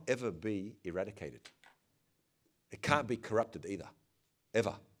cannot ever be eradicated. It can't be corrupted either,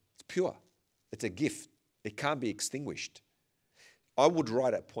 ever. It's pure. It's a gift. It can't be extinguished. I would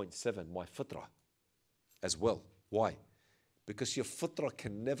write at point 7, my fitrah as well. Why? Because your fitrah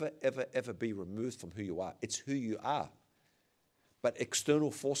can never, ever, ever be removed from who you are. It's who you are. But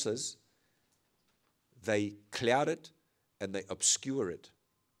external forces, they cloud it and they obscure it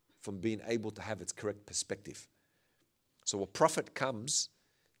from being able to have its correct perspective. So a prophet comes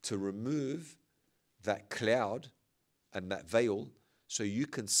to remove that cloud and that veil so you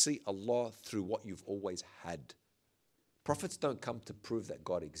can see Allah through what you've always had. Prophets don't come to prove that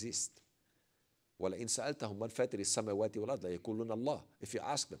God exists. وَلَئِنْ سَأَلْتَهُمْ مَنْ فَاتِرِ السَّمَوَاتِ وَالْأَرْضِ لَيَقُولُونَ اللَّهُ. If you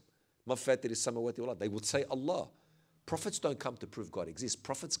ask them, مَنْ فَاتِرِ السَّمَوَاتِ وَالْأَرْضِ, they would say Allah. Prophets don't come to prove God exists.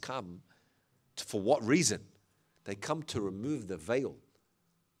 Prophets come for what reason? They come to remove the veil.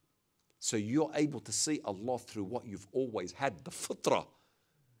 So you're able to see Allah through what you've always had, the fitrah.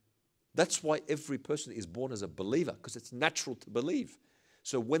 That's why every person is born as a believer, because it's natural to believe.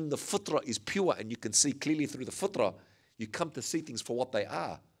 So when the fitrah is pure and you can see clearly through the fitrah, you come to see things for what they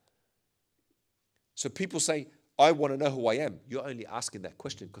are. So people say, I want to know who I am. You're only asking that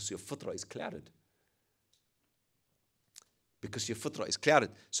question because your fitrah is clouded. Because your fitrah is clouded.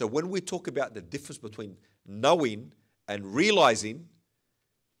 So when we talk about the difference between knowing and realizing,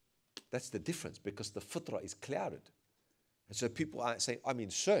 that's the difference, because the fitrah is clouded. And so people are saying, I'm in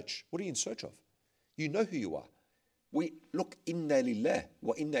search. What are you in search of? You know who you are. Look, inna lillah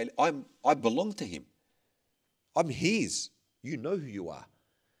wa inna I belong to Him. I'm His. You know who you are.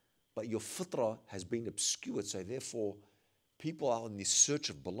 But your fitrah has been obscured, so therefore people are on this search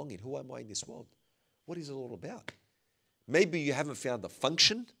of belonging. Who am I in this world? What is it all about? Maybe you haven't found a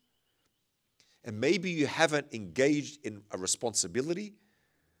function, and maybe you haven't engaged in a responsibility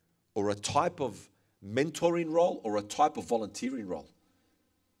or a type of mentoring role or a type of volunteering role.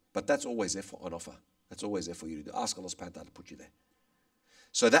 But that's always there on offer. That's always there for you to do. Ask Allah subhanahu wa ta'ala to put you there.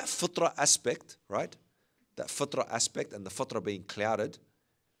 So that fitrah aspect, right? That fitrah aspect and the fitrah being clouded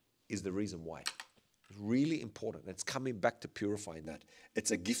is the reason why. It's really important. It's coming back to purifying that.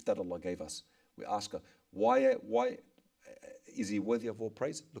 It's a gift that Allah gave us. We ask her, why is He worthy of all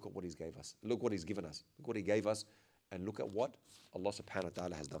praise? Look at what He's gave us. Look what He's given us. Look what He gave us. And look at what Allah subhanahu wa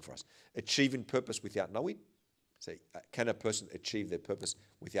ta'ala has done for us. Achieving purpose without knowing. So can a person achieve their purpose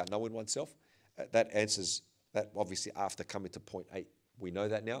without knowing oneself? That answers that obviously after coming to point 8. We know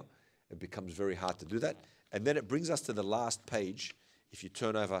that now. It becomes very hard to do that. And then it brings us to the last page. If you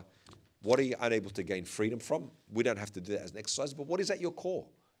turn over, what are you unable to gain freedom from? We don't have to do that as an exercise, but what is at your core?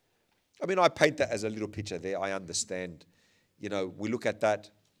 I mean, I paint that as a little picture there. I understand. We look at that.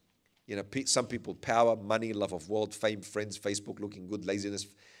 Some people, power, money, love of world, fame, friends, Facebook, looking good, laziness,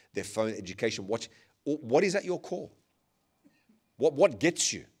 their phone, education, watch. What is at your core? What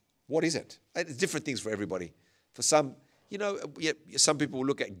gets you? What is it? It's different things for everybody. For some, some people will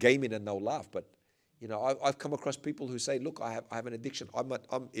look at gaming and they'll laugh. But, I've come across people who say, look, I have an addiction. I'm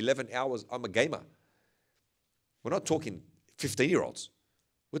 11 hours, I'm a gamer. We're not talking 15-year-olds.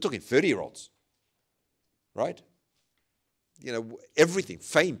 We're talking 30-year-olds, right? Everything,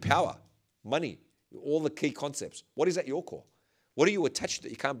 fame, power, money, all the key concepts. What is at your core? What are you attached to that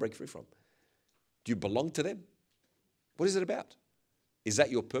you can't break free from? Do you belong to them? What is it about? Is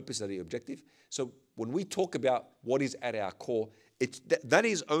that your purpose? Is that your objective? So when we talk about what is at our core, that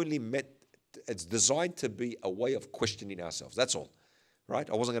is only meant, it's designed to be a way of questioning ourselves. That's all, right?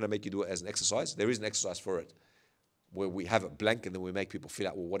 I wasn't going to make you do it as an exercise. There is an exercise for it, where we have it blank and then we make people feel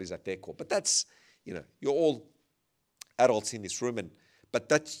out, well, what is at their core? But that's, you're all adults in this room, but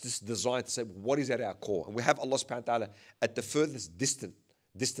that's just designed to say, what is at our core? And we have Allah subhanahu wa ta'ala at the furthest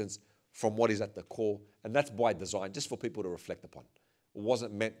distance from what is at the core, and that's by design, just for people to reflect upon. It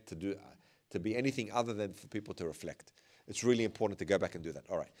wasn't meant to be anything other than for people to reflect. It's really important to go back and do that.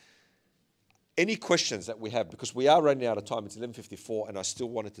 All right. Any questions that we have? Because we are running out of time. It's 11:54, and I still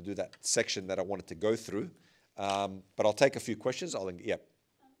wanted to do that section that I wanted to go through. But I'll take a few questions. So Shaykh,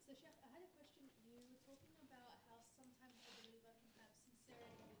 I had a question. You were talking about how sometimes a believer can have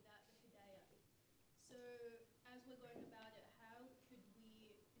sincerity without the hidayah. So as we're going about it, how could we,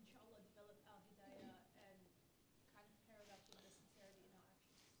 inshallah, develop our hidayah and kind of pair it up with the sincerity in our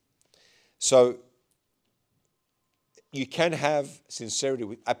actions? So you can have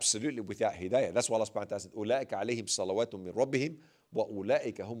sincerity absolutely without hidayah. That's why Allah subhanahu wa ta'ala said, أُولَٰئِكَ عَلَيْهِمْ صَلَوَاتٌ مِّن رَبِّهِمْ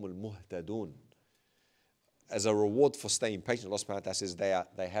وَأُولَٰئِكَ هُمُ الْمُهْتَدُونَ. As a reward for staying patient, Allah subhanahu wa ta'ala says they're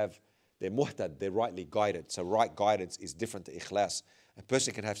muhtad, they're rightly guided. So right guidance is different to ikhlas. A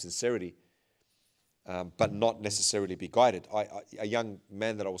person can have sincerity, but not necessarily be guided. A young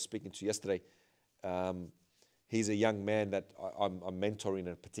man that I was speaking to yesterday, he's a young man that I'm mentoring in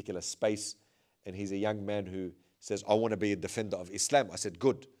a particular space, and he's a young man who says, I want to be a defender of Islam. I said,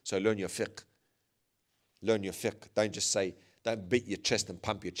 good, so learn your fiqh. Learn your fiqh. Don't just say, don't beat your chest and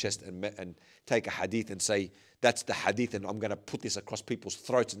pump your chest and take a hadith and say, that's the hadith and I'm going to put this across people's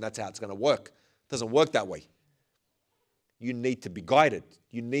throats and that's how it's going to work. It doesn't work that way. You need to be guided.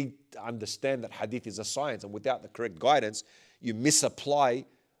 You need to understand that hadith is a science, and without the correct guidance, you misapply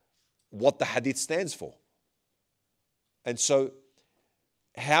what the hadith stands for. And so,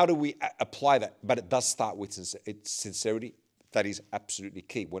 how do we apply that? But it does start with sincerity. That is absolutely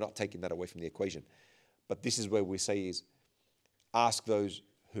key. We're not taking that away from the equation. But this is where we say is, ask those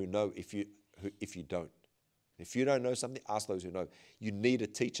who know if you don't. If you don't know something, ask those who know. You need a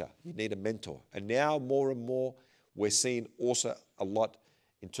teacher. You need a mentor. And now more and more, we're seeing also a lot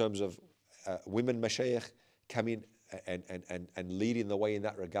in terms of women mashayikh coming and leading the way in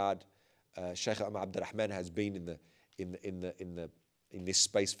that regard. Shaykh Abdul Rahman has been in this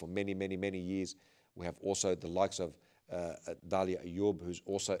space for many years. We have also the likes of Dalia Ayub, who's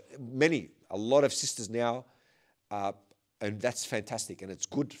also a lot of sisters now, and that's fantastic, and it's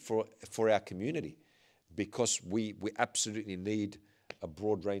good for our community, because we absolutely need a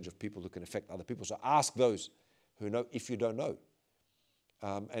broad range of people who can affect other people. So ask those who know if you don't know,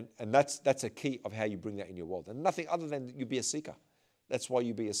 and that's a key of how you bring that in your world, and nothing other than you be a seeker. That's why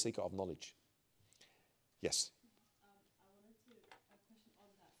you be a seeker of knowledge. Yes.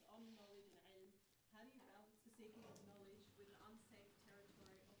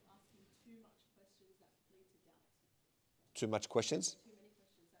 Too much questions?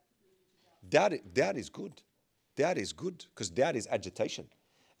 Doubt is good. Doubt is good, because doubt is agitation.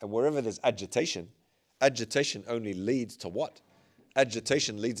 And wherever there's agitation only leads to what?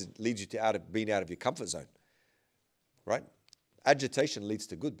 Agitation leads you to being out of your comfort zone. Right? Agitation leads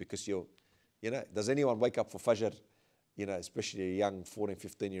to good, because does anyone wake up for Fajr, especially a young 14,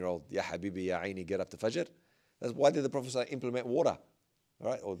 15-year-old, Ya Habibi, Ya Aini, get up to Fajr? That's why did the Prophet say implement water? All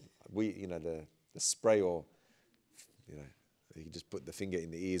right? Or the spray, or you just put the finger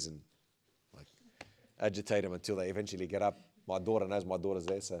in the ears and agitate them until they eventually get up. My daughter knows, my daughter's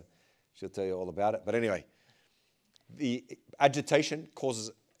there, so she'll tell you all about it. But anyway, the agitation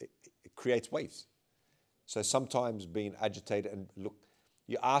creates waves. So sometimes being agitated, and look,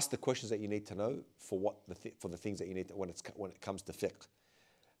 you ask the questions that you need to know for the things that you need to, when it comes to fiqh.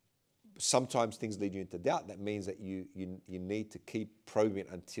 sometimes things lead you into doubt. That means that you need to keep probing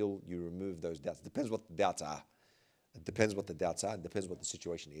until you remove those doubts. It depends what the doubts are. It depends what the doubts are. It depends what the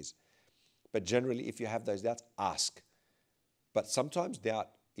situation is. But generally, if you have those doubts, ask. But sometimes doubt,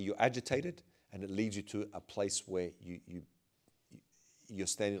 you're agitated, and it leads you to a place where you're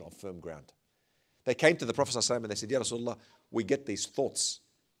standing on firm ground. They came to the Prophet ﷺ and they said, Ya Rasulullah, we get these thoughts.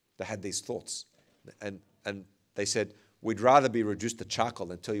 They had these thoughts. And they said, we'd rather be reduced to charcoal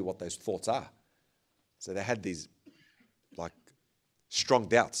than tell you what those thoughts are. So they had these like strong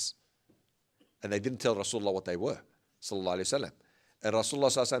doubts. And they didn't tell Rasulullah what they were, sallallahu alayhi wasallam. And Rasulullah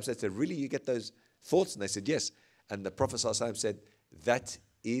sallallahu alayhi wasallam said, really, you get those thoughts? And they said, yes. And the Prophet sallallahu alayhi wasallam said, that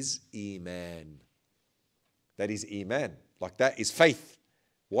is Iman. That is Iman. Like that is faith.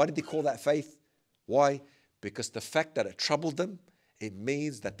 Why did he call that faith? Why? Because the fact that it troubled them, it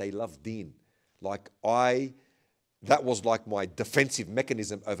means that they love deen. That was like my defensive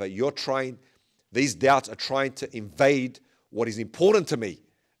mechanism over these doubts are trying to invade what is important to me.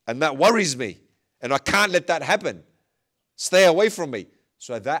 And that worries me. And I can't let that happen. Stay away from me.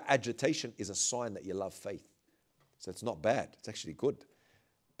 So that agitation is a sign that you love faith. So it's not bad. It's actually good.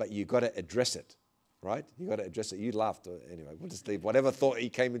 But you got to address it, right? You got to address it. You laughed. Anyway, we'll just leave whatever thought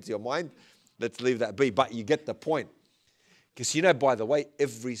came into your mind. Let's leave that be. But you get the point. Because by the way,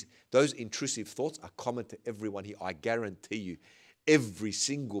 those intrusive thoughts are common to everyone here. I guarantee you, every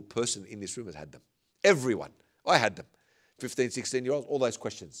single person in this room has had them. Everyone. I had them. 15, 16-year-olds, all those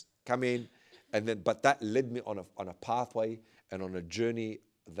questions come in. But that led me on a pathway and on a journey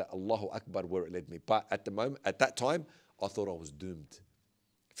that Allahu Akbar where it led me. But at that time, I thought I was doomed.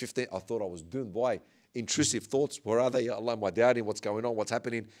 15, I thought I was doomed. Why? Intrusive thoughts. Where are they? Ya Allah, am I doubting what's going on? What's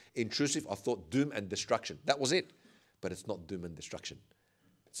happening? Intrusive. I thought doom and destruction. That was it. But it's not doom and destruction.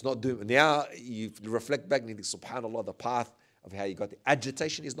 It's not doom. Now you reflect back and you think, subhanAllah, the path of how you got there.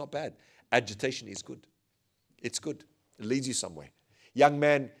 Agitation is not bad. Agitation is good. It's good. It leads you somewhere. Young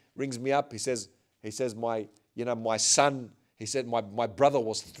man rings me up. He says, my son, he said, my brother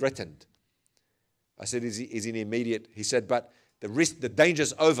was threatened. I said, is he immediate? He said, but the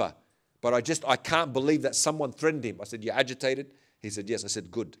danger's over. But I can't believe that someone threatened him. I said, you're agitated? He said, yes. I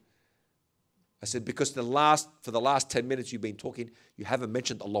said, good. I said, because for the last 10 minutes you've been talking, you haven't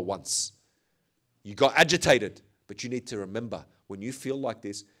mentioned Allah once. You got agitated. But you need to remember, when you feel like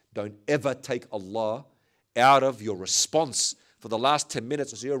this, don't ever take Allah out of your response for the last 10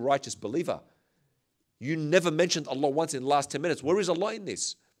 minutes as you're a righteous believer. You never mentioned Allah once in the last 10 minutes. Where is Allah in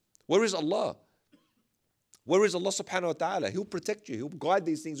this? Where is Allah? Where is Allah subhanahu wa ta'ala? He'll protect you. He'll guide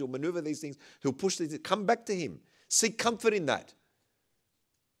these things. He'll maneuver these things. He'll push these things. Come back to Him. Seek comfort in that.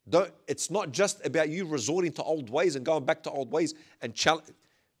 It's not just about you resorting to old ways and going back to old ways and challenge.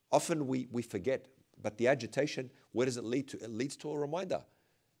 Often we forget. But the agitation, where does it lead to? It leads to a reminder.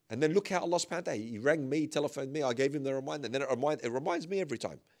 And then look how Allah subhanahu wa ta'ala, He rang me, telephoned me, I gave Him the reminder. And then it reminds me every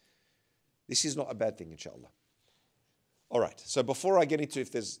time. This is not a bad thing, inshallah. All right. So before I get into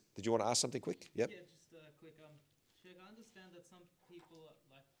did you want to ask something quick? Yep. Yeah, just quick. Shaykh, I understand that some people,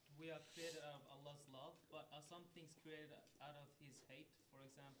 we are created out of Allah's love, but are some things created out of His hate? For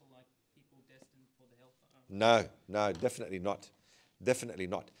example, like people destined for the hellfire? No, definitely not. Definitely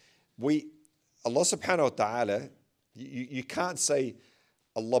not. Allah subhanahu wa ta'ala, you can't say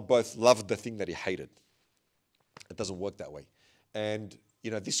Allah both loved the thing that He hated. It doesn't work that way. And,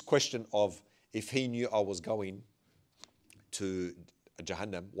 this question of if He knew I was going to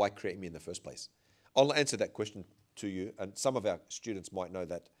Jahannam, why create me in the first place? I'll answer that question to you. And some of our students might know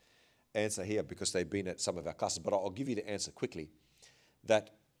that answer here because they've been at some of our classes. But I'll give you the answer quickly.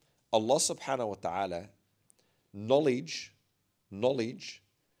 That Allah subhanahu wa ta'ala, knowledge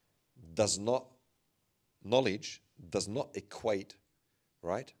does not equate,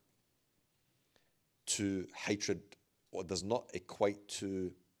 right, to hatred, or does not equate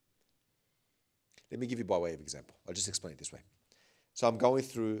to, let me give you by way of example. I'll just explain it this way. So I'm going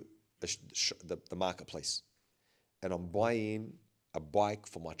through the marketplace and I'm buying a bike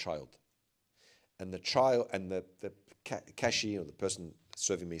for my child. And the child and the cashier or the person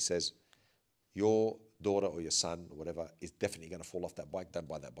serving me says, your daughter or your son or whatever is definitely going to fall off that bike. Don't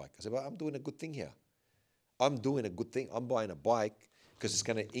buy that bike. I said, well, I'm doing a good thing here. I'm doing a good thing. I'm buying a bike because it's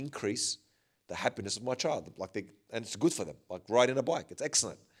going to increase the happiness of my child. And it's good for them. Like riding a bike. It's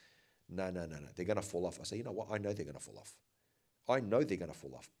excellent. No. They're going to fall off. I say, you know what? I know they're going to fall off.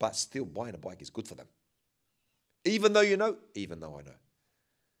 But still buying a bike is good for them. Even though I know.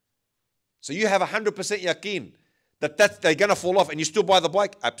 So you have 100% yaqeen that they're going to fall off and you still buy the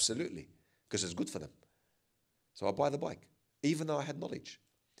bike? Absolutely. Because it's good for them. So I buy the bike. Even though I had knowledge.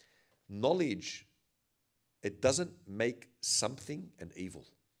 Knowledge, it doesn't make something an evil.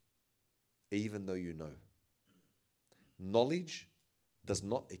 even though you know. Knowledge does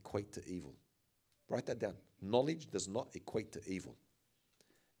not equate to evil. Write that down. Knowledge does not equate to evil.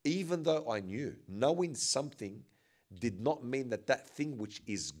 Even though I knew, knowing something did not mean that that thing which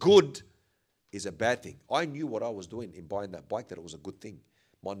is good is a bad thing. I knew what I was doing in buying that bike, that it was a good thing.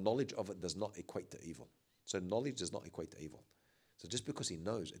 My knowledge of it does not equate to evil. So knowledge does not equate to evil. So just because he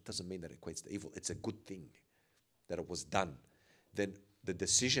knows, it doesn't mean that it equates to evil. It's a good thing that it was done. Then the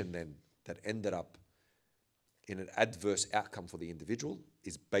decision then that ended up in an adverse outcome for the individual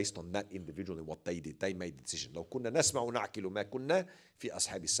is based on that individual and what they did. They made the decision. لو كنا نسمع ونعقل ما كنا في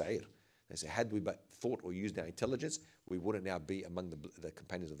أصحاب السعير. They say, had we but thought or used our intelligence, we wouldn't now be among the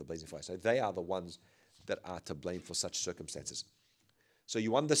companions of the blazing fire. So they are the ones that are to blame for such circumstances. So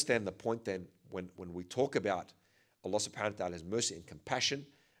you understand the point then when we talk about Allah subhanahu wa ta'ala's mercy and compassion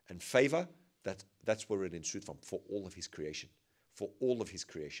and favor, that's where it ensued from, for all of his creation. For all of his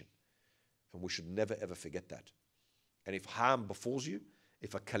creation. And we should never ever forget that. And if harm befalls you,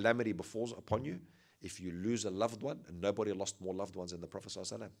 if a calamity befalls upon you, if you lose a loved one, and nobody lost more loved ones than the Prophet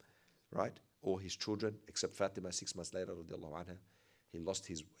ﷺ, right? Or his children, except Fatima 6 months later, radiallahu anha. He lost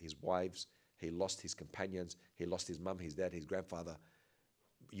his wives, he lost his companions, he lost his mum, his dad, his grandfather.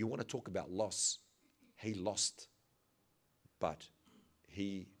 You want to talk about loss? He lost. But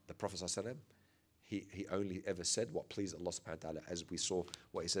the Prophet ﷺ, he only ever said what pleased Allah subhanahu wa ta'ala, as we saw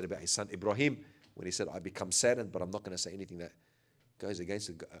what he said about his son Ibrahim, when he said, I become saddened, but I'm not going to say anything that goes against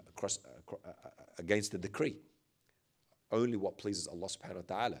the decree. Only what pleases Allah subhanahu wa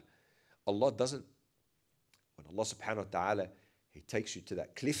ta'ala. Allah doesn't, when Allah subhanahu wa ta'ala, he takes you to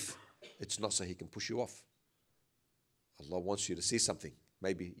that cliff, it's not so he can push you off. Allah wants you to see something.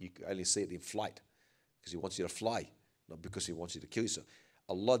 Maybe you can only see it in flight, because he wants you to fly, not because he wants you to kill yourself.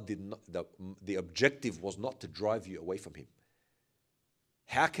 Allah did not, the objective was not to drive you away from him.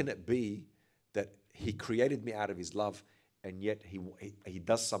 How can it be that he created me out of his love and yet he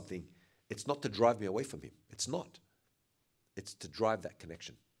does something? It's not to drive me away from him. It's not. It's to drive that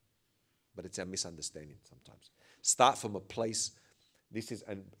connection. But it's a misunderstanding sometimes. Start from a place, this is,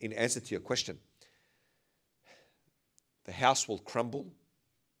 and in answer to your question, the house will crumble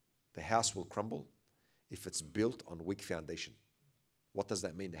if it's built on weak foundation. What does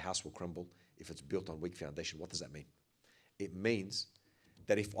that mean? The house will crumble if it's built on weak foundation. What does that mean? It means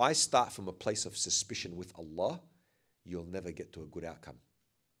that if I start from a place of suspicion with Allah, you'll never get to a good outcome.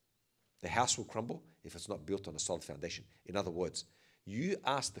 The house will crumble if it's not built on a solid foundation. In other words, you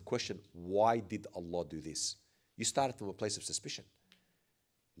ask the question, why did Allah do this? You started from a place of suspicion.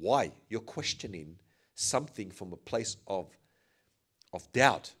 Why? You're questioning something from a place of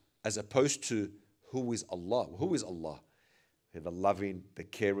doubt, as opposed to who is Allah? Who is Allah? The loving, the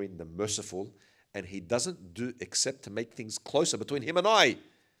caring, the merciful, and he doesn't do except to make things closer between him and I.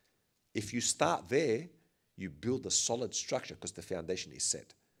 If you start there, you build a solid structure because the foundation is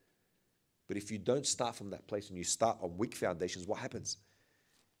set. But if you don't start from that place and you start on weak foundations, what happens?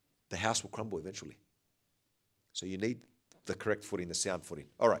 The house will crumble eventually. So you need the correct footing, the sound footing.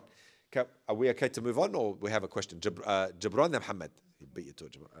 All right. Okay, are we okay to move on, or we have a question? Jabran Muhammad. He beat you to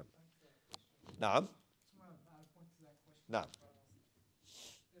it. Naam. Naam.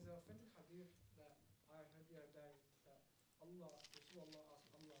 There's an authentic hadith that I heard the other day that Allah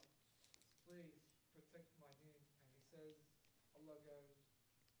asked Allah, please protect my deen. And he says, Allah goes,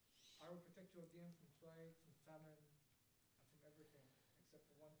 I will protect your deen from plague, from famine, and from everything, except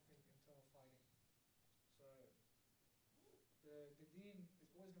for one thing, internal fighting. So, the deen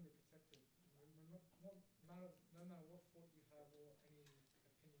is always going to be protected, no matter what thought you have or any opinion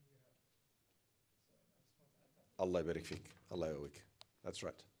you have. So, I just want to add that. Allah barik fik. Allah yawik. That's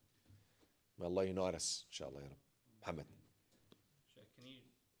right. May Allah unite us, inshallah. Muhammad. Shaykh, can you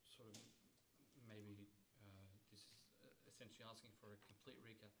sort of maybe, this is essentially asking for a complete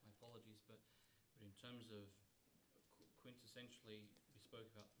recap, my apologies, but in terms of quintessentially, we spoke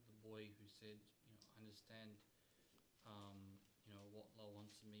about the boy who said, I understand, what Allah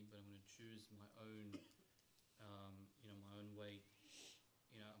wants of me, but I'm going to choose my own, my own way.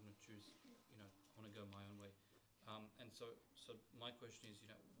 I'm going to choose, I want to go my own way. And so my question is,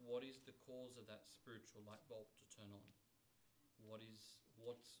 what is the cause of that spiritual light bulb to turn on? What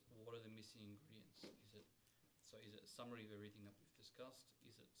are the missing ingredients? Is it a summary of everything that we've discussed?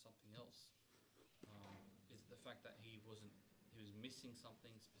 Is it something else? Is it the fact that he was missing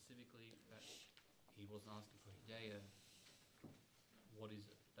something specifically, that he wasn't asking for hidayah? What is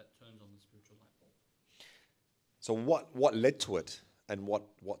it that turns on the spiritual light bulb? So what led to it, and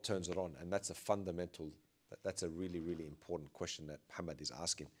what turns it on? And that's a fundamental, that's a really, really important question that Muhammad is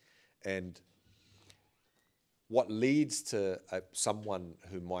asking. And what leads to someone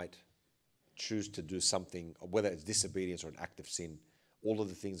who might choose to do something, whether it's disobedience or an act of sin, all of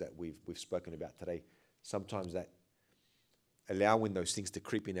the things that we've spoken about today, sometimes that allowing those things to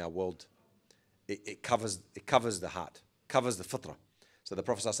creep in our world, it covers the heart, covers the fitrah. So the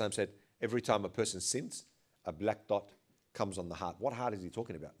Prophet ﷺ said, every time a person sins, a black dot comes on the heart. What heart is he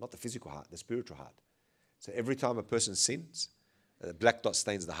talking about? Not the physical heart, the spiritual heart. So every time a person sins, a black dot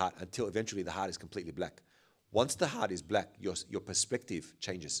stains the heart until eventually the heart is completely black. Once the heart is black, your perspective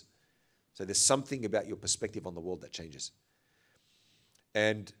changes. So there's something about your perspective on the world that changes.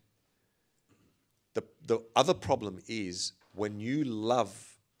 And the other problem is when you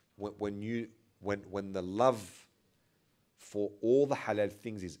love, when the love for all the halal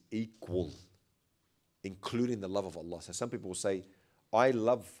things is equal, including the love of Allah. So some people will say, I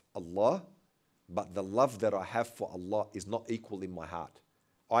love Allah, but the love that I have for Allah is not equal in my heart.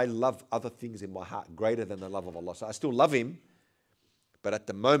 I love other things in my heart greater than the love of Allah. So I still love Him, but at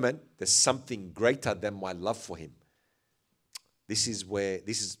the moment, there's something greater than my love for Him. This is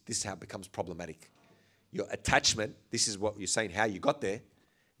how it becomes problematic. Your attachment, this is what you're saying, how you got there.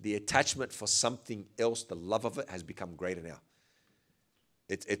 The attachment for something else, the love of it has become greater now.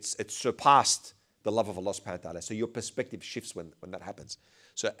 It's surpassed the love of Allah subhanahu wa ta'ala. So your perspective shifts when that happens.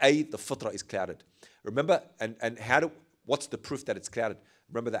 So the fitrah is clouded. Remember, what's the proof that it's clouded?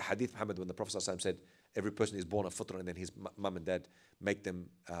 Remember that hadith, Muhammad, when the Prophet ﷺ said, every person is born a fitrah and then his mum and dad make them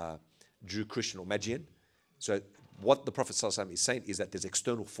Jew, Christian or Magian. So what the Prophet ﷺ is saying is that there's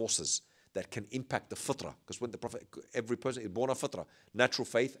external forces that can impact the fitrah. Because when every person is born a fitrah, natural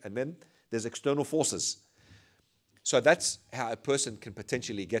faith, and then there's external forces. So that's how a person can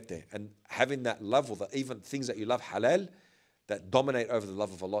potentially get there. And having that love, or even things that you love, halal, that dominate over the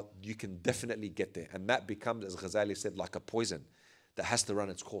love of Allah, you can definitely get there. And that becomes, as Ghazali said, like a poison that has to run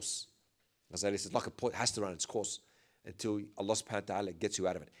its course. Ghazali said, like a poison, has to run its course until Allah subhanahu wa ta'ala gets you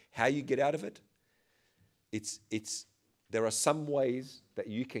out of it. How you get out of it? There are some ways that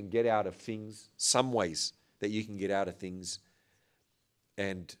you can get out of things,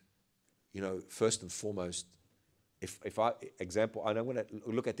 And, first and foremost, and I'm going to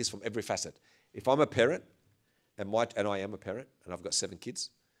look at this from every facet. If I'm a parent, and I am a parent, and I've got 7 kids,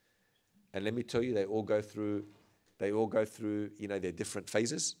 and let me tell you, they all go through, their different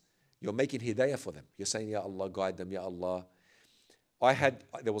phases. You're making hidayah for them. You're saying, Ya Allah, guide them, Ya Allah.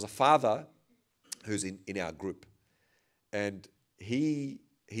 There was a father who's in our group, and he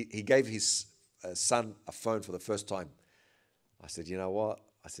gave his son a phone for the first time. I said, you know what?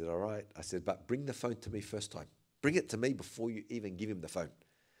 I said, all right. I said, but bring the phone to me first time. Bring it to me before you even give him the phone.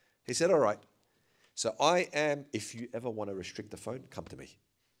 He said, all right. So if you ever want to restrict the phone, come to me.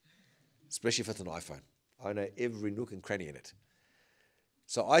 Especially if it's an iPhone. I know every nook and cranny in it.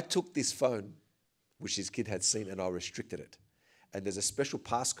 So I took this phone, which his kid had seen, and I restricted it. And there's a special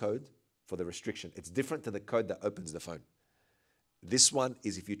passcode for the restriction. It's different to the code that opens the phone. This one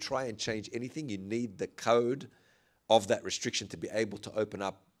is if you try and change anything, you need the code of that restriction to be able to open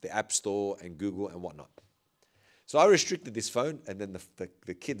up the App Store and Google and whatnot. So I restricted this phone, and then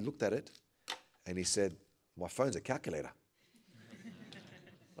the kid looked at it, and he said, my phone's a calculator.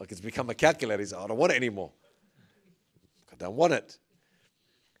 Like, it's become a calculator. He said, I don't want it anymore. I don't want it.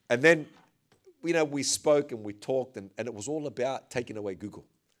 And then, we spoke and we talked, and it was all about taking away Google.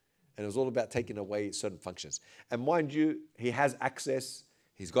 And it was all about taking away certain functions. And mind you, he has access.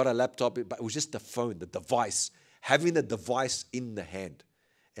 He's got a laptop, but it was just the phone, the device, having the device in the hand.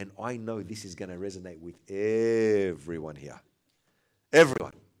 And I know this is going to resonate with everyone here.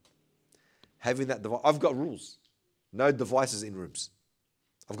 Everyone. Having that device. I've got rules. No devices in rooms.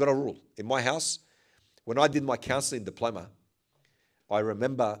 I've got a rule. In my house, when I did my counseling diploma, I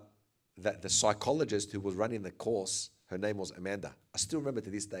remember that the psychologist who was running the course, her name was Amanda. I still remember to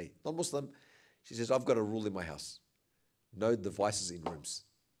this day. Non-Muslim. She says, I've got a rule in my house. No devices in rooms.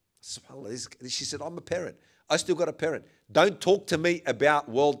 SubhanAllah. She said, I'm a parent. I still got a parent. Don't talk to me about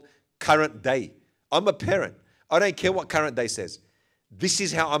world current day. I'm a parent. I don't care what current day says. This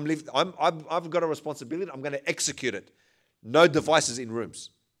is how I'm living. I've got a responsibility. I'm going to execute it. No devices in rooms.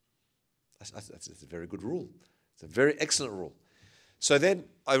 That's a very good rule. It's a very excellent rule. So then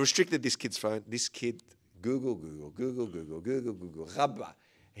I restricted this kid's phone. This kid, Google.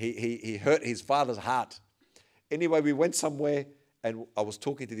 He hurt his father's heart. Anyway, we went somewhere, and I was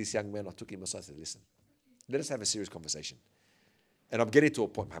talking to this young man. I took him aside and said, listen, let us have a serious conversation. And I'm getting to a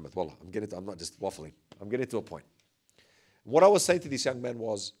point, Muhammad, wallah. I'm not just waffling. I'm getting to a point. What I was saying to this young man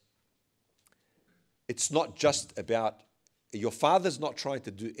was, it's not just about, your father's not trying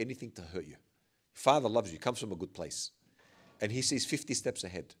to do anything to hurt you. Your father loves you, comes from a good place. And he sees 50 steps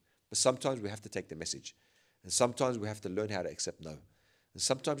ahead. But sometimes we have to take the message. And sometimes we have to learn how to accept no. And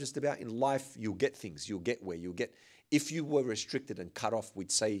sometimes just about in life, you'll get things, you'll get where you'll get. If you were restricted and cut off,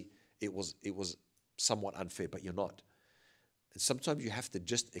 we'd say it was somewhat unfair, but you're not. And sometimes you have to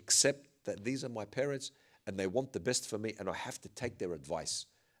just accept that these are my parents and they want the best for me and I have to take their advice.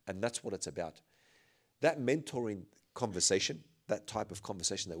 And that's what it's about. That mentoring conversation, that type of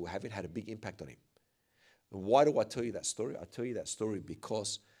conversation that we're having had a big impact on him. And why do I tell you that story? I tell you that story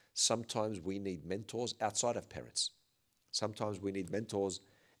because sometimes we need mentors outside of parents. Sometimes we need mentors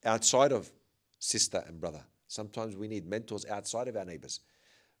outside of sister and brother. Sometimes we need mentors outside of our neighbors.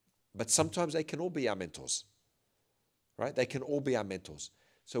 But sometimes they can all be our mentors, right? They can all be our mentors.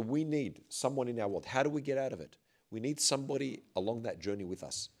 So we need someone in our world. How do we get out of it? We need somebody along that journey with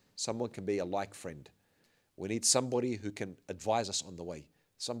us. Someone can be a like friend. We need somebody who can advise us on the way.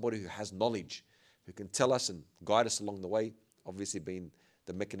 Somebody who has knowledge, who can tell us and guide us along the way, obviously being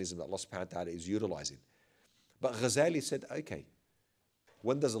the mechanism that Allah subhanahu wa ta'ala is utilizing. But Ghazali said, okay,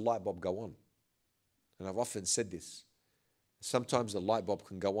 when does a light bulb go on? And I've often said this. Sometimes the light bulb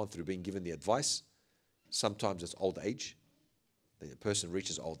can go on through being given the advice. Sometimes it's old age. The person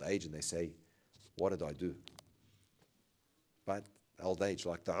reaches old age and they say, what did I do? But old age,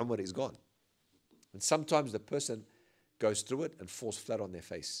 like the Umar, is gone. And sometimes the person goes through it and falls flat on their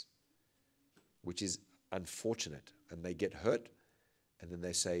face, which is unfortunate. And they get hurt. And then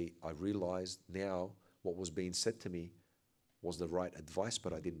they say, I realized now what was being said to me was the right advice,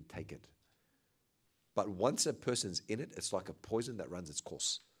 but I didn't take it. But once a person's in it, it's like a poison that runs its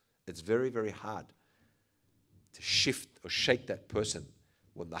course. It's very, very hard to shift or shake that person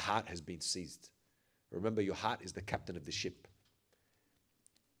when the heart has been seized. Remember, your heart is the captain of the ship.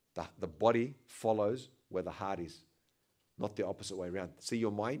 The body follows where the heart is, not the opposite way around. See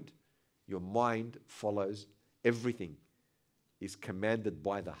your mind? Your mind follows everything, is commanded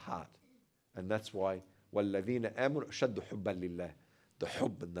by the heart. And that's why وَالَّذِينَ آمَنُوا أَشَدُّ حُبًّا لِلَّهِ. The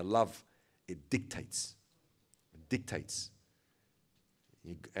hubb and the love, it dictates. It dictates.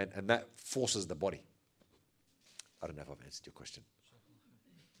 And that forces the body. I don't know if I've answered your question.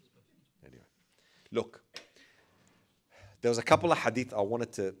 Anyway. Look, there was a couple of hadith I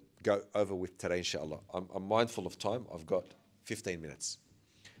wanted to go over with today, inshallah. I'm mindful of time. I've got 15 minutes.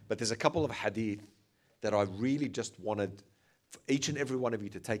 But there's a couple of hadith that I really just wanted for each and every one of you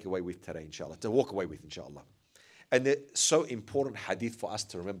to take away with today, inshallah, to walk away with, inshallah. And they're so important hadith for us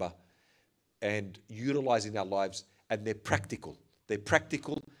to remember and utilize in our lives, and they're practical. They're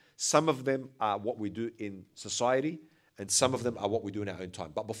practical. Some of them are what we do in society, and some of them are what we do in our own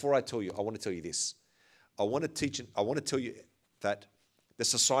time. But before I tell you, I want to tell you this. I want to tell you that the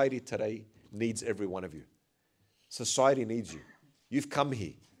society today needs every one of you. Society needs you. You've come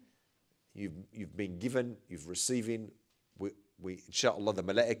here. You've been given, you've receiving. We inshallah, the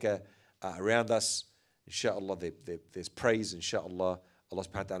malaika are around us. Inshallah, there's praise. Inshallah, Allah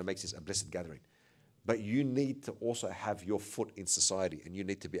subhanahu wa ta'ala makes this a blessed gathering. But you need to also have your foot in society, and you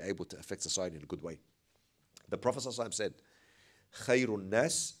need to be able to affect society in a good way. The Prophet ﷺ said, خَيْرُ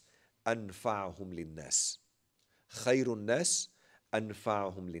النَّاسِ أَنْفَعُهُمْ لِلنَّاسِ. خَيْرُ النَّاسِ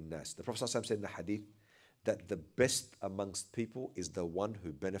أَنْفَعُهُمْ لِلنَّاسِ. The Prophet ﷺ said in the hadith that the best amongst people is the one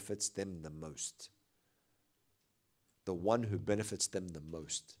who benefits them the most. The one who benefits them the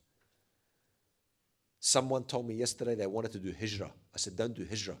most. Someone told me yesterday they wanted to do hijrah. I said, don't do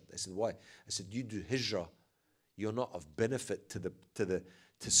hijrah. They said, why? I said, you do hijrah, you're not of benefit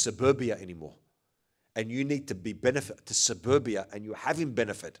to suburbia anymore. And you need to be benefit to suburbia, and you're having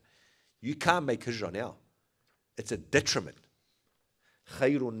benefit. You can't make hijrah now. It's a detriment.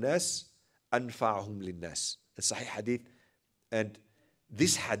 خَيْرُ النَّاسِ أَنْفَعُهُمْ لِلنَّاسِ. It's Sahih hadith. And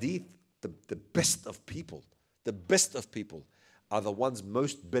this hadith, the best of people are the ones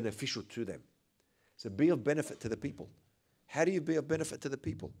most beneficial to them. So be of benefit to the people. How do you be of benefit to the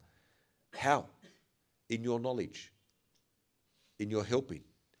people? How? In your knowledge, in your helping,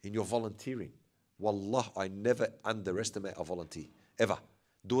 in your volunteering. Wallah, I never underestimate a volunteer, ever.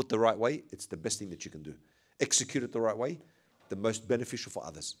 Do it the right way, it's the best thing that you can do. Execute it the right way, the most beneficial for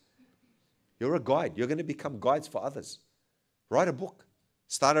others. You're a guide. You're going to become guides for others. Write a book.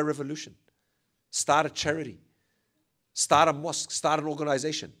 Start a revolution. Start a charity. Start a mosque. Start an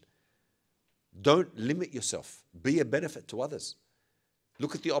organization. Don't limit yourself. Be a benefit to others.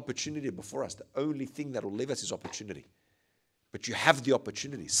 Look at the opportunity before us. The only thing that will leave us is opportunity. But you have the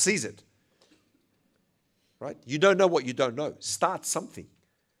opportunity. Seize it. Right? You don't know what you don't know. Start something.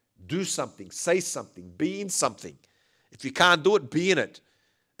 Do something. Say something. Be in something. If you can't do it, be in it.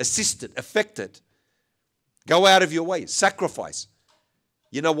 Assist it. Affect it. Go out of your way. Sacrifice.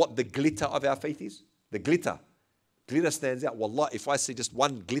 You know what the glitter of our faith is? The glitter. Glitter stands out. Wallah, if I see just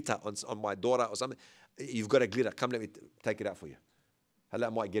one glitter on my daughter or something, you've got a glitter. Come, let me take it out for you.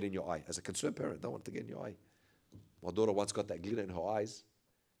 That might get in your eye. As a concerned parent, don't want it to get in your eye. My daughter once got that glitter in her eyes.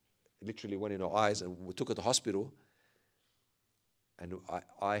 It literally went in her eyes, and we took her to hospital. And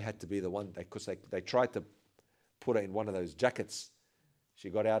I had to be the one, because they tried to put her in one of those jackets. She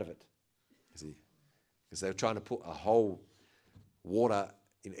got out of it. You see, because they were trying to put a whole water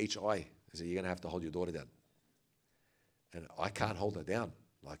in each eye. They said, you're going to have to hold your daughter down. And I can't hold her down.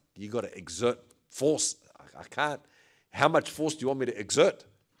 Like, you got to exert force. I can't. How much force do you want me to exert?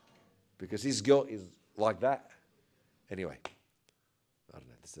 Because this girl is like that. Anyway, I don't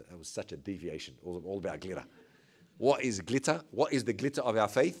know. That was such a deviation. All about glitter. What is glitter? What is the glitter of our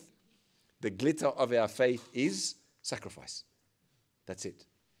faith? The glitter of our faith is sacrifice. That's it.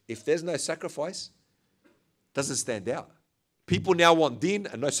 If there's no sacrifice, it doesn't stand out. People now want deen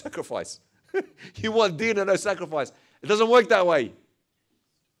and no sacrifice. You want deen and no sacrifice. It doesn't work that way.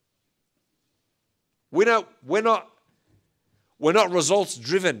 We're not results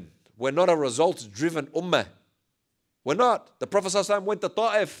driven. We're not a results driven ummah. We're not. The Prophet ﷺ went to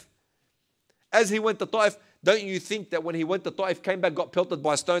Ta'if. As he went to Ta'if, don't you think that when he went to Ta'if, came back, got pelted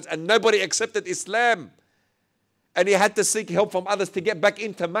by stones, and nobody accepted Islam? And he had to seek help from others to get back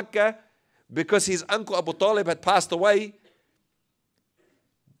into Mecca because his uncle Abu Talib had passed away.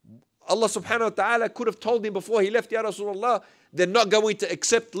 Allah subhanahu wa ta'ala could have told him before he left, Ya Rasulullah, they're not going to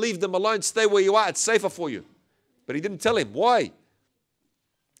accept, leave them alone, stay where you are, it's safer for you. But he didn't tell him. Why?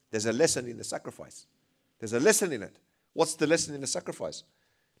 There's a lesson in the sacrifice. There's a lesson in it. What's the lesson in the sacrifice?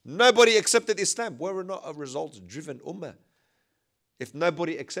 Nobody accepted Islam. We're not a results-driven ummah. If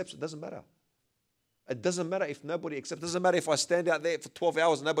nobody accepts, it doesn't matter. It doesn't matter if nobody accepts. It doesn't matter if I stand out there for 12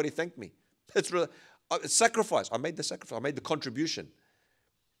 hours and nobody thanked me. It's sacrifice. I made the sacrifice. I made the contribution.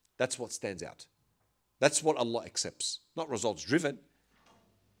 That's what stands out. That's what Allah accepts. Not results-driven.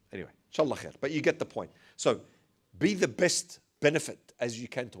 Anyway, inshallah khair. But you get the point. So, be the best benefit as you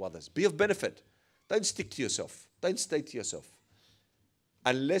can to others. Be of benefit. Don't stick to yourself. Don't stay to yourself.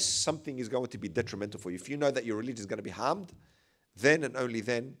 Unless something is going to be detrimental for you. If you know that your religion is going to be harmed, then and only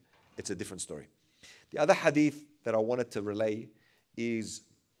then, it's a different story. The other hadith that I wanted to relay is,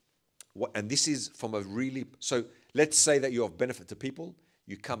 and this is from a really, so let's say that you're of benefit to people,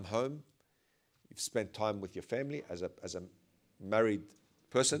 you come home, you've spent time with your family as a married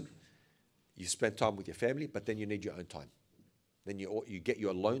person, you spend time with your family, but then you need your own time. Then you get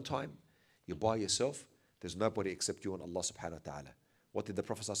your alone time, you're by yourself, there's nobody except you and Allah subhanahu wa ta'ala. What did the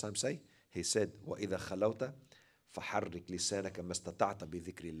Prophet ﷺ say? He said, وَإِذَا خَلَوْتَ فَحَرِّكْ لِسَانَكَ مَا اسْتَطَعْتَ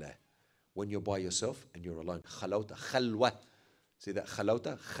بِذِكْرِ اللَّهِ. When you're by yourself and you're alone. خَلَوْتَ, خَلْوَة. See that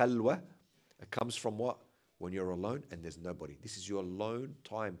خَلَوْتَ, خَلْوَة. It comes from what? When you're alone and there's nobody. This is your alone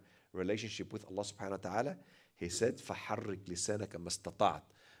time relationship with Allah subhanahu wa ta'ala. He said, فَحَرِّكْ لِسَانَكَ مَا اسْتَطَعْتَ.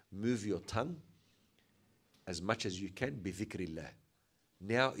 Move your tongue as much as you can بِذِكْرِ اللَّهِ.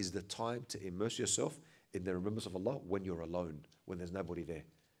 Now is the time to immerse yourself in the remembrance of Allah when you're alone, when there's nobody there.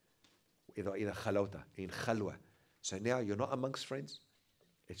 إِذَا خَلَوْتَ, in khalwa. So now you're not amongst friends.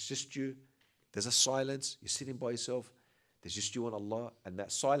 It's just you. There's a silence. You're sitting by yourself. There's just you and Allah and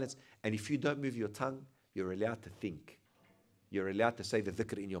that silence. And if you don't move your tongue, you're allowed to think. You're allowed to say the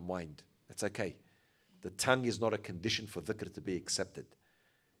dhikr in your mind. That's okay. The tongue is not a condition for dhikr to be accepted.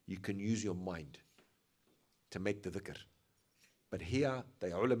 You can use your mind to make the dhikr. But here,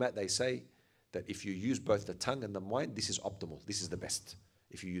 the ulama, they say that if you use both the tongue and the mind, this is optimal. This is the best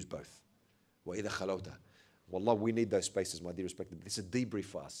if you use both. وَإِذَا خَلَوْتَ. Wallah, we need those spaces, my dear respected. This is a debrief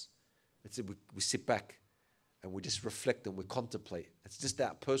for us. We sit back and we just reflect and we contemplate. It's just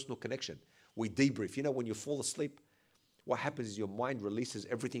that personal connection. We debrief. You know, when you fall asleep, what happens is your mind releases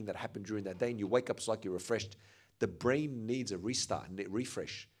everything that happened during that day and you wake up, it's like you're refreshed. The brain needs a restart and a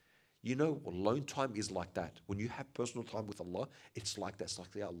refresh. You know, alone time is like that. When you have personal time with Allah, it's like that. It's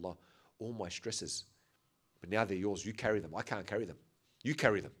like, Ya Allah, all my stresses, but now they're yours. You carry them. I can't carry them. You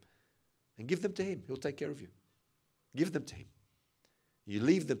carry them. And give them to Him. He'll take care of you. Give them to Him. You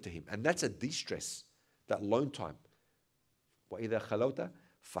leave them to Him. And that's a de-stress, that alone time. وَإِذَا خَلَوْتَ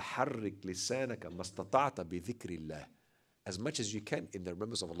فَحَرِّكْ لِسَانَكَ مَا اسْتَطَعْتَ بِذِكْرِ اللَّهِ. As much as you can in the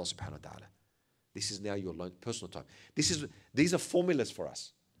remembrance of Allah subhanahu wa ta'ala. This is now your alone, personal time. These are formulas for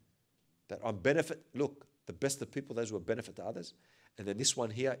us. That on benefit, look, the best of people, those who are benefit to others. And then this one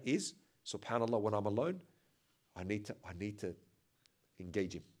here is, subhanAllah, when I'm alone, I need to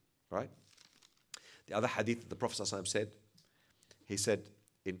engage Him, right? The other hadith that the Prophet ﷺ said, he said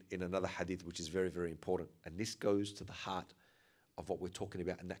in another hadith, which is very, very important, and this goes to the heart of what we're talking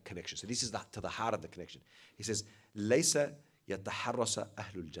about and that connection. So this is to the heart of the connection. He says, لَيْسَ يَتَحَرَّسَ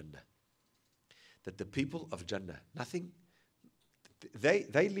أَهْلُ الْجَنَّةِ. That the people of Jannah,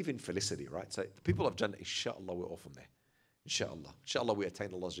 they live in felicity, right? So the people of Jannah, inshallah, we're all from there. Inshallah. Inshallah we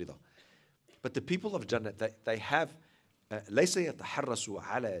attain Allah's rida. But the people of Jannah, they have ليس يتحرسوا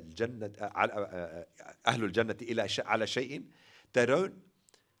على الجنة أهل الجنة إلى على شيء. They don't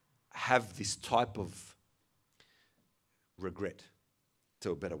have this type of regret,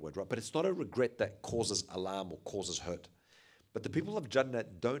 to a better word, right? But it's not a regret that causes alarm or causes hurt. But the people of Jannah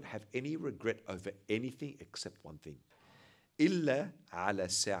don't have any regret over anything except one thing. إلا على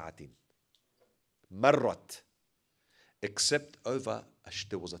ساعة مرت. Except over,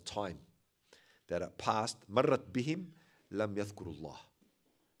 there was a time that it passed. مرت بهم لم يذكروا الله.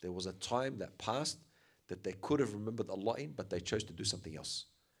 There was a time that passed that they could have remembered Allah in, but they chose to do something else.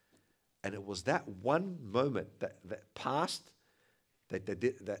 And it was that one moment that passed that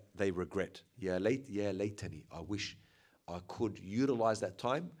they regret. Ya laytani. I wish I could utilize that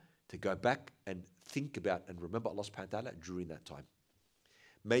time to go back and think about and remember Allah subhanahu wa ta'ala during that time.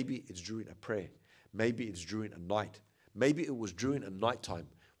 Maybe it's during a prayer. Maybe it's during a night. Maybe it was during a night time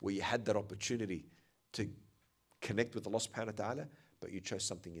where you had that opportunity to connect with Allah subhanahu wa ta'ala, but you chose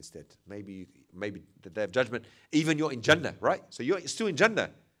something instead. Maybe the day of judgment, even you're in Jannah, right? So you're still in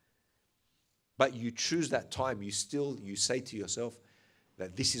Jannah. But you choose that time, you say to yourself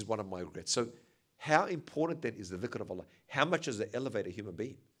that this is one of my regrets. So how important then is the dhikr of Allah? How much does it elevate a human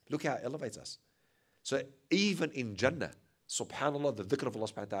being? Look how it elevates us. So even in Jannah, subhanAllah, the dhikr of Allah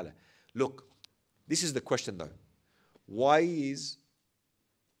subhanahu wa ta'ala. Look, this is the question though. What is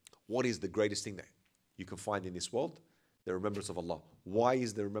the greatest thing that you can find in this world? The remembrance of Allah. Why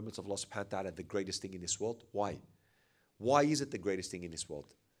is the remembrance of Allah subhanahu wa ta'ala the greatest thing in this world? Why? Why is it the greatest thing in this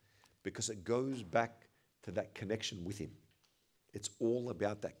world? Because it goes back to that connection with Him. It's all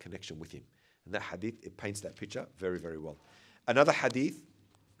about that connection with Him. And that hadith, it paints that picture very, very well. Another hadith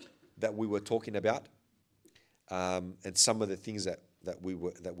that we were talking about, and some of the things that we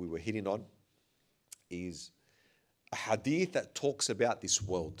were hitting on, is a hadith that talks about this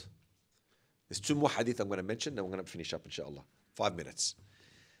world. There's two more hadith I'm going to mention, then we're going to finish up, inshallah. 5 minutes.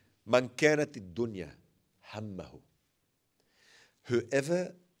 Man kanat ad-dunya hammahu.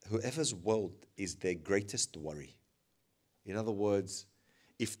 Whoever's world is their greatest worry. In other words,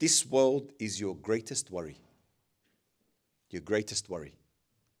 if this world is your greatest worry,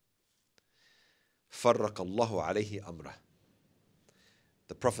 فرق الله عليه أمره.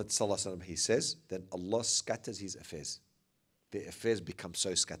 The Prophet ﷺ, he says, then Allah scatters his affairs. Their affairs become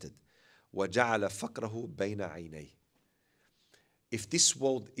so scattered. وَجَعَلَ فَقْرَهُ بَيْنَ عَيْنَيْهِ. If this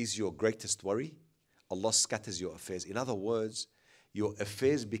world is your greatest worry, Allah scatters your affairs. In other words, your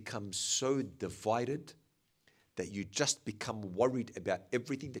affairs become so divided that you just become worried about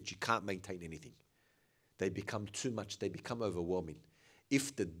everything, that you can't maintain anything. They become too much, they become overwhelming.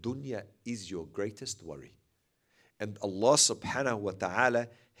 If the dunya is your greatest worry, and Allah subhanahu wa ta'ala,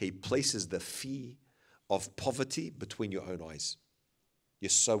 He places the fear of poverty between your own eyes. You're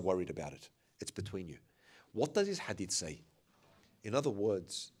so worried about it. It's between you. What does this hadith say? In other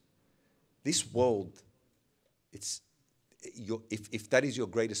words, this world, if that is your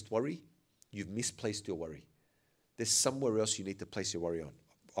greatest worry, you've misplaced your worry. There's somewhere else you need to place your worry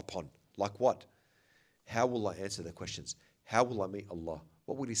upon. Like what? How will I answer the questions? How will I meet Allah?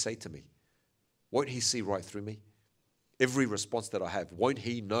 What will He say to me? Won't He see right through me? Every response that I have, won't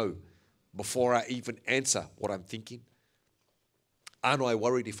He know before I even answer what I'm thinking? Aren't I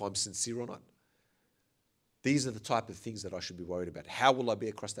worried if I'm sincere or not? These are the type of things that I should be worried about. How will I be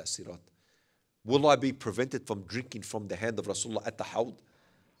across that sirat? Will I be prevented from drinking from the hand of Rasulullah at the hawd?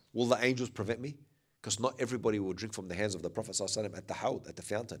 Will the angels prevent me? Because not everybody will drink from the hands of the Prophet ﷺ at the hawd, at the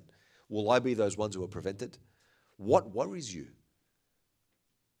fountain. Will I be those ones who are prevented? What worries you?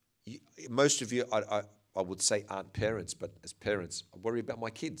 Most of you, I would say, aren't parents, but as parents, I worry about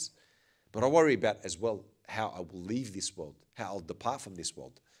my kids. But I worry about as well how I will leave this world, how I'll depart from this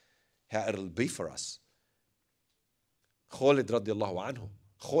world, how it'll be for us. Khalid radiallahu anhu,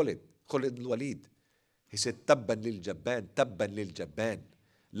 Khalid al-Walid, he said, Tabban lil Jabban,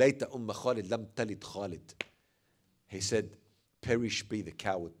 Layta Khalid lam talid Khalid. He said, perish be the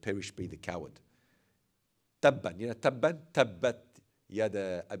coward, perish be the coward. Tabban, Tabban, Tabbat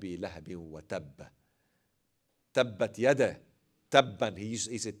yada abi lahabin wa tabba. Tabbat yada, Tabban, he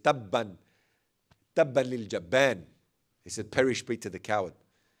said, Tabban lil Jabban. He said, perish be to the coward.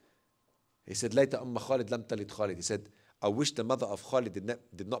 He said, Layta Khalid lam talid Khalid. He said, I wish the mother of Khalid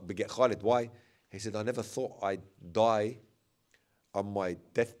did not beget Khalid. Why? He said, I never thought I'd die on my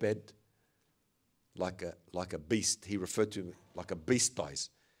deathbed like a beast. He referred to me like a beast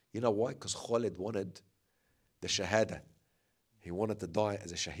dies. You know why? Because Khalid wanted the shahada. He wanted to die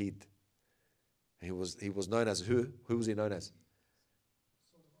as a shaheed. He was known as who? Who was he known as?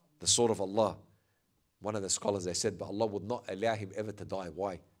 The sword of Allah. One of the scholars, they said, but Allah would not allow him ever to die.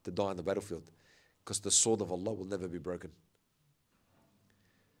 Why? To die on the battlefield. Because the sword of Allah will never be broken.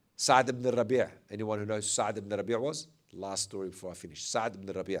 Sa'd ibn Rabi'. Anyone who knows Sa'd ibn Rabi' was? Last story before I finish. Sa'd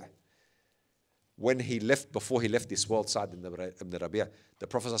ibn Rabi'. When he left, before he left this world, Sa'd ibn Rabi', the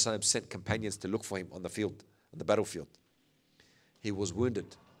Prophet ﷺ sent companions to look for him on the field, on the battlefield. He was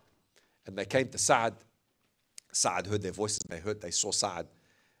wounded. And they came to Sa'd. Sa'd heard their voices. They saw Sa'd.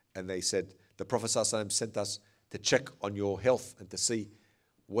 And they said, the Prophet ﷺ sent us to check on your health and to see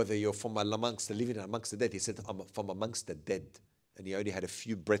whether you're from amongst the living and amongst the dead. He said, I'm from amongst the dead. And he only had a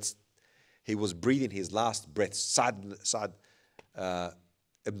few breaths. He was breathing his last breath. Sa'd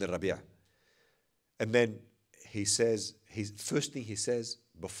ibn Rabi'. And then he says, first thing he says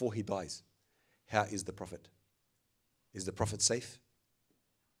before he dies, how is the Prophet? Is the Prophet safe?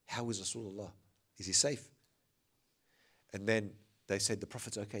 How is Rasulullah? Is he safe? And then they said, the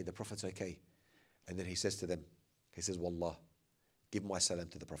Prophet's okay, the Prophet's okay. And then he says to them, he says, Wallah, give my salam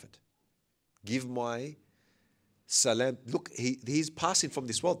to the Prophet. Give my salam. Look, he's passing from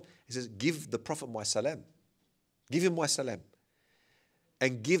this world. He says, give the Prophet my salam. Give him my salam.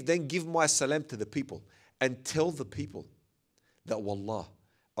 And then give my salam to the people. And tell the people that Wallah,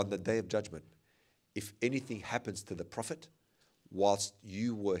 on the day of judgment, if anything happens to the Prophet whilst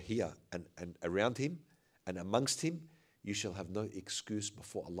you were here and around him and amongst him, you shall have no excuse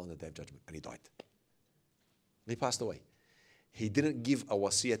before Allah on the day of judgment. And he died. He passed away. He didn't give a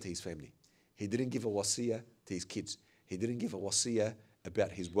wasiyah to his family. He didn't give a wasiyah to his kids. He didn't give a wasiyah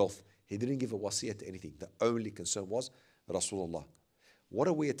about his wealth. He didn't give a wasiyah to anything. The only concern was Rasulullah. What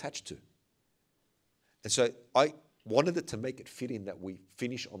are we attached to? And so I wanted it to make it fit in that we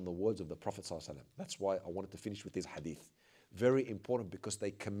finish on the words of the Prophet ﷺ. That's why I wanted to finish with this hadith. Very important because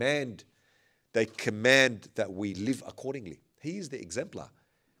they command that we live accordingly. He is the exemplar.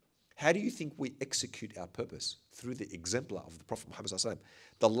 How do you think we execute our purpose? Through the exemplar of the Prophet Muhammad ﷺ.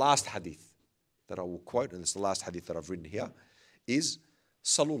 The last hadith that I will quote, and it's the last hadith that I've written here, is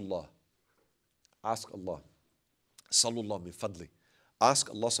Salullah. Ask Allah. Salullah min fadli.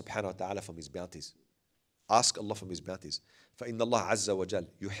 Ask Allah subhanahu wa ta'ala from his bounties. Ask Allah from his bounties. فَإِنَّ اللَّهَ عَزَّ وَجَلَّ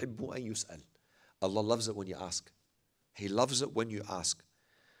يُحِبُّ أَن يُسْأَلْ. Allah loves it when you ask. He loves it when you ask.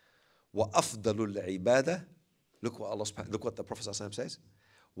 وَأَفْضَلُ الْعِبَادَةِ. Look what the Prophet ﷺ says.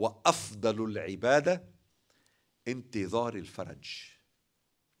 وَأَفْضَلُ الْعِبَادَةِ انتظار الفرج.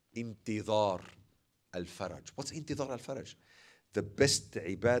 انتظار الفرج. What's انتظار الفرج? The best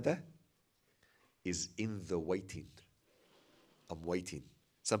ibadah is in the waiting. I'm waiting.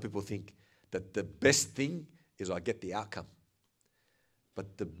 Some people think that the best thing is I get the outcome.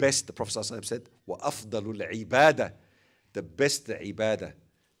 But the best, the Prophet ﷺ said, وَأَفْضَلُ الْعِبَادَةِ. The best ibadah,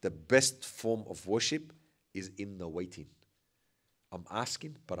 the best form of worship is in the waiting. I'm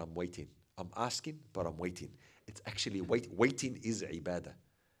asking, but I'm waiting. I'm asking, but I'm waiting. It's actually waiting is ibadah.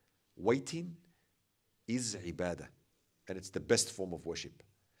 Waiting is ibadah. And it's the best form of worship.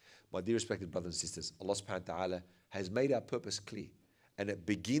 My dear respected brothers and sisters, Allah subhanahu wa ta'ala has made our purpose clear. And it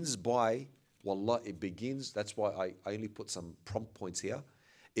begins by, wallah, it begins, that's why I only put some prompt points here.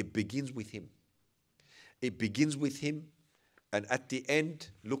 It begins with him. It begins with him. And at the end,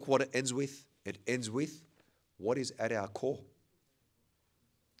 look what it ends with. It ends with what is at our core.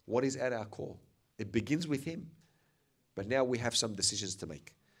 What is at our core? It begins with him. But now we have some decisions to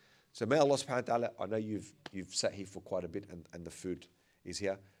make. So may Allah subhanahu wa ta'ala, I know you've sat here for quite a bit and the food is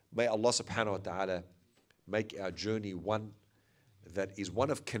here. May Allah subhanahu wa ta'ala make our journey one that is one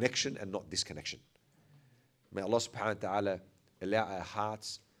of connection and not disconnection. May Allah subhanahu wa ta'ala allow our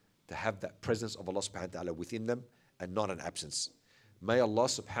hearts to have that presence of Allah subhanahu wa ta'ala within them and not an absence. May Allah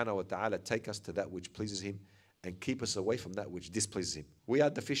subhanahu wa ta'ala take us to that which pleases Him and keep us away from that which displeases Him. We are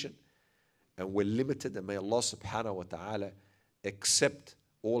deficient and we're limited, and may Allah subhanahu wa ta'ala accept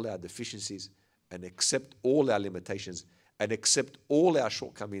all our deficiencies and accept all our limitations and accept all our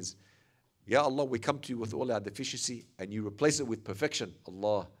shortcomings. Ya Allah, we come to you with all our deficiency and you replace it with perfection.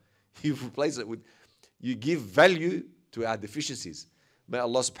 Allah, you replace it with, you give value to our deficiencies. May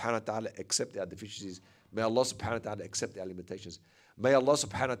Allah subhanahu wa ta'ala accept our deficiencies. May Allah subhanahu wa ta'ala accept our limitations. May Allah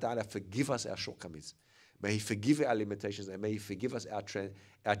subhanahu wa ta'ala forgive us our shortcomings. May He forgive our limitations, and may He forgive us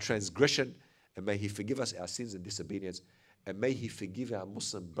our transgression, and may He forgive us our sins and disobedience, and may He forgive our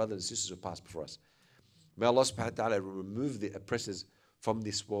Muslim brothers and sisters who passed before us. May Allah subhanahu wa ta'ala remove the oppressors from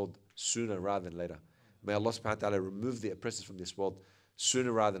this world sooner rather than later. May Allah subhanahu wa ta'ala remove the oppressors from this world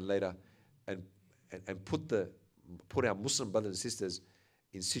sooner rather than later, and put our Muslim brothers and sisters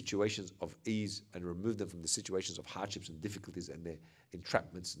in situations of ease and remove them from the situations of hardships and difficulties and their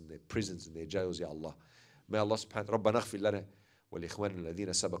entrapments and their prisons and their jails, Ya Allah. May Allah subhanahu wa ta'ala, رَبَّنَا اغْفِرْ لَنَا والإخوان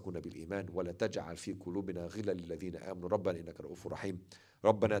الذين سبقونا بالإيمان ولا تجعل في قلوبنا غلا للذين آمنوا ربنا إنك رؤوف رحيم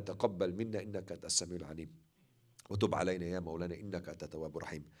ربنا تقبل منا إنك أنت السميع العليم وتب علينا يا مولانا إنك أنت التواب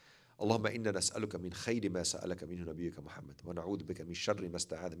الرحيم اللهم إنا نسألك من خير ما سألك منه نبيك محمد ونعوذ بك من شر ما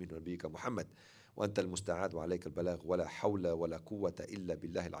استعاذ منه نبيك محمد وأنت المستعاذ وعليك البلاغ ولا حول ولا قوة إلا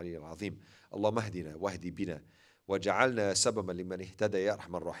بالله العلي العظيم اللهم اهدنا واهدي بنا وجعلنا سببا لمن اهتدى يا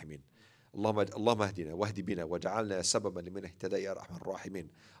أرحم الراحمين اللهم اهدنا واهد بنا وجعلنا سببا لمن اهتدى يا ارحم الراحمين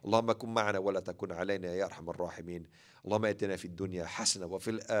اللهم كن معنا ولا تكن علينا يا ارحم الراحمين اللهم اتنا في الدنيا حسنه وفي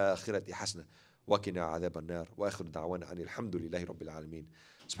الاخره حسنه وقنا عذاب النار واخر دعوانا ان الحمد لله رب العالمين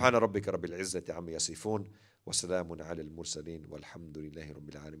سبحان ربك رب العزه عما يصفون وسلام على المرسلين والحمد لله رب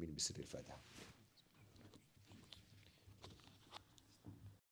العالمين بسر الفاتحه